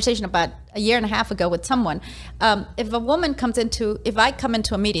this conversation about a year and a half ago with someone. If I come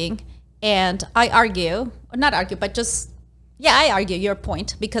into a meeting and I argue, or not argue, but just, I argue your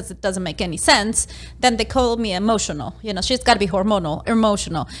point because it doesn't make any sense, then they call me emotional. You know, she's got to be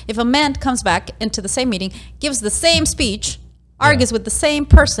emotional. If a man comes back into the same meeting, gives the same speech, argues with the same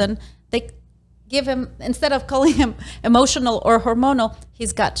person, they give him, instead of calling him emotional or hormonal,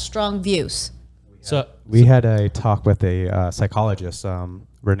 he's got strong views. So We had a talk with a psychologist,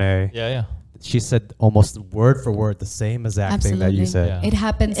 Renee. yeah. She said almost word for word the same exact thing that you said. Yeah. It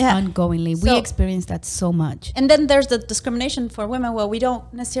happens Yeah. ongoingly. We So- experience that so much. And then there's the discrimination for women. Well, we don't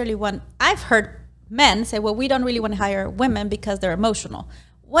necessarily want, I've heard men say, well, we don't really want to hire women because they're emotional.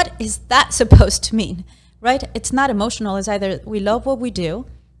 What is that supposed to mean, right? It's not emotional. It's either we love what we do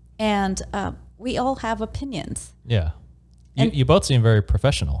and we all have opinions. Yeah. And- You both seem very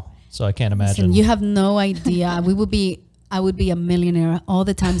professional, so I can't imagine. Listen, you have no idea. I would be a millionaire all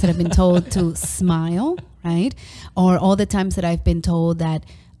the times that I've been told to smile, right? Or all the times that I've been told that,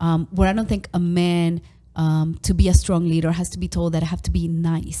 where I don't think a man, to be a strong leader, has to be told that I have to be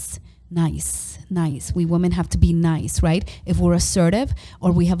nice. We women have to be nice, right? If we're assertive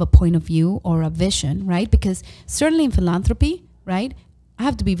or we have a point of view or a vision, right? Because certainly in philanthropy, right? I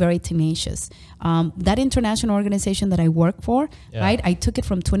have to be very tenacious. That international organization that I work for, right? I took it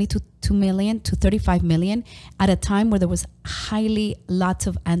from 22 million to 35 million at a time where there was lots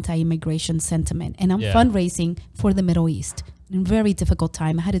of anti-immigration sentiment. And I'm fundraising for the Middle East. In a very difficult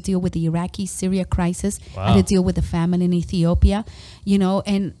time. I had to deal with the Iraqi-Syria crisis. Wow. I had to deal with the famine in Ethiopia, you know,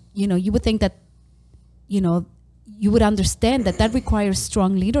 and, you know, you would think that, you know, you would understand that requires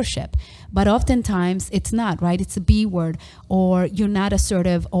strong leadership. But oftentimes it's not, right? It's a B word, or you're not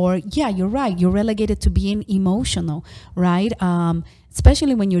assertive, or you're right, you're relegated to being emotional, right?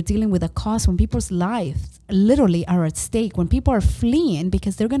 Especially when you're dealing with a cause, when people's lives literally are at stake, when people are fleeing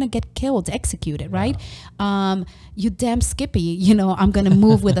because they're going to get killed, executed, right? You damn Skippy, you know, I'm going to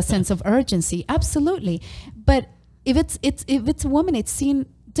move with a sense of urgency. Absolutely. But if it's a woman, it's seen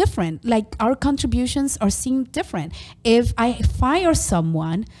different. Like our contributions are seen different. If I fire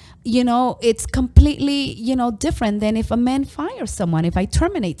someone, you know, it's completely, you know, different than if a man fires someone, if I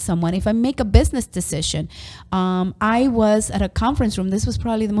terminate someone, if I make a business decision. I was at a conference room. This was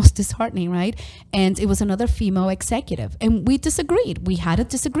probably the most disheartening, right? And it was another female executive and we disagreed. We had a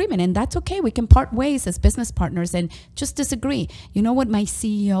disagreement and that's okay. We can part ways as business partners and just disagree. You know what my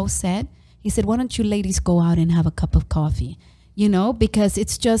CEO said? He said, why don't you ladies go out and have a cup of coffee? You know, because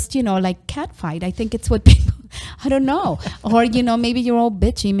it's just, you know, like cat fight. I think it's what people, I don't know. Or, you know, maybe you're all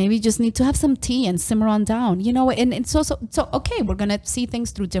bitchy. Maybe you just need to have some tea and simmer on down, you know, and so okay, we're going to see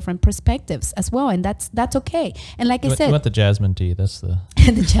things through different perspectives as well. And that's okay. And like I said, you want the jasmine tea. That's the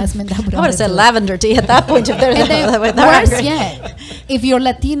the jasmine, that would I would have said lavender tea at that point if there's and then, they're worse angry. yet, if you're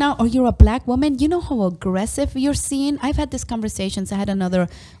Latina or you're a black woman, you know how aggressive you're seen. I've had these conversations. I had another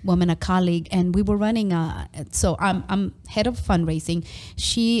woman, a colleague, and we were running so I'm head of fundraising.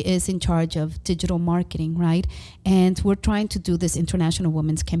 She is in charge of digital marketing, right? And we're trying to do this International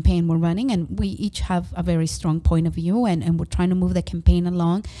Women's Campaign we're running, and we each have a very strong point of view, and we're trying to move the campaign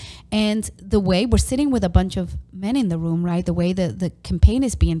along. And the way we're sitting with a bunch of men in the room, right? The way the campaign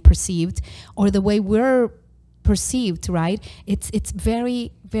is being perceived, or the way we're perceived, right? It's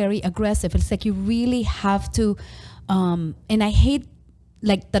very, very aggressive. It's like you really have to, and I hate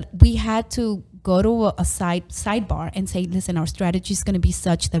like that we had to go to a sidebar and say, listen, our strategy is going to be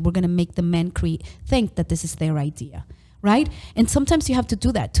such that we're going to make the men think that this is their idea, right? And sometimes you have to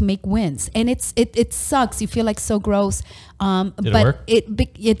do that to make wins, and it sucks. You feel like so gross, Did it but work?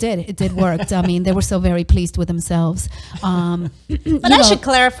 it did work. I mean, they were so very pleased with themselves. But I should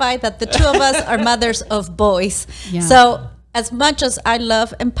clarify that the two of us are mothers of boys. Yeah. So as much as I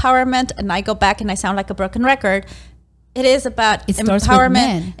love empowerment, and I go back and I sound like a broken record, it is about It starts with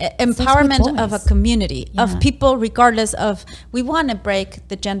men. It starts with empowerment of a boys. community, Yeah. of people, regardless of, we want to break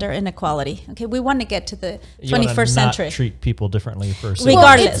the gender inequality. Okay, we want to get to the You wanna 21st not century. treat people differently for Regardless.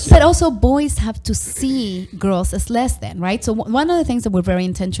 regardless. But also boys have to see girls as less than, right? So one of the things that we're very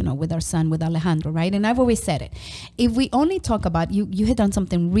intentional with our son, with Alejandro, right? And I've always said it. If we only talk about, you hit on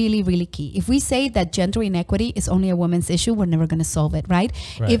something really, really key. If we say that gender inequity is only a woman's issue, we're never going to solve it, right?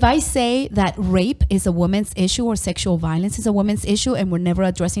 Right. If I say that rape is a woman's issue or sexual violence is a woman's issue and we're never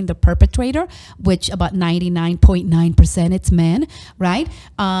addressing the perpetrator, which about 99.9% it's men, right?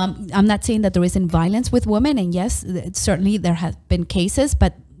 I'm not saying that there isn't violence with women, and yes, certainly there have been cases,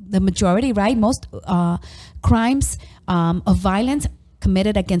 but the majority, right? Most crimes of violence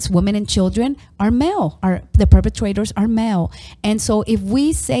committed against women and children are male. The perpetrators are male. And so if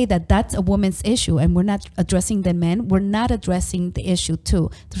we say that that's a woman's issue and we're not addressing the men, we're not addressing the issue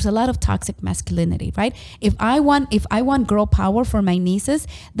too. There's a lot of toxic masculinity, right? If I want girl power for my nieces,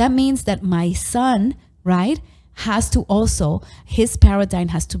 that means that my son, right, has to also, his paradigm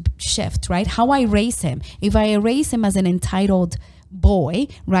has to shift, right? How I raise him. If I raise him as an entitled boy,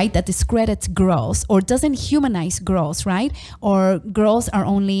 right, that discredits girls or doesn't humanize girls, right, or girls are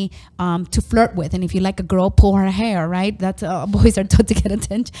only to flirt with, and if you like a girl, pull her hair, right, that's boys are taught to get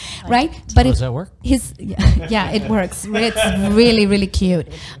attention, right? But Does that work? Yeah, it works. It's really, really cute.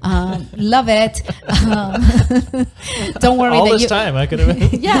 Love it. Don't worry. All that this time, I could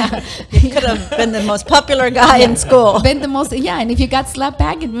have. Yeah. Could have been the most popular guy in school. Been the most, yeah, and if you got slapped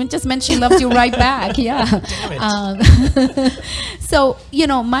back, it just meant she loves you right back. Yeah. Damn it. So,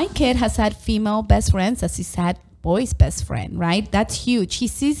 my kid has had female best friends as he's had boy's best friend, right? That's huge. He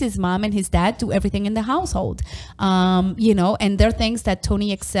sees his mom and his dad do everything in the household, and there are things that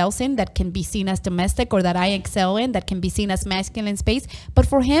Tony excels in that can be seen as domestic, or that I excel in that can be seen as masculine space. But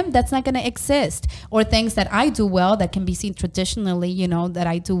for him, that's not going to exist. Or things that I do well that can be seen traditionally, that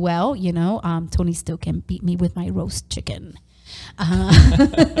I do well, Tony still can beat me with my roast chicken.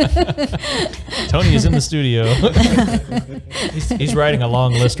 Tony is in the studio. he's writing a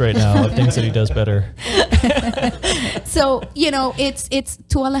long list right now of things that he does better. So, it's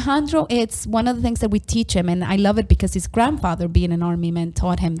to Alejandro, it's one of the things that we teach him, and I love it because his grandfather, being an army man,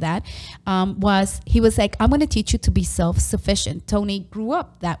 taught him that, he was like, I'm going to teach you to be self-sufficient. Tony grew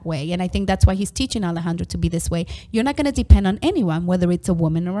up that way, and I think that's why he's teaching Alejandro to be this way. You're not going to depend on anyone, whether it's a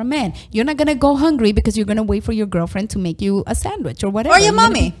woman or a man. You're not going to go hungry because you're going to wait for your girlfriend to make you a sandwich or whatever. Or your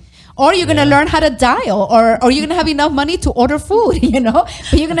mommy. Or you're going to learn how to dial, or you're going to have enough money to order food,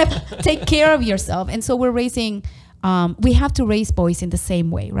 but you're going to take care of yourself. And so we're raising, we have to raise boys in the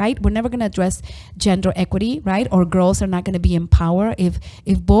same way, right? We're never going to address gender equity, right? Or girls are not going to be in power if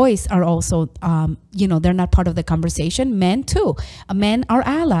boys are also, they're not part of the conversation. Men too. Men are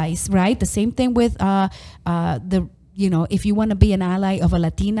allies, right? The same thing with if you want to be an ally of a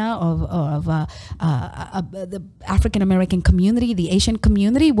Latina, of the African American community, the Asian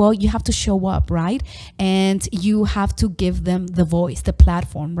community, well, you have to show up, right? And you have to give them the voice, the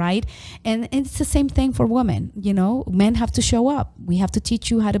platform, right? And it's the same thing for women. Men have to show up. We have to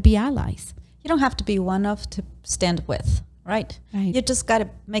teach you how to be allies. You don't have to be one of to stand with, right? You just got to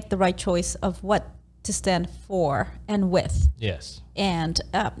make the right choice of what to stand for and with. Yes. And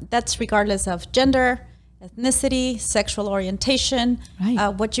that's regardless of gender, ethnicity, sexual orientation, right.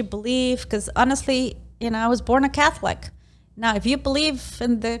 What you believe. Because honestly, I was born a Catholic. Now, if you believe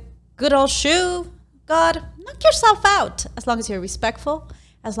in the good old shoe, God, knock yourself out. As long as you're respectful,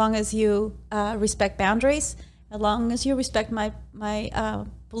 as long as you respect boundaries, as long as you respect my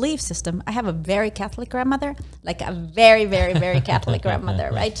belief system. I have a very Catholic grandmother, like a very, very, very Catholic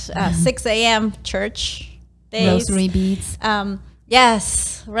grandmother, right? 6 a.m. church days. Rosary beads.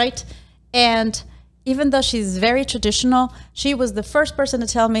 Yes, right. And even though she's very traditional, she was the first person to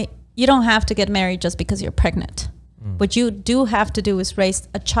tell me, you don't have to get married just because you're pregnant. What you do have to do is raise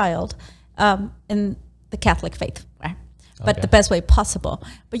a child in the Catholic faith, right? But Okay. the best way possible.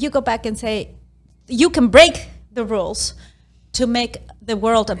 But you go back and say, you can break the rules to make the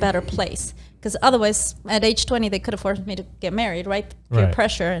world a better place. Because otherwise, at age 20, they could have forced me to get married, right? Peer Right.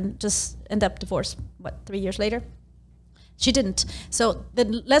 pressure, and just end up divorced, 3 years later? She didn't. So the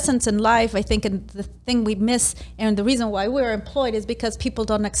lessons in life, I think, and the thing we miss, and the reason why we're employed is because people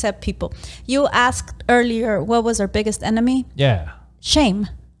don't accept people. You asked earlier, what was our biggest enemy? Yeah. Shame.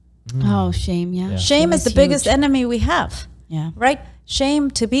 Oh, shame, yeah. Yeah. Shame is the biggest enemy we have, Yeah. right?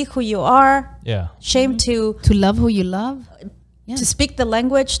 Shame to be who you are. Yeah. Shame to To love who you love. Yeah. to speak the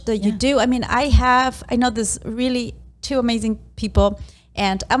language that you Yeah. do. I mean, I know this really two amazing people,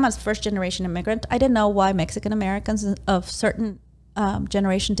 and I'm a first generation immigrant. I didn't know why Mexican Americans of certain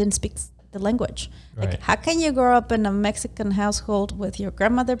generation didn't speak the language. Right. Like, how can you grow up in a Mexican household with your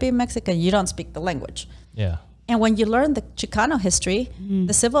grandmother being Mexican? You don't speak the language. Yeah. And when you learn the Chicano history,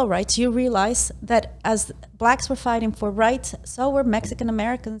 the civil rights, you realize that as blacks were fighting for rights, so were Mexican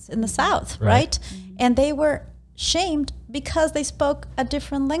Americans in the South, right? And they were shamed because they spoke a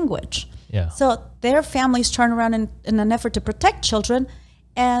different language. Yeah. So their families turned around in an effort to protect children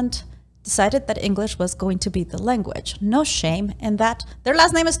and decided that English was going to be the language. No shame in that. Their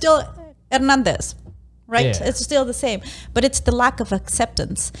last name is still Hernandez, right? Yeah. It's still the same, but it's the lack of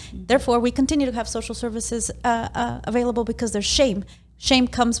acceptance. Therefore, we continue to have social services available because there's shame. Shame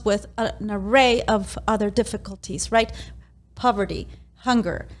comes with an array of other difficulties, right? Poverty,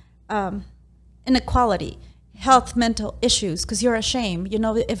 hunger, inequality, health, mental issues, because you're ashamed. You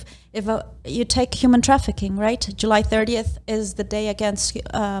know, if you take human trafficking, right? July 30th is the day against,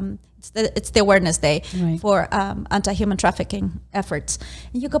 it's the awareness day for anti-human trafficking efforts.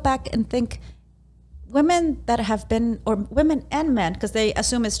 And you go back and think, women that have been, or women and men, because they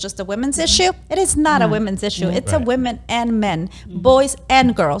assume it's just a women's issue. It is not a women's issue. It's a women and men, boys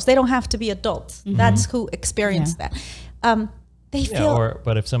and girls. They don't have to be adults. That's who experience that. They feel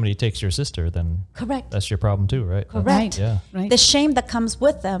but if somebody takes your sister, then correct. That's your problem too, right? Correct. Yeah. Right. The shame that comes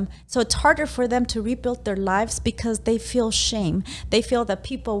with them. So it's harder for them to rebuild their lives because they feel shame. They feel that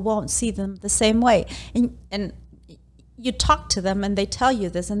people won't see them the same way. And you talk to them and they tell you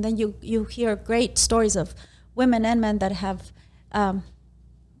this, and then you hear great stories of women and men that have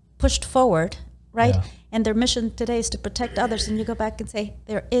pushed forward, right? Yeah. And their mission today is to protect others. And you go back and say,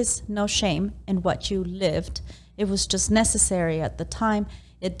 there is no shame in what you lived. It was just necessary at the time.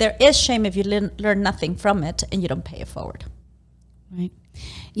 There is shame if you learn nothing from it and you don't pay it forward. Right.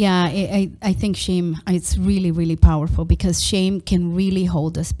 Yeah, I think shame, it's really, really powerful because shame can really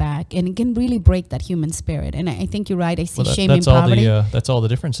hold us back and it can really break that human spirit. And I think you're right. I see shame in poverty. That's all the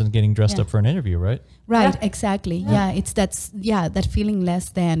difference in getting dressed up for an interview, right? Right, exactly. Yeah, it's that feeling less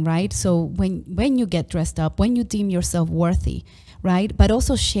than, right? So when you get dressed up, when you deem yourself worthy, right? But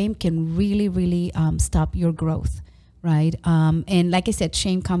also shame can really, really stop your growth. Right. And like I said,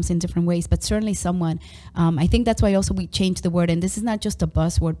 shame comes in different ways, but certainly someone, I think that's why also we changed the word. And this is not just a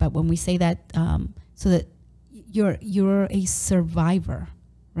buzzword, but when we say that, so that you're a survivor,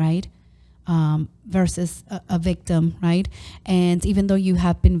 right? Versus a victim, right? And even though you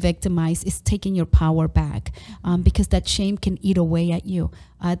have been victimized, it's taking your power back because that shame can eat away at you.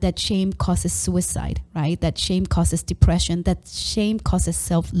 That shame causes suicide, right? That shame causes depression. That shame causes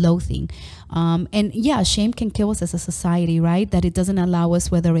self-loathing. And yeah, shame can kill us as a society, right? That it doesn't allow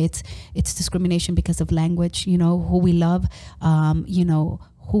us, whether it's discrimination because of language, you know, who we love, you know,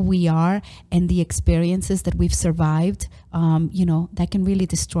 who we are and the experiences that we've survived, you know, that can really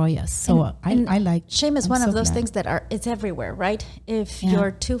destroy us. So I like shame is one of those things that it's everywhere, right? If you're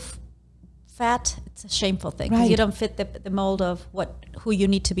too fat, it's a shameful thing because you don't fit the mold of who you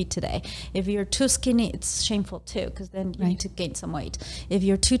need to be today. If you're too skinny, it's shameful too because then you need to gain some weight. If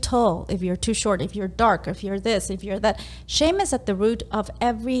you're too tall, if you're too short, if you're dark, if you're this, if you're that, shame is at the root of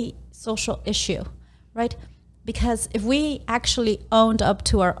every social issue, right? Because if we actually owned up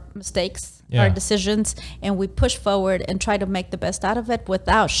to our mistakes, our decisions, and we push forward and try to make the best out of it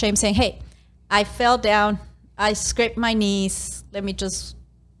without shame, saying, hey, I fell down, I scraped my knees, let me just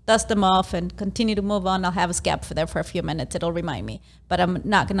dust them off and continue to move on. I'll have a scab for a few minutes. It'll remind me. But I'm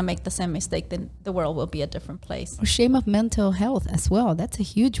not going to make the same mistake. Then the world will be a different place. Or shame of mental health as well. That's a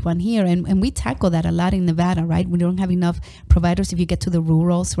huge one here. And we tackle that a lot in Nevada, right? We don't have enough providers. If you get to the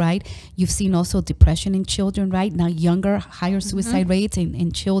rurals, right? You've seen also depression in children, right? Now younger, higher suicide rates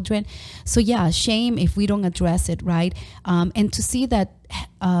in children. So yeah, shame if we don't address it, right? And to see that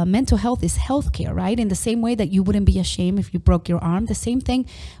mental health is healthcare, right? In the same way that you wouldn't be ashamed if you broke your arm. The same thing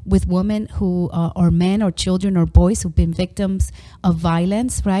with women who, or men or children or boys who've been victims of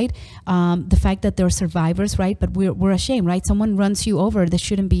violence, right? The fact that they're survivors, right? But we're ashamed, right? Someone runs you over. There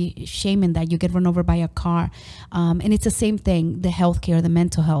shouldn't be shame in that. You get run over by a car. And it's the same thing, the healthcare, the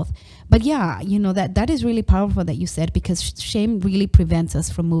mental health. But yeah, you know, that is really powerful that you said, because shame really prevents us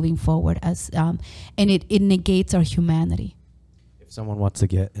from moving forward and it negates our humanity. Someone wants to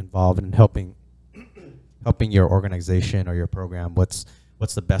get involved in helping your organization or your program, what's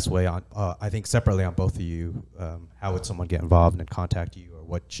the best way on, I think separately on both of you, how would someone get involved and contact you, or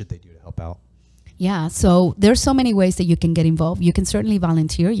what should they do to help out? Yeah, so there's so many ways that you can get involved. You can certainly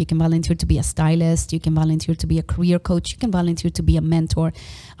volunteer. You can volunteer to be a stylist. You can volunteer to be a career coach. You can volunteer to be a mentor.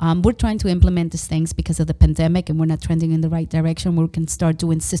 We're trying to implement these things because of the pandemic, and we're not trending in the right direction. We can start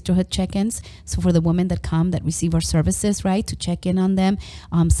doing sisterhood check-ins. So for the women that come, that receive our services, right, to check in on them.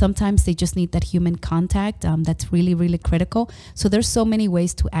 Sometimes they just need that human contact. That's really, really critical. So there's so many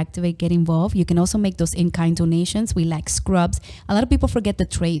ways to activate, get involved. You can also make those in-kind donations. We like scrubs. A lot of people forget the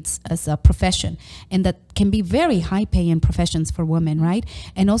trades as a profession, and that can be very high-paying professions for women, right?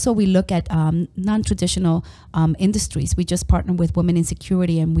 And also we look at non-traditional industries. We just partnered with Women in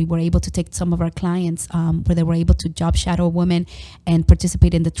Security, and we were able to take some of our clients where they were able to job shadow women and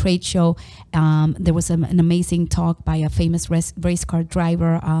participate in the trade show. There was an amazing talk by a famous race car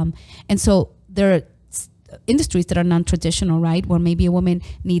driver. And so there are industries that are non-traditional, right? Where maybe a woman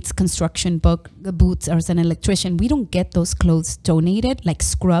needs construction boots, or as an electrician, we don't get those clothes donated, like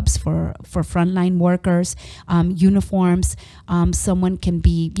scrubs for frontline workers, uniforms. Someone can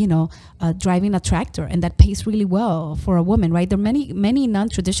be, driving a tractor, and that pays really well for a woman, right? There are many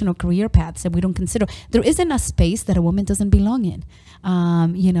non-traditional career paths that we don't consider. There isn't a space that a woman doesn't belong in,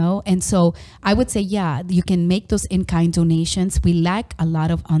 and so I would say, yeah, you can make those in-kind donations. We lack a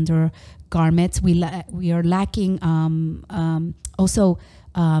lot of garments. We are lacking also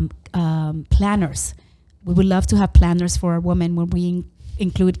planners. We would love to have planners for a woman when we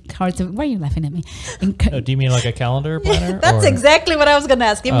include cards of, why are you laughing at me? Do you mean like a calendar planner? That's exactly what I was going to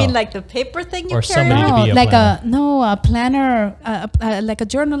ask. You mean Oh. like the paper thing you Or carry? somebody to be a like planner. a planner, like a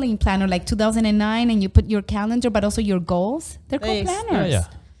journaling planner, like 2009, and you put your calendar, but also your goals. They're They- called planners. Yeah.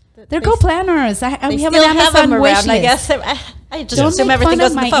 They're called planners. They We have still an have Amazon them wish around, I list. guess. I just Don't assume make everything fun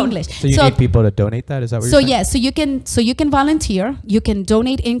goes of in the my phone. English. So you need people to donate that? Is that what you're saying? Yeah, so you can volunteer, you can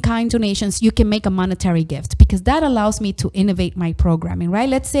donate in-kind donations, you can make a monetary gift, because that allows me to innovate my programming, right?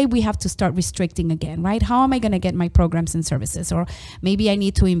 Let's say we have to start restricting again, right? How am I going to get my programs and services? Or maybe I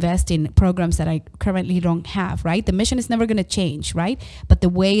need to invest in programs that I currently don't have, right? The mission is never going to change, right? But the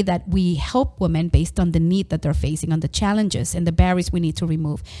way that we help women based on the need that they're facing, on the challenges and the barriers we need to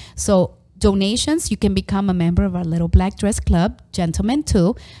remove. So donations, you can become a member of our Little Black Dress Club, gentlemen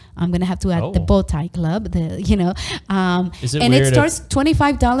too. I'm gonna have to add the Oh. bow tie club. Is it and weird it if- starts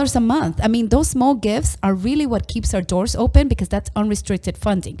 $25 a month. I mean, those small gifts are really what keeps our doors open, because that's unrestricted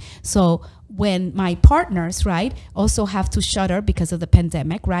funding. So when my partners, right, also have to shutter because of the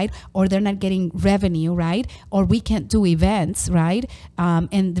pandemic, right, or they're not getting revenue, right, or we can't do events, right,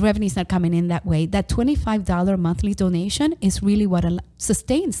 and the revenue is not coming in that way, that $25 monthly donation is really what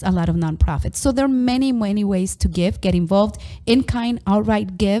sustains a lot of nonprofits. So there are many, many ways to give, get involved, in-kind,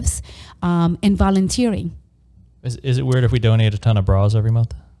 outright gifts, and volunteering. Is it weird if we donate a ton of bras every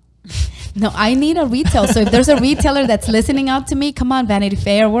month? No, I need a retail. So if there's a retailer that's listening out to me, come on, Vanity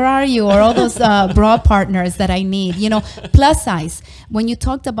Fair, where are you? Or all those bra partners that I need, plus size. When you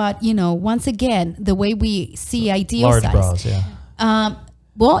talked about, once again, the way we see ideal Large size. bras, yeah.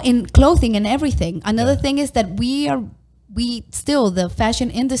 Well, in clothing and everything. Another thing is that we still, the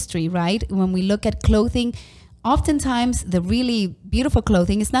fashion industry, right? When we look at clothing, oftentimes the really beautiful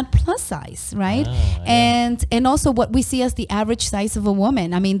clothing is not plus size, right? And also what we see as the average size of a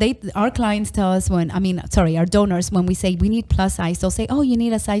woman. I mean, our clients tell us our donors, when we say we need plus size, they'll say, oh, you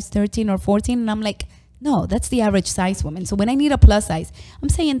need a size 13 or 14. And I'm like, no, that's the average size woman. So when I need a plus size, I'm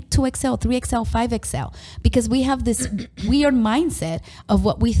saying 2XL, 3XL, 5XL, because we have this weird mindset of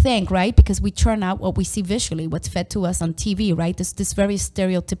what we think, right? Because we churn out what we see visually, what's fed to us on TV, right? This very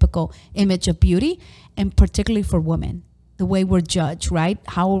stereotypical image of beauty, and particularly for women, the way we're judged, right?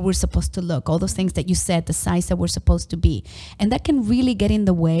 How we're supposed to look, all those things that you said, the size that we're supposed to be. And that can really get in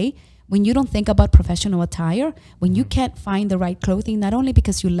the way when you don't think about professional attire, when you can't find the right clothing, not only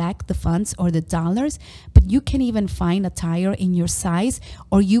because you lack the funds or the dollars, but you can't even find attire in your size,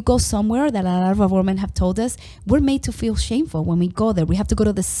 or you go somewhere that a lot of our women have told us, we're made to feel shameful when we go there. We have to go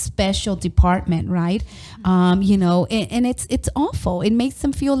to the special department, right? And it's awful. It makes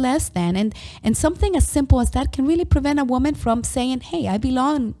them feel less than. And something as simple as that can really prevent a woman from saying, hey, I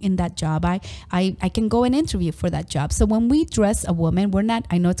belong in that job. I can go and interview for that job. So when we dress a woman, we're not,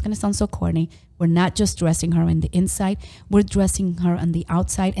 I know it's going to sound so corny, we're not just dressing her on the inside, we're dressing her on the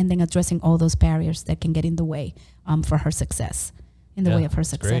outside, and then addressing all those barriers that can get in the way for her success, in the way of her that's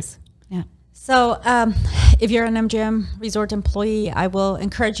success. Yeah. So if you're an MGM Resort employee, I will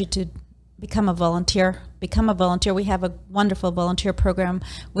encourage you to become a volunteer. We have a wonderful volunteer program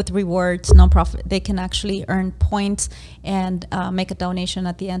with rewards, nonprofit. They can actually earn points and make a donation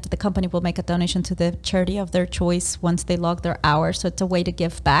at the end. The company will make a donation to the charity of their choice once they log their hours. So it's a way to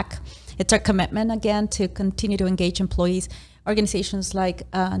give back. It's our commitment, again, to continue to engage employees. organizations like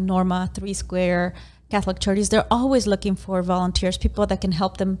Norma, Three Square, Catholic Charities, they're always looking for volunteers, people that can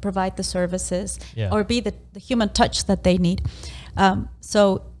help them provide the services or be the human touch that they need.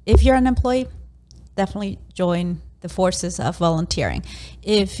 So if you're an employee, definitely join the forces of volunteering.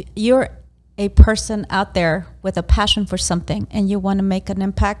 If you're a person out there with a passion for something and you want to make an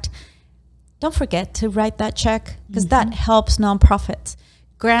impact, don't forget to write that check, because that helps nonprofits.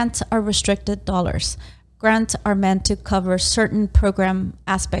 Grants are restricted dollars. Grants are meant to cover certain program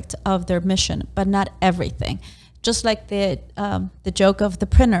aspects of their mission, but not everything. Just like the joke of the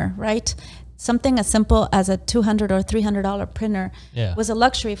printer, right? Something as simple as a $200 or $300 printer was a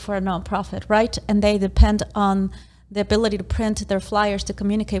luxury for a nonprofit, right? And they depend on the ability to print their flyers to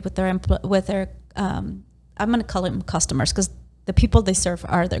communicate with their I'm going to call them customers, because the people they serve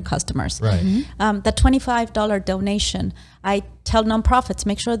are their customers. Right. The $25 donation, I tell nonprofits,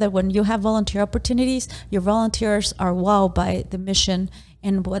 make sure that when you have volunteer opportunities, your volunteers are wowed by the mission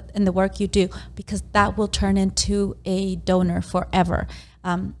and the work you do, because that will turn into a donor forever.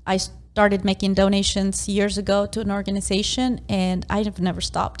 I started making donations years ago to an organization, and I have never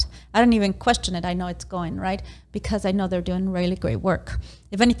stopped. I don't even question it. I know it's going, right? Because I know they're doing really great work.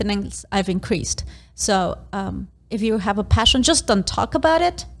 If anything else, I've increased. So if you have a passion, just don't talk about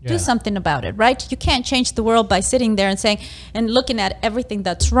it, do something about it, right? You can't change the world by sitting there and saying, and looking at everything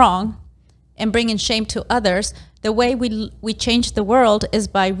that's wrong and bringing shame to others. The way we change the world is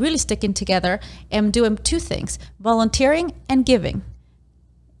by really sticking together and doing two things: volunteering and giving.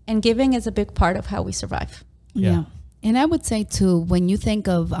 And giving is a big part of how we survive. Yeah. And I would say too, when you think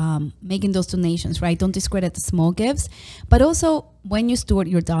of making those donations, right, don't discredit the small gifts, but also when you steward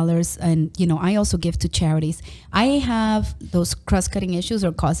your dollars, and, you know, I also give to charities. I have those cross-cutting issues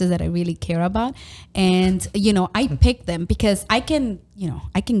or causes that I really care about. And, you know, I pick them because I can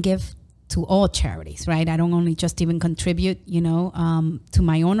give to all charities, right? I don't only just even contribute, to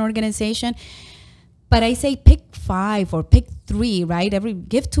my own organization. But I say pick 5 or pick 3, right?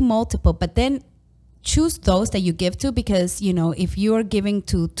 Give to multiple, but then choose those that you give to, because, if you're giving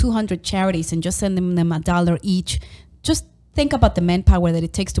to 200 charities and just sending them $1 each, just think about the manpower that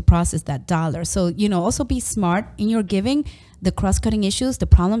it takes to process that dollar. So, also be smart in your giving, the cross-cutting issues, the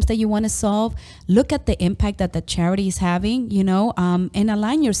problems that you want to solve. Look at the impact that the charity is having, and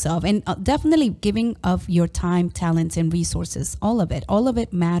align yourself. And definitely giving of your time, talents, and resources. All of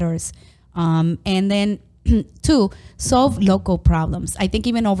it matters. And then 2, solve local problems. I think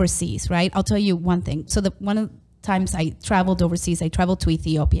even overseas, right? I'll tell you one thing. So one of the times I traveled overseas, I traveled to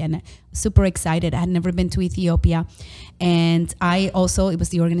Ethiopia, and I was super excited. I had never been to Ethiopia. And it was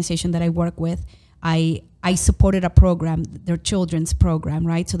the organization that I work with. I supported a program, their children's program,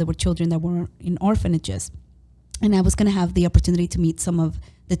 right? So there were children that were in orphanages. And I was going to have the opportunity to meet some of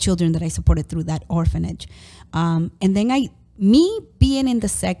the children that I supported through that orphanage. And then me being in the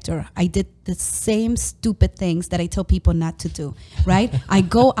sector, I did the same stupid things that I tell people not to do, right? I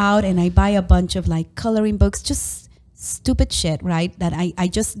go out and I buy a bunch of coloring books, just stupid shit, right?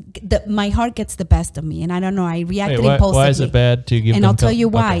 That my heart gets the best of me, and I don't know, I reacted impulsively. Why is it bad to give and them I'll tell you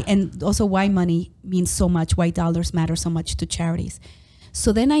why, okay. and also why money means so much, why dollars matter so much to charities.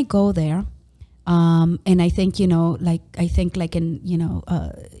 So then I go there, and I think,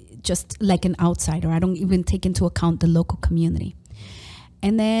 just like an outsider. I don't even take into account the local community.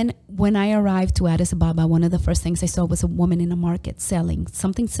 And then when I arrived to Addis Ababa, one of the first things I saw was a woman in a market selling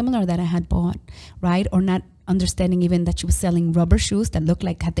something similar that I had bought, right? Or not understanding even that she was selling rubber shoes that looked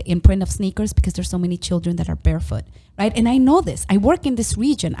like had the imprint of sneakers, because there's so many children that are barefoot, right? And I know this. I work in this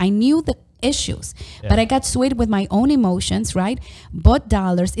region. I knew the issues, but I got swayed with my own emotions, right? Bought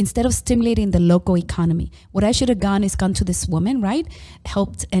dollars instead of stimulating the local economy. What I should have gone is gone to this woman, right?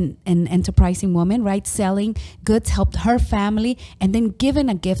 Helped an enterprising woman, right? Selling goods, helped her family, and then given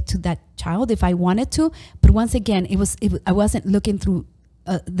a gift to that child if I wanted to. But once again, I wasn't looking through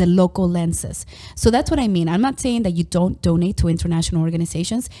the local lenses. So that's what I mean. I'm not saying that you don't donate to international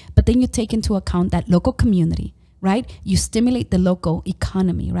organizations, but then you take into account that local community, right? You stimulate the local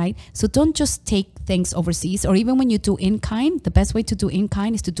economy, right? So don't just take things overseas, or even when you do in-kind, the best way to do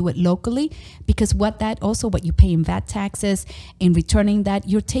in-kind is to do it locally, because what you pay in VAT taxes, in returning that,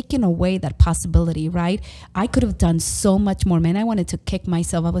 you're taking away that possibility, right? I could have done so much more, man. I wanted to kick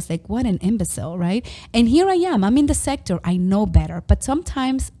myself. I was like, what an imbecile, right? And here I am. I'm in the sector. I know better. But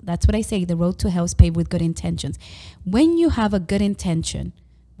sometimes, that's what I say, the road to hell is paved with good intentions. When you have a good intention,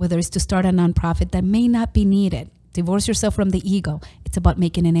 whether it's to start a nonprofit that may not be needed, divorce yourself from the ego. It's about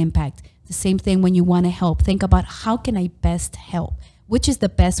making an impact. The same thing when you want to help. Think about, how can I best help? Which is the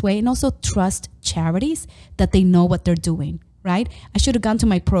best way? And also trust charities that they know what they're doing, right? I should have gone to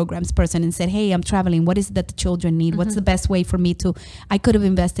my programs person and said, hey, I'm traveling. What is it that the children need? What's the best way for me to, I could have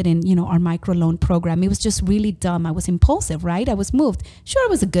invested in, our microloan program. It was just really dumb. I was impulsive, right? I was moved. Sure, it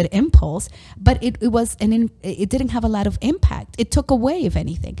was a good impulse, but it didn't have a lot of impact. It took away, if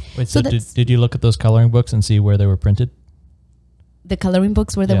anything. Wait, so did you look at those coloring books and see where they were printed? The coloring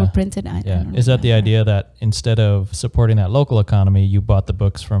books where they were printed? I don't Is that the remember. idea that instead of supporting that local economy, you bought the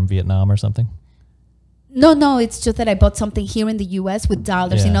books from Vietnam or something? No, it's just that I bought something here in the US with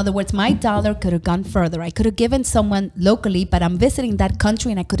dollars. Yeah. In other words, my dollar could have gone further. I could have given someone locally, but I'm visiting that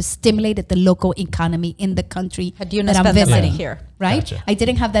country and I could have stimulated the local economy in the country Had you that not I'm spent the money visiting. here. Right? Gotcha. I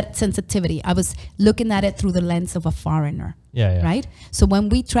didn't have that sensitivity. I was looking at it through the lens of a foreigner. Yeah. Right? So when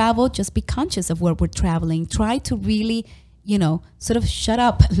we travel, just be conscious of where we're traveling. Try to really, sort of shut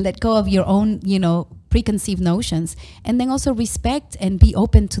up, let go of your own, preconceived notions, and then also respect and be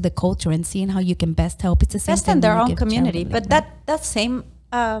open to the culture and seeing how you can best help. It's the same Best thing in their when you own give community. traveling, But right? that same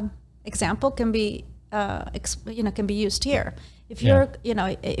example can be can be used here. If you're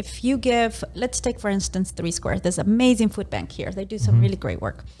if you give, let's take for instance 3 Square. There's amazing food bank here. They do some really great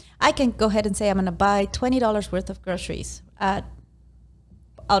work. I can go ahead and say I'm going to buy $20 worth of groceries at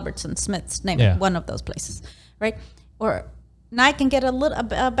Albertson, Smith's, name it, one of those places, right? Or now I can get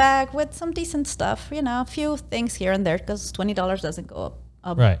a bag with some decent stuff, a few things here and there, because $20 doesn't go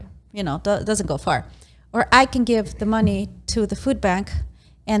up, Right. doesn't go far. Or I can give the money to the food bank,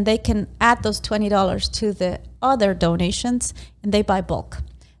 and they can add those $20 to the other donations, and they buy bulk.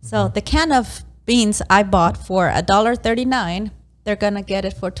 So the can of beans I bought for $1.39, they're gonna get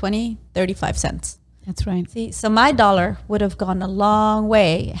it for 35 cents. That's right. See, so my dollar would have gone a long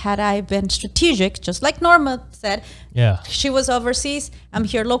way had I been strategic, just like Norma said. Yeah. She was overseas, I'm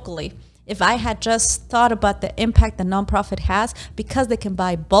here locally. If I had just thought about the impact the nonprofit has, because they can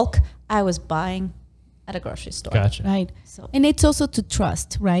buy bulk, I was buying at a grocery store. Gotcha. Right. So- And it's also to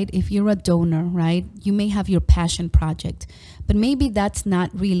trust, right? If you're a donor, right, you may have your passion project, but maybe that's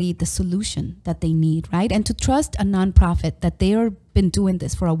not really the solution that they need, right? And to trust a nonprofit that they've been doing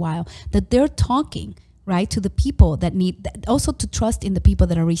this for a while, that they're talking, right, to the people that need, also to trust in the people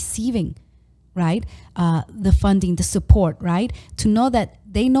that are receiving, right, the funding, the support, right, to know that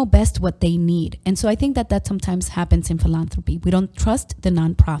they know best what they need. And so I think that sometimes happens in philanthropy. We don't trust the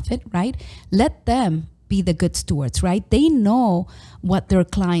nonprofit, right? Let them be the good stewards, right? They know what their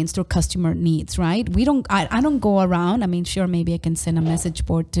clients, their customer needs, right? I don't go around. I mean, sure, maybe I can send a message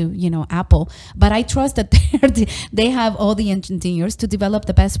board to, Apple, but I trust that they have all the engineers to develop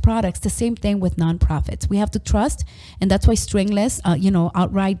the best products. The same thing with nonprofits. We have to trust, and that's why stringless,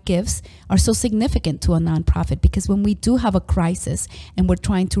 outright gifts are so significant to a nonprofit, because when we do have a crisis and we're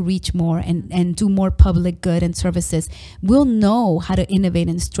trying to reach more and do more public good and services, we'll know how to innovate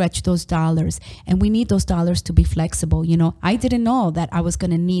and stretch those dollars. And we need those dollars to be flexible. I didn't know that I was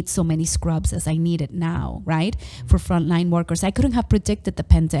going to need so many scrubs as I need it now, right? For frontline workers. I couldn't have predicted the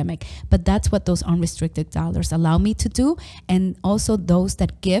pandemic, but that's what those unrestricted dollars allow me to do. And also those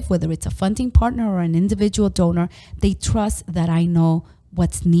that give, whether it's a funding partner or an individual donor, they trust that I know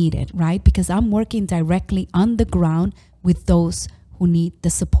what's needed, right? Because I'm working directly on the ground with those who need the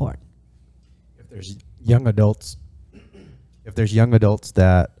support. If there's young adults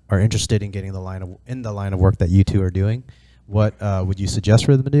that are interested in getting in the line of work that you two are doing, what would you suggest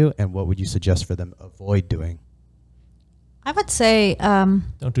for them to do, and what would you suggest for them to avoid doing? I would say,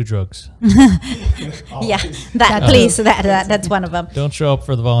 Don't do drugs. that's one of them. Don't show up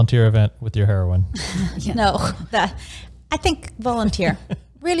for the volunteer event with your heroin. No, I think volunteer.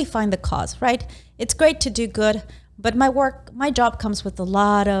 Really find the cause, right? It's great to do good, but my job comes with a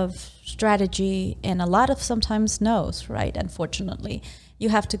lot of strategy and a lot of sometimes no's, right? Unfortunately, you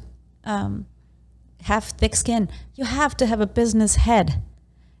have to have thick skin. You have to have a business head.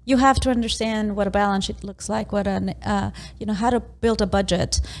 You have to understand what a balance sheet looks like, how to build a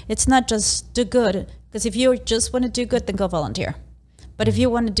budget. It's not just do good, because if you just want to do good, then go volunteer. But if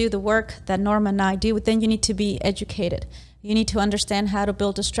you want to do the work that Norma and I do, then you need to be educated. You need to understand how to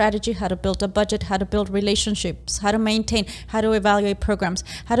build a strategy, how to build a budget, how to build relationships, how to maintain, how to evaluate programs,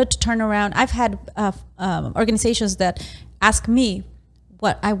 how to turn around. I've had organizations that ask me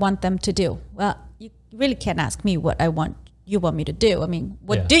what I want them to do. Well, you really can't ask me what you want me to do. I mean,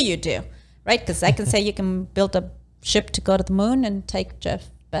 what do you do, right? Because I can say you can build a ship to go to the moon and take Jeff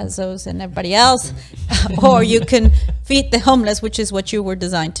Bezos and everybody else, or you can feed the homeless, which is what you were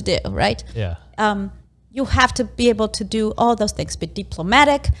designed to do, right? Yeah. You have to be able to do all those things, be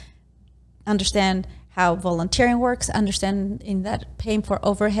diplomatic, understand how volunteering works, understand in that paying for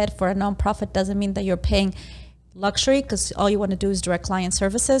overhead for a nonprofit doesn't mean that you're paying luxury, because all you want to do is direct client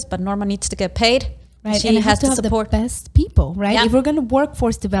services, but Norma needs to get paid. Right. She and I has have to to have support. the best people, right? Yeah. If we're going to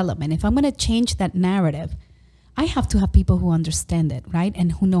workforce development, if I'm going to change that narrative, I have to have people who understand it, right?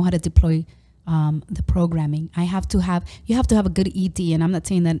 And who know how to deploy the programming. You have to have a good ED, and I'm not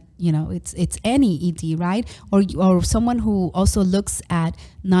saying that, it's any ED, right? Or someone who also looks at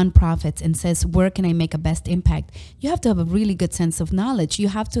nonprofits and says, where can I make a best impact? You have to have a really good sense of knowledge. You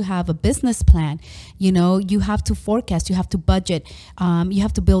have to have a business plan. You have to forecast, you have to budget, you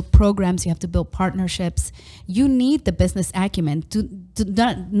have to build programs, you have to build partnerships. You need the business acumen.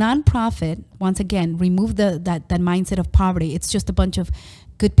 Nonprofit, once again, remove that mindset of poverty. It's just a bunch of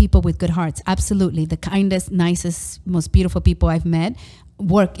good people with good hearts. Absolutely. The kindest, nicest, most beautiful people I've met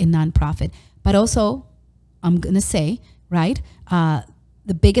work in nonprofit. But also, I'm going to say, right,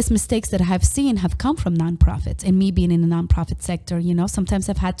 the biggest mistakes that I have seen have come from nonprofits. And me being in the nonprofit sector, sometimes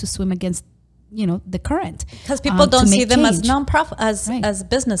I've had to swim against, the current. Because people don't see them as change. nonprofit, Right. as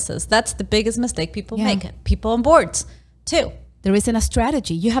businesses. That's the biggest mistake people Yeah. make. People on boards, too. There isn't a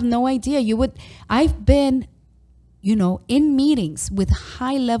strategy. You have no idea. I've been, in meetings with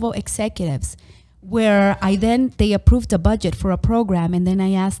high level executives where they approved a budget for a program, and then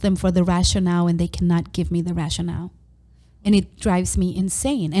I ask them for the rationale, and they cannot give me the rationale. And it drives me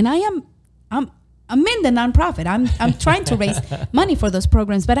insane. And I'm in the nonprofit. I'm trying to raise money for those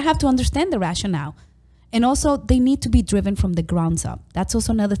programs, but I have to understand the rationale. And also, they need to be driven from the grounds up. That's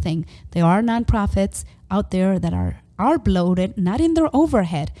also another thing. There are nonprofits out there that are bloated, not in their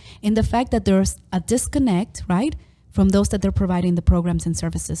overhead, in the fact that there's a disconnect, right, from those that they're providing the programs and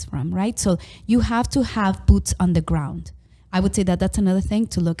services from, right? So you have to have boots on the ground. I would say that that's another thing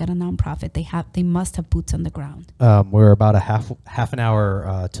to look at a nonprofit. They must have boots on the ground. We're about a half an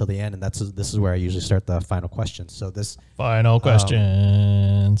hour till the end, and this is where I usually start the final questions. So this Final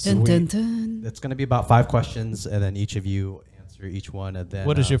questions. Dun, dun, dun. it's going to be about 5 questions, and then each of you answer each one, and then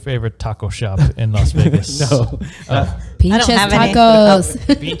What is your favorite taco shop in Las Vegas? no? Pinches have any. tacos.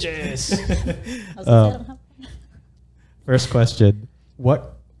 Beaches. First question: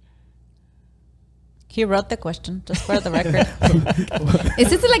 What? He wrote the question, just for the record. Is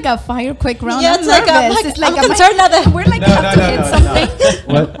this like a fire quick round? Yeah, I'm it's like nervous. I'm concerned now that we're like about to hit something.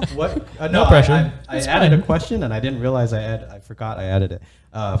 What? No pressure. I It's added fine. a question, and I didn't realize I forgot I added it.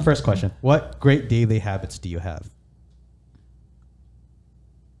 First question: What great daily habits do you have?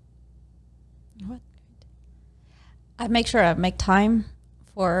 I make sure I make time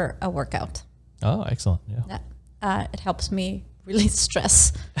for a workout. Oh, excellent. Yeah. It helps me release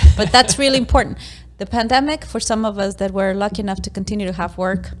stress, but that's really important. The pandemic, for some of us that were lucky enough to continue to have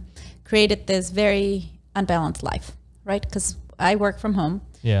work, created this very unbalanced life, right? Because I work from home.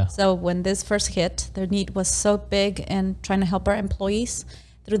 Yeah. So when this first hit, their need was so big in trying to help our employees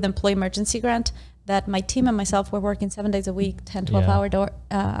through the employee emergency grant that my team and myself were working 7 days a week, 10, 12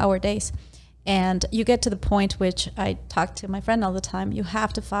 hour days. And you get to the point which I talk to my friend all the time, you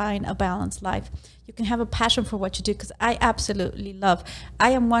have to find a balanced life. You can have a passion for what you do, because I absolutely love.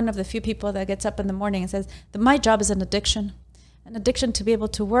 I am one of the few people that gets up in the morning and says that my job is an addiction to be able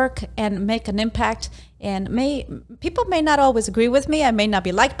to work and make an impact. And people may not always agree with me. I may not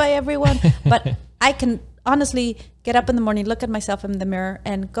be liked by everyone, but I can honestly get up in the morning, look at myself in the mirror,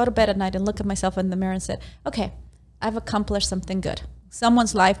 and go to bed at night and look at myself in the mirror and say, okay, I've accomplished something good.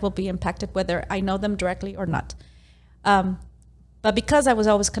 Someone's life will be impacted whether I know them directly or not. But because I was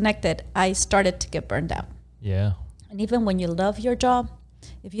always connected, I started to get burned out. Yeah. And even when you love your job,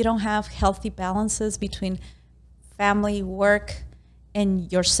 if you don't have healthy balances between family, work,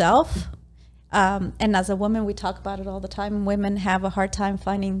 and yourself, and as a woman, we talk about it all the time, women have a hard time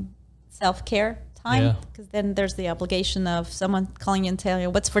finding self-care time, because then there's the obligation of someone calling you and telling you,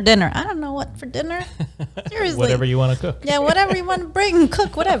 what's for dinner? I don't know what for dinner. Seriously. Whatever you want to cook. Yeah, whatever you want to bring,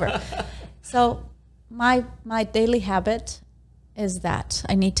 cook, whatever. So my daily habit is that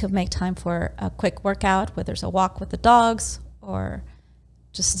I need to make time for a quick workout, whether it's a walk with the dogs or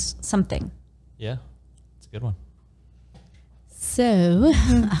just something. Yeah. It's a good one. So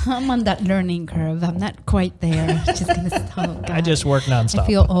I'm on that learning curve. I'm not quite there. Just gonna stop. I just work nonstop. I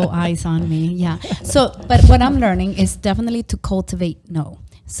feel all eyes on me. Yeah. So, but what I'm learning is definitely to cultivate no.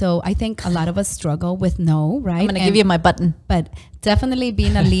 So I think a lot of us struggle with no, right? I'm going to give you my button. But definitely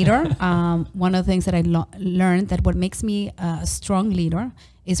being a leader, one of the things that I learned that what makes me a strong leader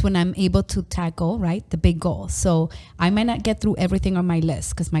is when I'm able to tackle, right, the big goals. So I might not get through everything on my list,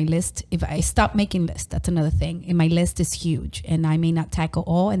 because my list, if I stop making lists, that's another thing. And my list is huge, and I may not tackle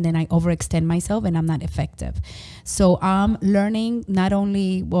all, and then I overextend myself and I'm not effective. So I'm learning not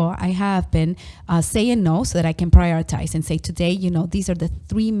only, well, I have been saying no so that I can prioritize and say today, these are the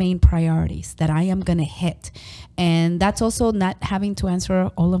 3 main priorities that I am going to hit. And that's also not having to answer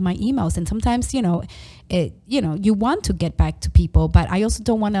all of my emails. And sometimes, you want to get back to people, but I also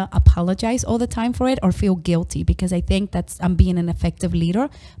don't want to apologize all the time for it or feel guilty, because I think I'm being an effective leader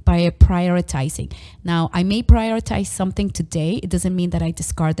by prioritizing. Now, I may prioritize something today. It doesn't mean that I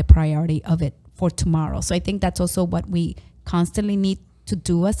discard the priority of it for tomorrow. So I think that's also what we constantly need to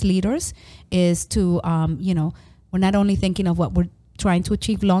do as leaders, is to, we're not only thinking of what we're trying to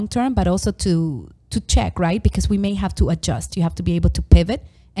achieve long term, but also to check, right? Because we may have to adjust. You have to be able to pivot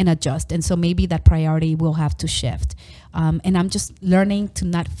and adjust. And so maybe that priority will have to shift. And I'm just learning to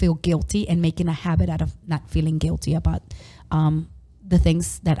not feel guilty and making a habit out of not feeling guilty about the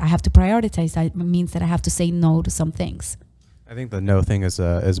things that I have to prioritize. That means that I have to say no to some things. I think the no thing is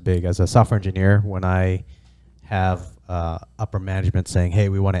big. As a software engineer, when I have upper management saying, hey,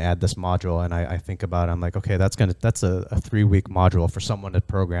 we want to add this module, and I think about it, I'm like, okay, that's a 3-week module for someone to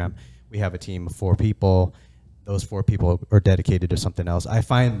program. We have a team of 4 people. Those 4 people are dedicated to something else. I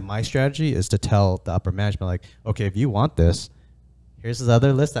find my strategy is to tell the upper management, like, okay, if you want this, here's this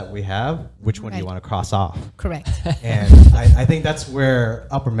other list that we have. Which one do you want to cross off? Correct. And I think that's where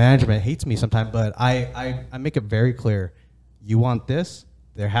upper management hates me sometimes, but I make it very clear. You want this,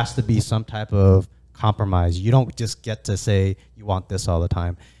 there has to be some type of compromise. You don't just get to say you want this all the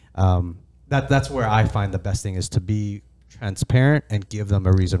time. That's where I find the best thing is to be transparent and give them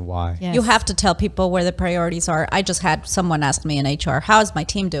a reason why. Yes. You have to tell people where the priorities are. I just had someone ask me in HR, how is my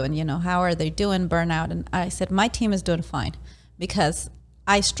team doing? How are they doing burnout? And I said, my team is doing fine, because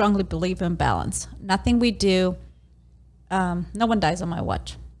I strongly believe in balance. Nothing we do, no one dies on my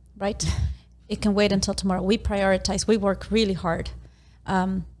watch, right? It can wait until tomorrow. We prioritize. We work really hard.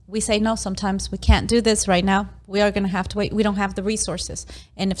 We say, no, sometimes we can't do this right now. We are going to have to wait. We don't have the resources.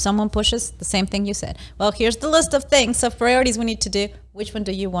 And if someone pushes, the same thing you said. Well, here's the list of things, of priorities we need to do. Which one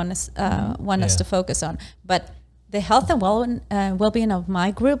do you want us to focus on? But the health and well-being of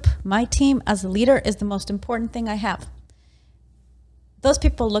my group, my team as a leader, is the most important thing I have. Those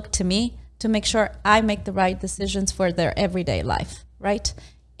people look to me to make sure I make the right decisions for their everyday life, right?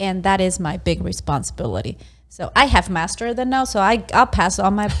 And that is my big responsibility. So I have mastered the no, so I'll pass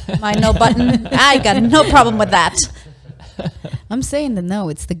on my no button. I got no problem with that. I'm saying the no,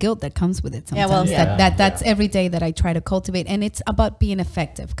 it's the guilt that comes with it sometimes. That's every day that I try to cultivate. And it's about being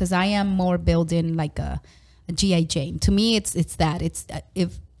effective, because I am more building like a G.I. Jane. To me, it's that. It's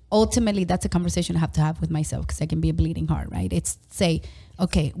if ultimately that's a conversation I have to have with myself, because I can be a bleeding heart, right? It's say,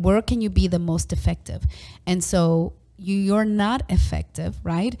 okay, where can you be the most effective? And so you're not effective,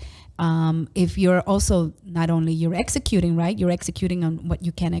 right? If you're also not only you're executing, right? You're executing on what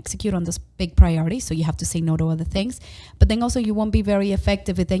you can execute on this big priority. So you have to say no to other things, but then also you won't be very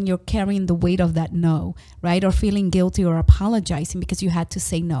effective if then you're carrying the weight of that no, right? Or feeling guilty or apologizing because you had to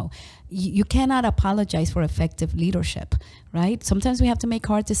say no. You cannot apologize for effective leadership, right? Sometimes we have to make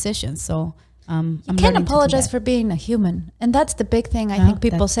hard decisions. So you can't apologize for being a human, and that's the big thing. I think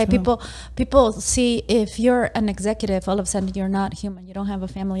people say true. People see if you're an executive, all of a sudden you're not human. You don't have a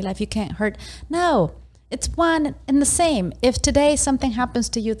family life. You can't hurt. No, it's one and the same. If today something happens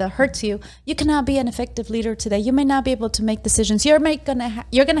to you that hurts you, you cannot be an effective leader today. You may not be able to make decisions. You're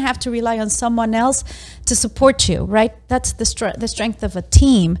gonna have to rely on someone else to support you, right? That's the strength of a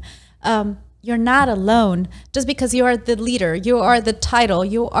team. You're not alone. Just because you are the leader, you are the title,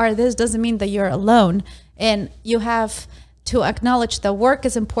 you are this, doesn't mean that you're alone. And you have to acknowledge that work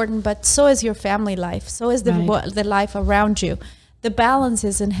is important, but so is your family life. So is the life around you. The balance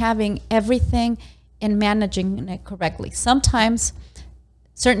is in having everything and managing it correctly. Sometimes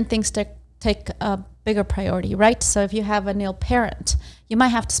certain things take a bigger priority, right? So if you have an ill parent, you might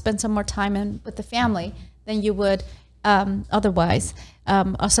have to spend some more time with the family than you would otherwise.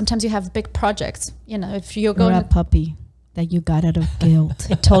 Or sometimes you have big projects. If you're going a puppy that you got out of guilt.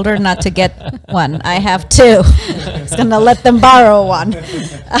 I told her not to get one. I have 2. I was gonna let them borrow one.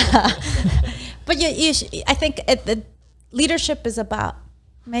 But I think the leadership is about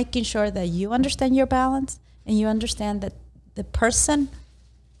making sure that you understand your balance and you understand that the person,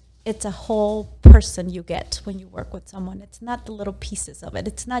 it's a whole person you get when you work with someone. It's not the little pieces of it.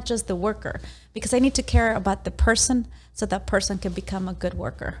 It's not just the worker, because I need to care about the person so that person can become a good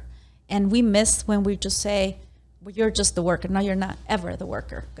worker. And we miss when we just say, well, you're just the worker. No, you're not ever the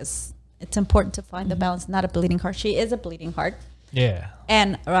worker, because it's important to find the balance, not a bleeding heart. She is a bleeding heart. Yeah.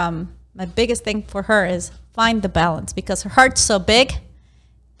 And my biggest thing for her is find the balance, because her heart's so big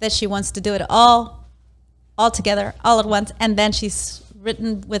that she wants to do it all together, all at once, and then she's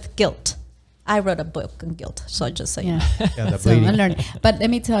written with guilt. I wrote a book on guilt, so just so you know. So I learned. But let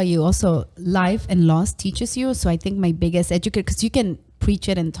me tell you also, life and loss teaches you. So I think my biggest educator, because you can preach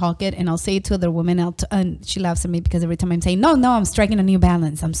it and talk it, and I'll say it to other women, and she laughs at me because every time I'm saying, no, I'm striking a new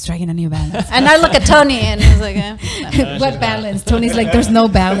balance. I'm striking a new balance. And I look at Tony and he's like, what balance? Tony's like, there's no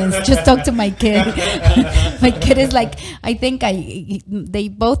balance. Just talk to my kid. My kid is like, I think they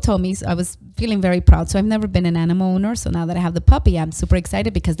both told me, so I was feeling very proud. So I've never been an animal owner. So now that I have the puppy, I'm super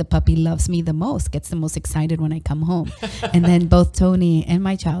excited because the puppy loves me the most, gets the most excited when I come home. And then both Tony and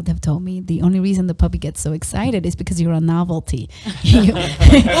my child have told me the only reason the puppy gets so excited is because you're a novelty. You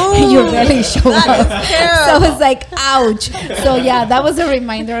really show up. So it's like, ouch. So yeah, that was a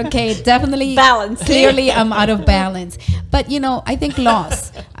reminder. Okay, definitely balance. Clearly I'm out of balance. But I think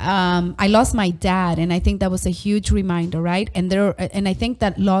loss. I lost my dad, and I think that was a huge reminder, right? And I think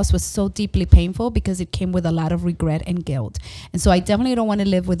that loss was so deeply painful because it came with a lot of regret and guilt. And so I definitely don't want to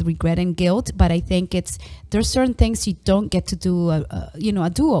live with regret and guilt, but I think there's certain things you don't get to do a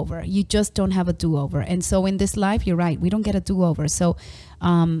do-over. You just don't have a do-over. And so in this life, you're right, we don't get a do-over. So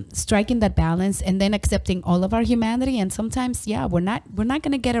striking that balance and then accepting all of our humanity, and sometimes we're not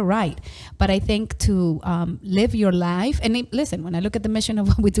going to get it right, but I think to live your life. And listen, when I look at the mission of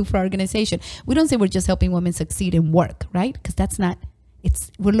what we do for our organization, we don't say we're just helping women succeed in work, right? Because that's not,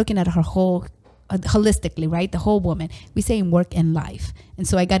 we're looking at her whole holistically, right? The whole woman. We say in work and life. And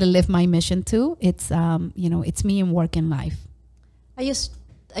so I got to live my mission too. It's it's me in work and life.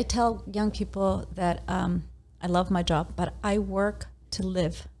 I tell young people that I love my job, but I work to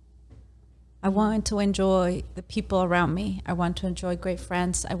live. I want to enjoy the people around me. I want to enjoy great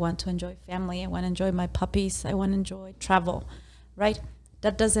friends. I want to enjoy family. I want to enjoy my puppies. I want to enjoy travel, right?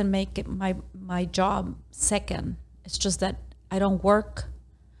 That doesn't make it my job second. It's just that I don't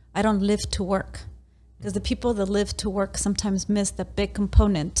live to work. Because the people that live to work sometimes miss the big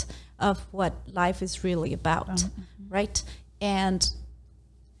component of what life is really about, right? And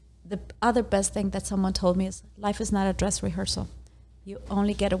the other best thing that someone told me is life is not a dress rehearsal. You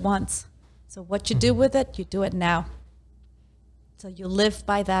only get it once. So what you do with it, you do it now. So you live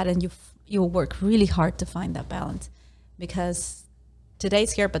by that, and you work really hard to find that balance, because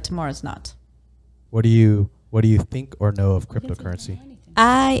today's here, but tomorrow's not. What do you think or know of cryptocurrency?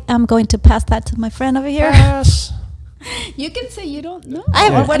 I am going to pass that to my friend over here. Yes. You can say you don't know.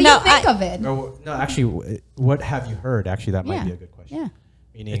 What do you think of it? No, actually, what have you heard? Actually, that might be a good question. Yeah.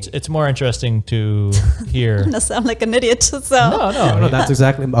 Meaning, It's more interesting to hear. I'm gonna sound like an idiot. So No. that's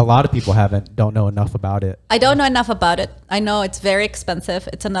exactly. A lot of people don't know enough about it. I don't know enough about it. I know it's very expensive.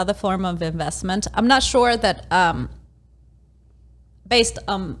 It's another form of investment. I'm not sure that, based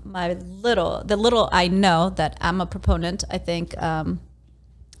on the little I know that I'm a proponent, I think I'm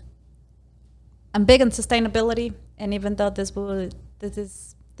big on sustainability. And even though this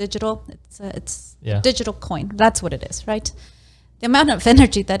is digital, it's a digital coin. That's what it is, right? The amount of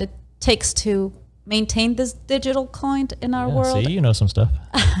energy that it takes to maintain this digital coin in our world. See, you know some stuff.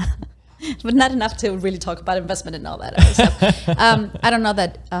 But not enough to really talk about investment and all that other stuff. I don't know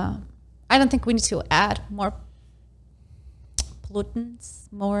that. I don't think we need to add more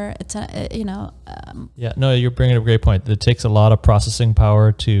pollutants. More, you're bringing up a great point. It takes a lot of processing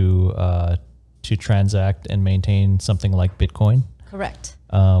power to transact and maintain something like Bitcoin. Correct.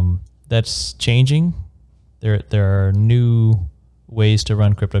 That's changing. There are new ways to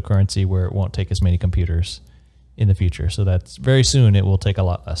run cryptocurrency where it won't take as many computers in the future. So that's very soon it will take a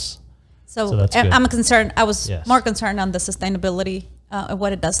lot less. So that's good. I'm concerned. I was more concerned on the sustainability and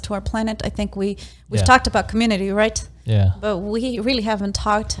what it does to our planet. I think we've talked about community, right? Yeah. But we really haven't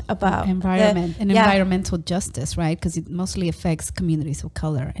talked about environment and environmental justice, right? Because it mostly affects communities of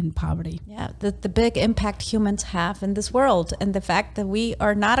color and poverty. Yeah, the big impact humans have in this world, and the fact that we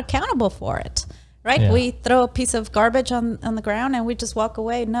are not accountable for it. Right? Yeah. We throw a piece of garbage on the ground and we just walk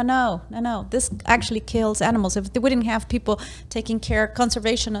away. No. This actually kills animals. If we didn't have people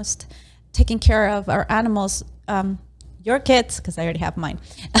conservationists taking care of our animals, your kids, because I already have mine,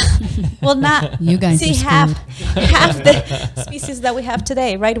 will not you guys see half the species that we have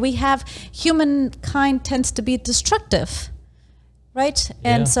today, right? Humankind tends to be destructive, right?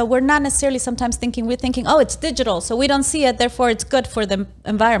 Yeah. And so we're not necessarily sometimes we're thinking, oh, it's digital, so we don't see it, therefore it's good for the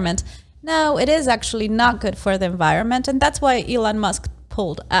environment. No, it is actually not good for the environment, and that's why Elon Musk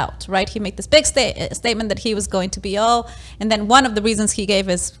pulled out, right? He made this big statement that he was going to be and then one of the reasons he gave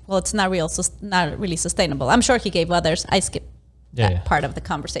is, well, it's not really sustainable. I'm sure he gave others. I skipped that part of the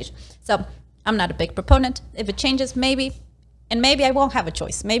conversation. So I'm not a big proponent. If it changes, maybe I won't have a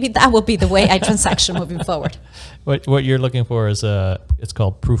choice. Maybe that will be the way I transaction moving forward. What you're looking for is it's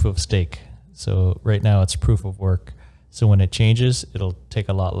called proof of stake. So right now it's proof of work. So when it changes, it'll take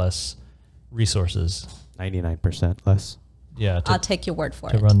a lot less resources. 99% less. Yeah, I'll take your word for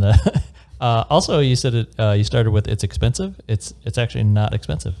it. To run the Also, you said you started with it's expensive. It's actually not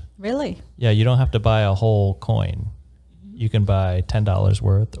expensive. Really? Yeah, you don't have to buy a whole coin. You can buy $10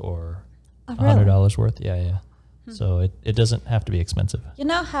 worth or $100 worth. Yeah. So it doesn't have to be expensive. You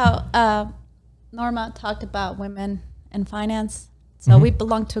know how Norma talked about women in finance? So we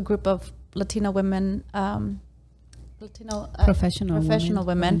belong to a group of Latino women, professional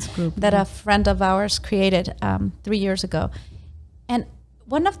women group, that a friend of ours created 3 years ago. And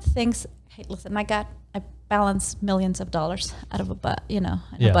one of the things, hey, listen, I balance millions of dollars out of a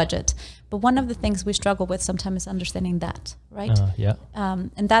budget. But one of the things we struggle with sometimes is understanding that, right? Yeah.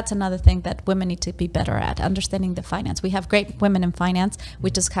 And that's another thing that women need to be better at, understanding the finance. We have great women in finance. We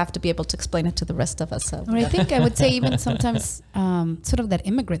just have to be able to explain it to the rest of us. So. Or I think I would say even sometimes sort of that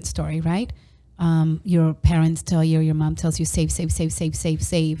immigrant story, right? Your parents tell you, your mom tells you, save,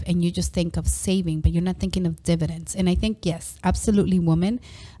 and you just think of saving, but you're not thinking of dividends. And I think, yes, absolutely, women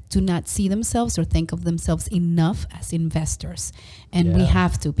do not see themselves or think of themselves enough as investors. And we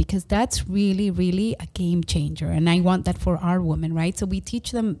have to, because that's really, really a game changer. And I want that for our women, right? So we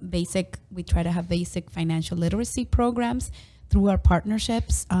teach them we try to have basic financial literacy programs through our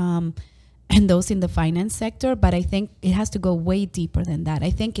partnerships, and those in the finance sector. But I think it has to go way deeper than that.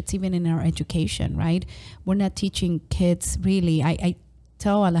 I think it's even in our education, right? We're not teaching kids really. I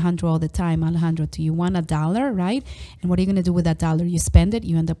tell Alejandro all the time, Alejandro, do you want $1, right? And what are you going to do with that dollar? You spend it,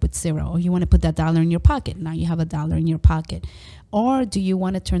 you end up with $0. Or you want to put that dollar in your pocket. Now you have $1 in your pocket. Or do you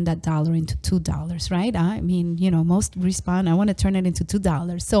want to turn that dollar into $2, right? I mean, most respond, I want to turn it into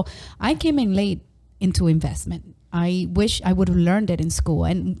 $2. So I came in late into investment. I wish I would have learned it in school.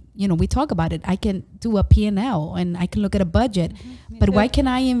 And, we talk about it. I can do a P&L and I can look at a budget, but why can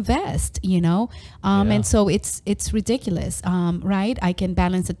I invest, And so it's ridiculous, right? I can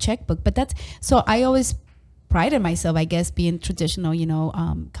balance a checkbook, but so I always prided myself, I guess, being traditional,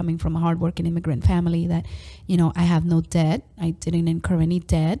 coming from a hardworking immigrant family that, I have no debt. I didn't incur any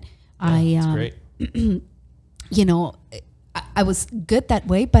debt. That's great. I was good that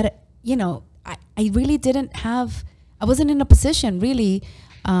way, but, I really I wasn't in a position really,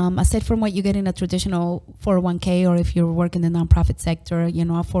 aside from what you get in a traditional 401k, or if you work in the nonprofit sector, a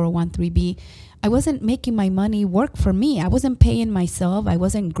 401(b). I wasn't making my money work for me. I wasn't paying myself. I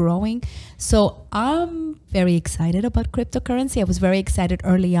wasn't growing. So I'm very excited about cryptocurrency. I was very excited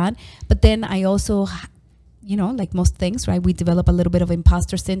early on, but then I also, like most things, right? We develop a little bit of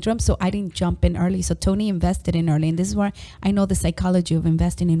imposter syndrome. So I didn't jump in early. So Tony invested in early. And this is where I know the psychology of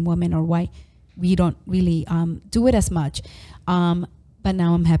investing in women, or why we don't really do it as much. But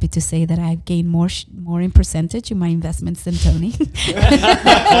now I'm happy to say that I've gained more in percentage in my investments than Tony.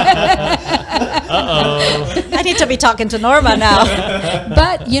 I need to be talking to Norma now.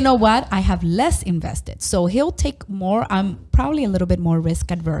 But you know what? I have less invested. So he'll take more. I'm probably a little bit more risk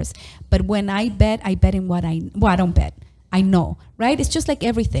adverse. But when I bet in what I don't bet. I know, right? It's just like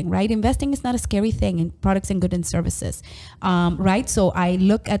everything, right? Investing is not a scary thing in products and goods and services, right? So I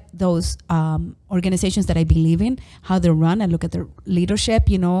look at those organizations that I believe in, how they're run. I look at their leadership,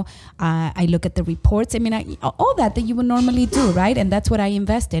 I look at the reports. I mean, all that you would normally do, right? And that's what I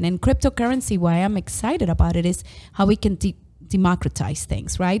invest in. And cryptocurrency, why I'm excited about it is how we can democratize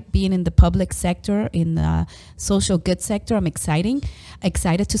things, right? Being in the public sector, in the social good sector, I'm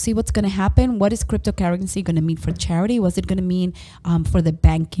excited to see what's going to happen. What is cryptocurrency going to mean for charity? What's it going to mean for the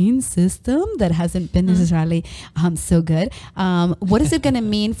banking system that hasn't been necessarily so good? What is it going to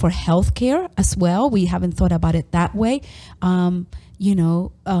mean for healthcare as well? We haven't thought about it that way.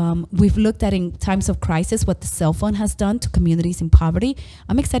 We've looked at in times of crisis what the cell phone has done to communities in poverty.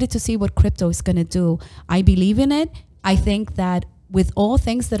 I'm excited to see what crypto is going to do. I believe in it. I think that with all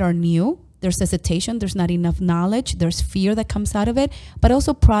things that are new, there's hesitation, there's not enough knowledge, there's fear that comes out of it, but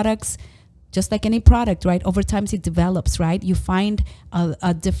also products, just like any product, right? Over time it develops, right? You find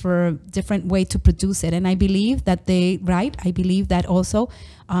a different way to produce it. And I believe that I believe that also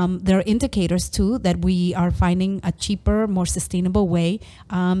there are indicators too that we are finding a cheaper, more sustainable way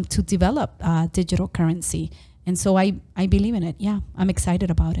to develop digital currency. And so I believe in it. Yeah, I'm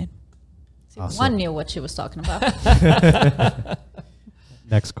excited about it. Awesome. One knew what she was talking about.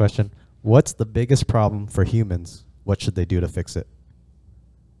 Next question. What's the biggest problem for humans? What should they do to fix it?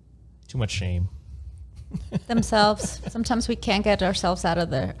 Too much shame. Themselves. Sometimes we can't get ourselves out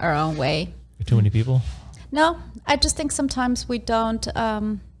of our own way. Too many people? No, I just think sometimes we don't,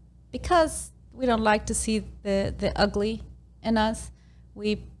 because we don't like to see the ugly in us,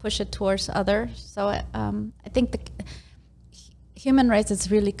 we push it towards others. So I think the human race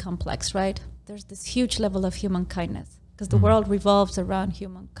is really complex, right? There's this huge level of human kindness because the world revolves around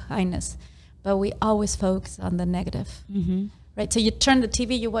human kindness, but we always focus on the negative. right? So you turn the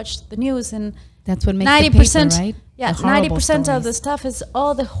TV, you watch the news, and That's what makes 90%, the paper, right? yeah, The horrible 90% of the stories. stuff is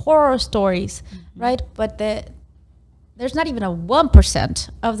all the horror stories, right? But there's not even a 1%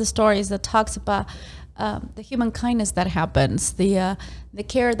 of the stories that talks about the human kindness that happens, the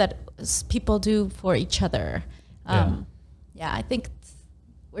care that people do for each other. Yeah, I think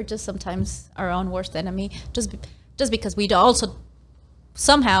we're just sometimes our own worst enemy, just because we also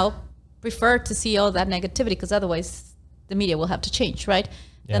somehow prefer to see all that negativity, because otherwise the media will have to change, right?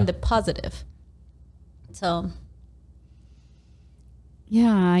 Than the positive. So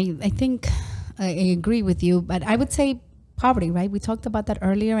Yeah, I think I agree with you, but I would say poverty, right? We talked about that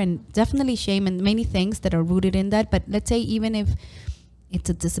earlier, and definitely shame and many things that are rooted in that. But let's say even if it's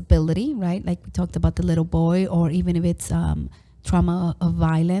a disability, right? Like we talked about the little boy, or even if it's trauma of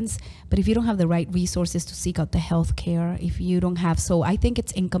violence, but if you don't have the right resources to seek out the health care, if you don't have, so I think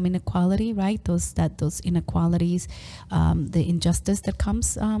it's income inequality, right? Those inequalities, the injustice that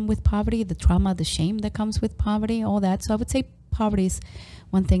comes with poverty, the trauma, the shame that comes with poverty, all that. So I would say poverty is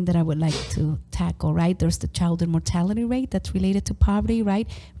one thing that I would like to tackle, right? There's the childhood mortality rate that's related to poverty, right?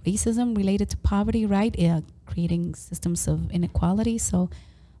 Racism related to poverty, right? Creating systems of inequality. So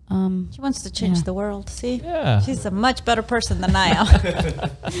she wants to change Yeah. the world. See, Yeah. she's a much better person than I am.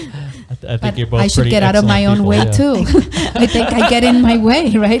 I think you're both I should pretty get out of my excellent own people, way yeah. too. I think I get in my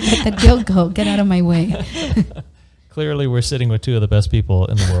way, right? Let the guilt go. Get out of my way. Clearly, we're sitting with two of the best people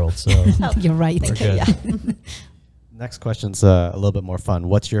in the world. So You're right. we're good. Yeah. Next question's a little bit more fun.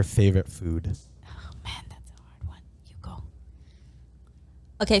 What's your favorite food? Oh man, that's a hard one. You go.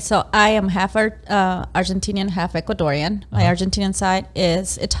 Okay, so I am half Argentinian, half Ecuadorian. My Uh-huh. Argentinian side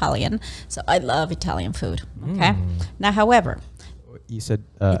is Italian, so I love Italian food. Okay, now, however, You said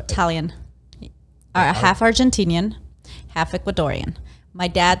Italian, half Argentinian, half Ecuadorian. My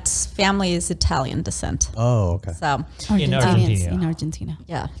dad's family is Italian descent, oh, okay. so Argentinians Argentina. in Argentina.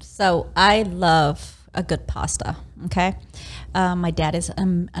 yeah. So I love a good pasta. Okay, my dad is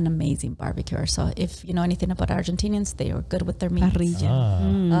an amazing barbecuer. So if you know anything about Argentinians, they are good with their meat. Parrilla. Ah.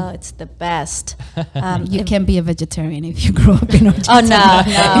 Oh, it's the best. You can be a vegetarian if you grew up in Argentina. Oh no,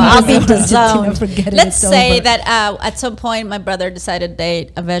 I'll be Argentina, disowned. forget it, Let's it's say over. that at some point my brother decided to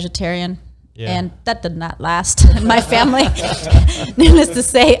date a vegetarian, Yeah. and that did not last in my family. Needless to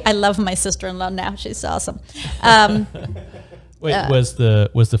say, I love my sister-in-law now. She's awesome. Wait, was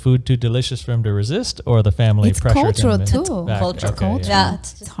the food too delicious for him to resist, or the family It's pressured cultural him too. back? Cultural. Okay, Yeah,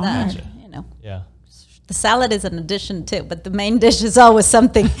 it's just hard. you know. Yeah. The salad is an addition too, but the main dish is always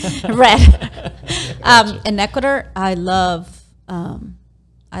something red. In Ecuador, I love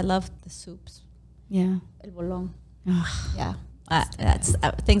the soups. Yeah. El bolón. Ugh. Yeah, that's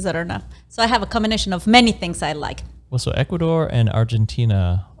things that are enough. So I have a combination of many things I like. Well, so Ecuador and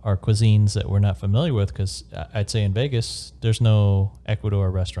Argentina are cuisines that we're not familiar with, because I'd say in Vegas there's no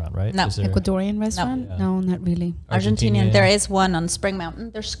Ecuador restaurant, right? No. Is there- Ecuadorian restaurant? Yeah. No, not really. Argentinian. There is one on Spring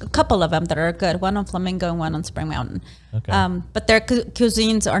Mountain. There's a couple of them that are good. One on Flamingo and one on Spring Mountain. Okay. But their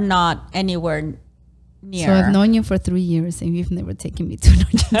cuisines are not anywhere near. So I've known you for 3 years and you've never taken me to an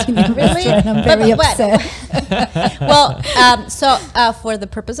Argentinian Really? restaurant. I'm very But- upset. Well, for the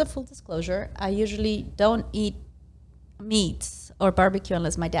purpose of full disclosure, I usually don't eat meats or barbecue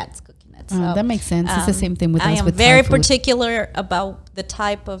unless my dad's cooking it. So that makes sense. It's the same thing with I us am with very Thai food. particular about the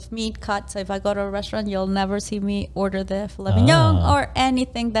type of meat cut. So if I go to a restaurant, you'll never see me order the filet mignon or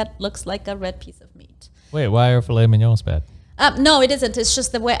anything that looks like a red piece of meat. Wait, why are filet mignons bad? No, it isn't. It's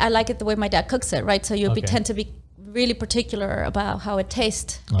just the way I like it, the way my dad cooks it, right? So you Okay. tend to be really particular about how it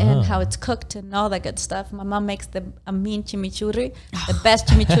tastes and how it's cooked and all that good stuff. My mom makes a mean chimichurri, the best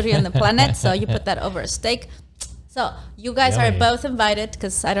chimichurri on the planet. So you put that over a steak. So you guys are Yummy. both invited,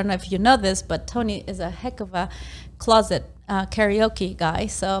 because I don't know if you know this, but Tony is a heck of a closet karaoke guy.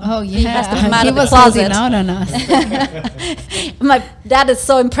 So Oh, he has to yeah. come out He of the was closet. holding out on us. My dad is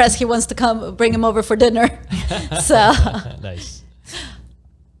so impressed. He wants to bring him over for dinner. So Nice.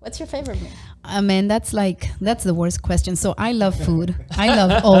 what's your favorite meal? I mean, that's the worst question. So I love food. I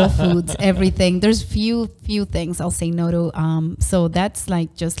love all foods, everything. There's few things I'll say no to. So that's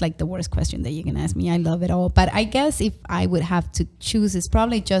just the worst question that you can ask me. I love it all. But I guess if I would have to choose, it's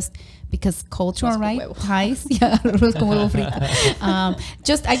probably just because culture, Arroz con right? huevo. Ties. Yeah, arroz con huevo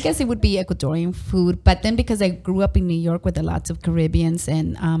frito. I guess it would be Ecuadorian food. But then because I grew up in New York with lots of Caribbeans,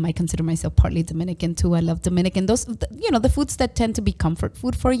 and I consider myself partly Dominican too. I love Dominican. Those, the foods that tend to be comfort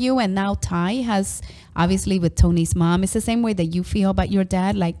food for you. And now Thai has, obviously with Tony's mom, it's the same way that you feel about your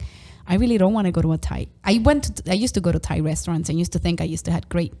dad. Like, I really don't want to go to a Thai. I used to go to Thai restaurants and used to think I used to have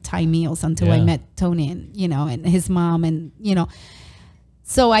great Thai meals until I Yeah. met Tony and his mom, and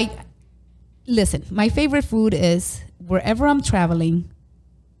so listen, my favorite food is wherever I'm traveling,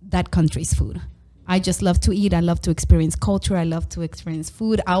 that country's food. I just love to eat. I love to experience culture. I love to experience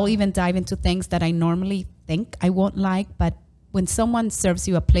food. I'll even dive into things that I normally think I won't like. But when someone serves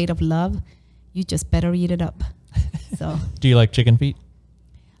you a plate of love, you just better eat it up. So, Do you like chicken feet?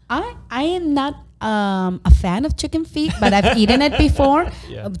 I am not a fan of chicken feet, but I've eaten it before.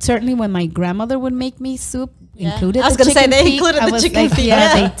 Yeah. Certainly, when my grandmother would make me soup, Yeah. included I was the gonna say chicken they feet. included I the was chicken like, feet, Yeah,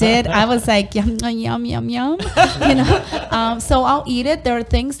 yeah. they did. I was like, yum, yum, yum, yum. So I'll eat it. There are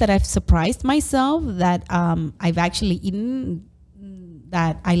things that I've surprised myself that I've actually eaten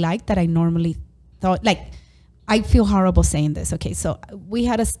that I like that I normally thought like. I feel horrible saying this. Okay, so we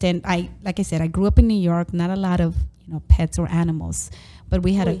had a stint. Like I said, I grew up in New York. Not a lot of pets or animals, but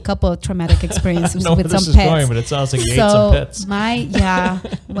we had a couple of traumatic experiences I don't know with where this some is pets. going, but it sounds like you ate So some pets.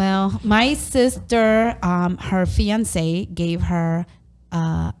 my sister, her fiance gave her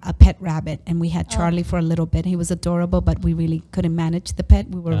a pet rabbit, and we had Charlie for a little bit. He was adorable, but we really couldn't manage the pet.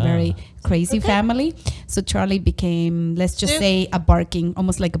 We were a very crazy family. So Charlie became, let's just say,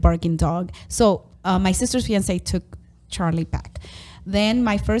 almost like a barking dog. So my sister's fiance took Charlie back. Then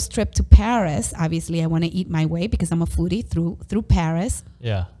my first trip to Paris, obviously I want to eat my way because I'm a foodie through Paris.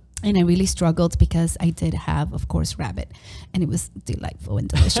 Yeah. And I really struggled because I did have, of course, rabbit. And it was delightful and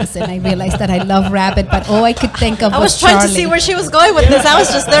delicious. And I realized that I love rabbit, but all I could think of I was was trying Charlie. to see where she was going with this. I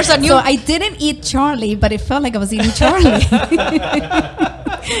was just, there's a new. So I didn't eat Charlie, but it felt like I was eating Charlie.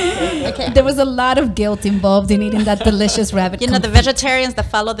 There was a lot of guilt involved in eating that delicious rabbit. the vegetarians that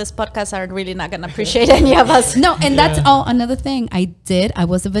follow this podcast are really not going to appreciate any of us. No, and that's another thing I did. I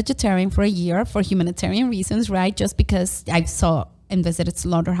was a vegetarian for a year for humanitarian reasons, right? Just because I saw and visited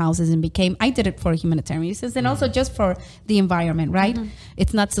slaughterhouses and I did it for humanitarian reasons and also just for the environment, right?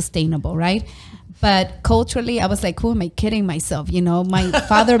 It's not sustainable, right? But culturally, I was like, who am I kidding myself? My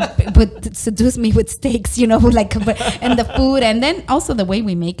father would seduce me with steaks, and the food. And then also the way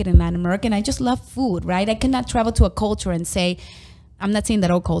we make it in Latin America. And I just love food, right? I cannot travel to a culture and say, I'm not saying that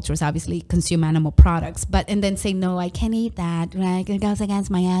all cultures obviously consume animal products, and then say, no, I can't eat that, right? It goes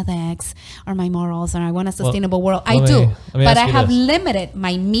against my ethics or my morals, or I want a sustainable world. I do, but I have limited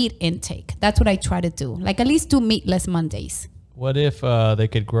my meat intake. That's what I try to do. Like at least 2 meatless Mondays. What if they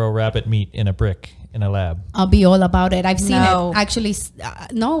could grow rabbit meat in a brick in a lab? I'll be all about it. I've seen No. it. Actually,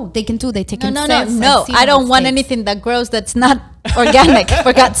 no, they can do. They take No. insects. I've seen I it don't with want steaks. anything that grows that's not organic,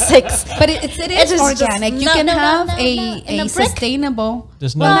 for God's sakes. But it is just- organic. You no, can no, no, have no, no. In a a brick? sustainable.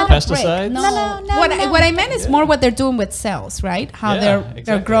 There's no not a brick. pesticides? No. No, What I meant is more what they're doing with cells, right? How Yeah, they're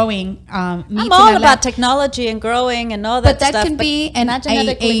exactly. growing meat. I'm all about technology and growing and all that But that stuff. can be not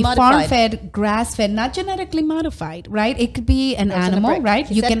genetically a modified. farm-fed, grass-fed, not genetically modified, right? It could be an There's in a animal, brick. right?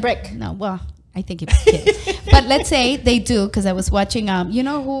 He said brick. No, well, I think it is. But let's say they do, because I was watching,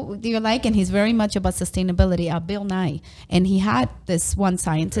 who do you like? And he's very much about sustainability, Bill Nye. And he had this one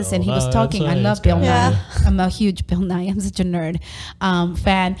scientist, and he was Bill Nye, talking. I science love Bill guy. Nye. Yeah. I'm a huge Bill Nye. I'm such a nerd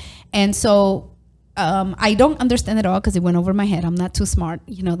fan. And so I don't understand it all because it went over my head. I'm not too smart,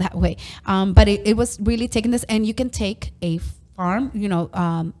 that way. But it was really taking this, and you can take a farm,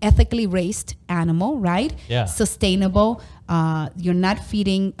 ethically raised animal, right? Yeah. Sustainable. You're not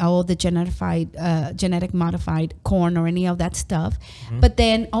feeding all the genetic modified corn or any of that stuff. But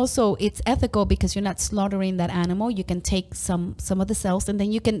then also it's ethical because you're not slaughtering that animal. You can take some of the cells, and then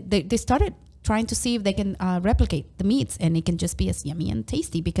they started trying to see if they can replicate the meats, and it can just be as yummy and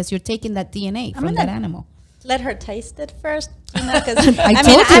tasty because you're taking that DNA from gonna- that animal. Let her taste it first. I told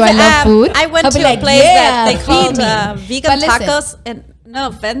you I love food. I went I'll be to like, a place that "Yeah, they called feed me." vegan But listen. tacos, and no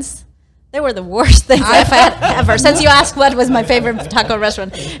offense, they were the worst things I've had ever. Since you asked what was my favorite taco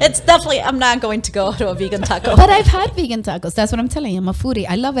restaurant, it's definitely, I'm not going to go to a vegan taco. But I've had vegan tacos. That's what I'm telling you. I'm a foodie.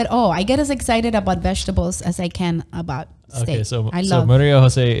 I love it all. I get as excited about vegetables as I can about steak. Okay, so I love. Maria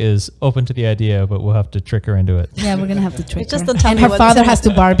Jose is open to the idea, but we'll have to trick her into it. Yeah, we're gonna have to trick Just her. don't tell And me her what's father in has it.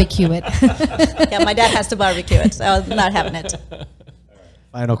 to barbecue it. Yeah, my dad has to barbecue it, so I'm not having it.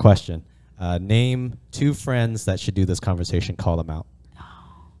 Final question. Name 2 friends that should do this conversation. Call them out.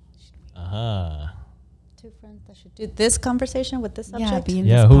 Uh-huh. 2 friends that should do this conversation with this subject. be in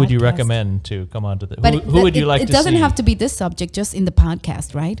Yeah, this who would you podcast. recommend to come on to the? But Who would you like it to see? It doesn't have to be this subject, just in the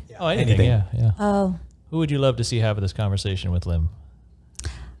podcast, right? Oh, anything. Anything. Yeah. Oh, Who would you love to see have this conversation with Lim?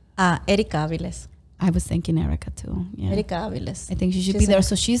 Erika Aviles. I was thinking Erica too. Yeah. Erika Aviles. I think she should She's be there. a-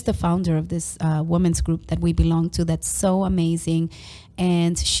 So she's the founder of this women's group that we belong to. That's so amazing,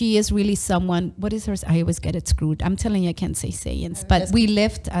 and she is really someone. What is hers? I always get it screwed. I'm telling you, I can't say sayings, but we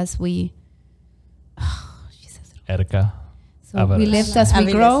lift as we. She says it. Erica. So we Aviles. lift as we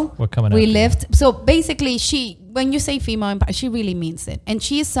Aviles. grow. We're coming We after you. lift. So basically, when you say female empowerment, she really means it, and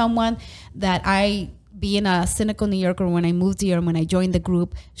she is someone that I being a cynical New Yorker, when I moved here and when I joined the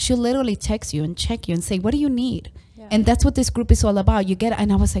group, she'll literally text you and check you and say, what do you need? Yeah. And that's what this group is all about. You get,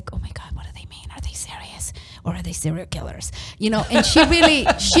 and I was like, oh my God, what do they mean? Are they serious? Or are they serial killers? You know, and she really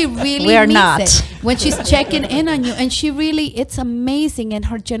We are means not. it when she's checking in on you. And she really, it's amazing. And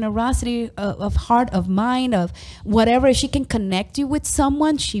her generosity of heart, of mind, of whatever, if she can connect you with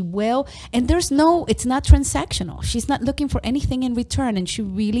someone, she will. And it's not transactional. She's not looking for anything in return. And she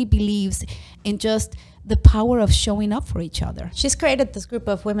really believes in just the power of showing up for each other. She's created this group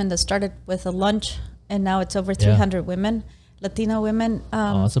of women that started with a lunch, and now it's over 300 women, Latino women.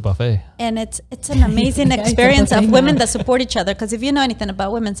 Oh, it's a buffet. And it's an amazing Yeah, it's a experience of buffet women now. that support each other. Because if you know anything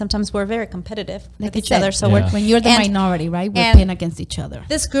about women, sometimes we're very competitive Like with I each said, other. So Yeah. when you're the and- minority, right? We're and pinned against each other.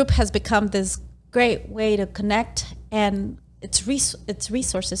 this group has become this great way to connect, and it's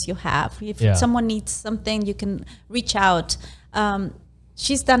resources you have. If Yeah. someone needs something, you can reach out.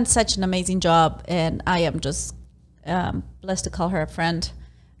 She's done such an amazing job, and I am just blessed to call her a friend,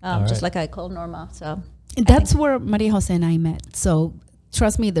 All just right. like I call Norma. So That's where Maria Jose and I met. So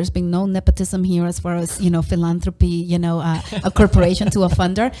trust me, there's been no nepotism here as far as, philanthropy, a corporation to a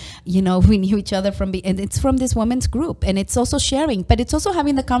funder. We knew each other and it's from this women's group. And it's also sharing, but it's also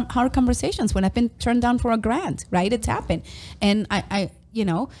having the hard conversations. When I've been turned down for a grant, right? It's happened. And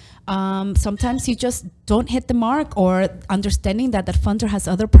sometimes you just don't hit the mark, or understanding that funder has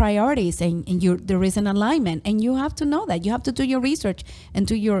other priorities, and there is an alignment, and you have to know that. You have to do your research and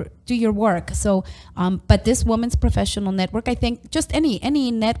do your work. So, but this Women's Professional Network, I think, just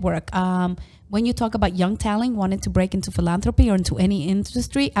any network, when you talk about young talent wanting to break into philanthropy or into any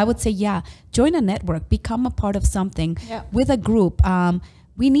industry, I would say, join a network, become a part of something with a group.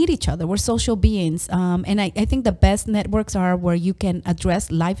 We need each other. We're social beings. And I think the best networks are where you can address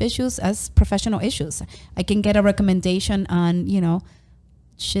life issues as professional issues. I can get a recommendation on,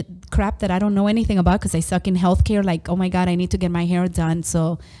 crap that I don't know anything about because I suck in healthcare. Like, oh my God, I need to get my hair done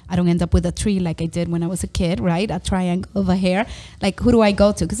so I don't end up with a tree like I did when I was a kid, right? A triangle of a hair. Like, who do I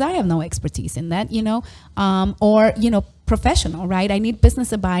go to? Because I have no expertise in that, or, professional, right? I need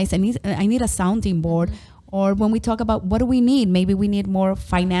business advice. I need a sounding board. Or when we talk about what do we need, maybe we need more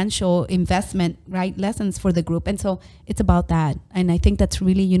financial investment, right? Lessons for the group. And so it's about that. And I think that's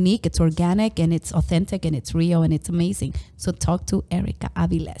really unique. It's organic and it's authentic and it's real and it's amazing. So talk to Erica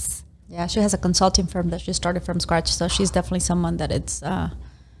Aviles. yeah, she has a consulting firm that she started from scratch. So she's definitely someone that it's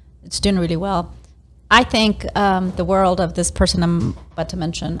doing really well. I think the world of this person I'm about to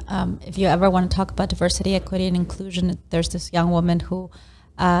mention, if you ever want to talk about diversity, equity, and inclusion, there's this young woman who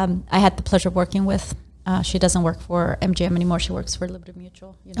I had the pleasure of working with. She doesn't work for MGM anymore. She works for Liberty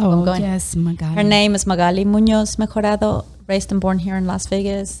Mutual. Where I'm going. Yes, Magali. Her name is Magali Munoz Mejorado, raised and born here in Las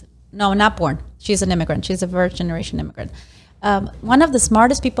Vegas. No, not born. She's an immigrant. She's a first generation immigrant. One of the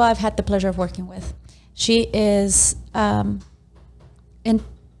smartest people I've had the pleasure of working with. She is in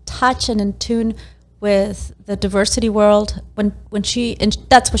touch and in tune with the diversity world. And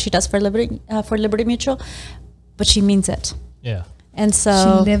that's what she does for Liberty Mutual, but she means it. Yeah. And so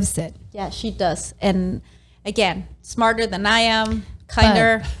She lives it. yeah, she does. And again, smarter than I am,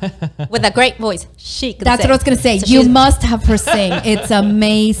 kinder, with a great voice. She can That's sing. what I was going to say. So You she's- must have her sing. It's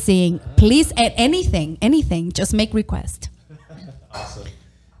amazing. Please, anything. Just make request. Awesome.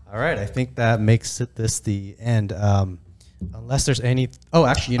 All right, I think that makes this the end. Unless there's any. Oh,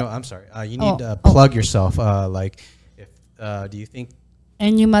 actually, I'm sorry. You need to plug yourself. Do you think?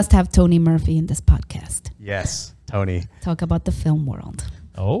 And you must have Tony Murphy in this podcast. Yes, Tony. Talk about the film world.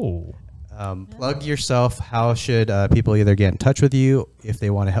 Oh. Plug yourself. How should people either get in touch with you if they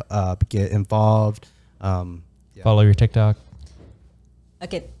want to get involved? Follow your TikTok.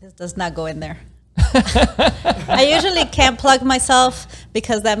 Okay, this does not go in there. I usually can't plug myself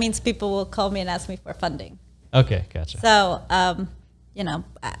because that means people will call me and ask me for funding. Okay, gotcha. So,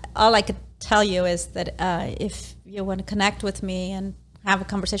 all I could tell you is that if you want to connect with me and have a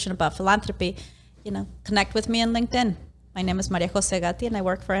conversation about philanthropy, connect with me on LinkedIn. My name is Maria Jose Gatti, and I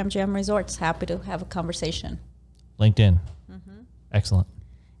work for MGM Resorts. Happy to have a conversation. LinkedIn. Excellent.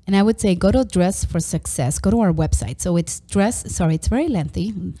 And I would say go to Dress for Success. Go to our website. So it's it's very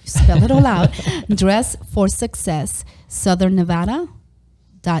lengthy. Spell it all out. Dress for Success,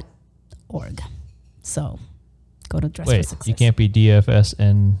 SouthernNevada.org. So go to Dress for Wait, Success. you can't be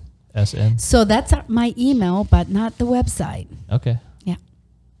DFSNSN? So that's my email, but not the website. Okay.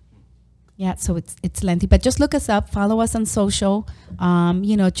 Yeah, so it's lengthy, but just look us up, follow us on social,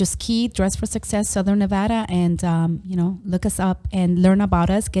 just key Dress for Success Southern Nevada, and look us up and learn about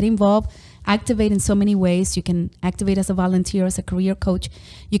us, get involved, activate in so many ways. You can activate as a volunteer, as a career coach.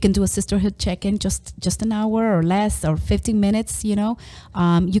 You can do a sisterhood check-in, just an hour or less, or 15 minutes, you know.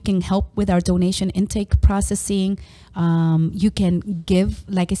 You can help with our donation intake processing. You can give,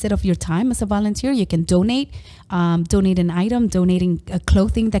 like I said, of your time as a volunteer. You can donate an item, donating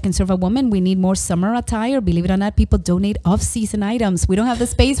clothing that can serve a woman. We need more summer attire. Believe it or not, people donate off-season items. We don't have the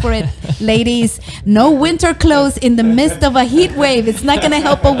space for it, ladies. No winter clothes in the midst of a heat wave. It's not going to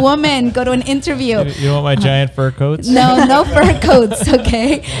help a woman go to an interview. You want my giant fur coats? No fur coats,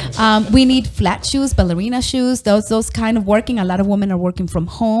 okay? We need flat shoes, ballerina shoes, those kind of working. A lot of women are working from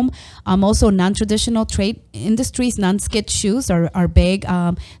home. Also, non-traditional trade industries, non-skid shoes are big.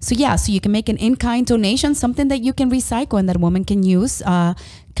 So you can make an in-kind donation, something that you can recycle and that woman can use.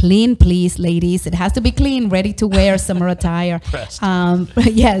 Clean, please, ladies. It has to be clean, ready to wear summer attire. Pressed.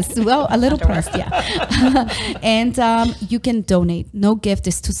 Yes, well, a little pressed, yeah. And you can donate. No gift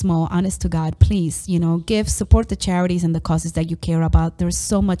is too small, honest to God. Please, give, support the charities and the causes that you care about. There's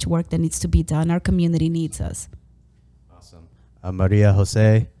so much work that needs to be done. Our community needs us. Awesome. Maria,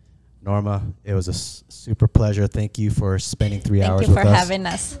 Jose, Norma, it was a super pleasure. Thank you for spending 3 hours with us. Thank you for having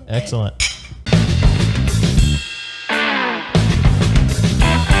us. Excellent.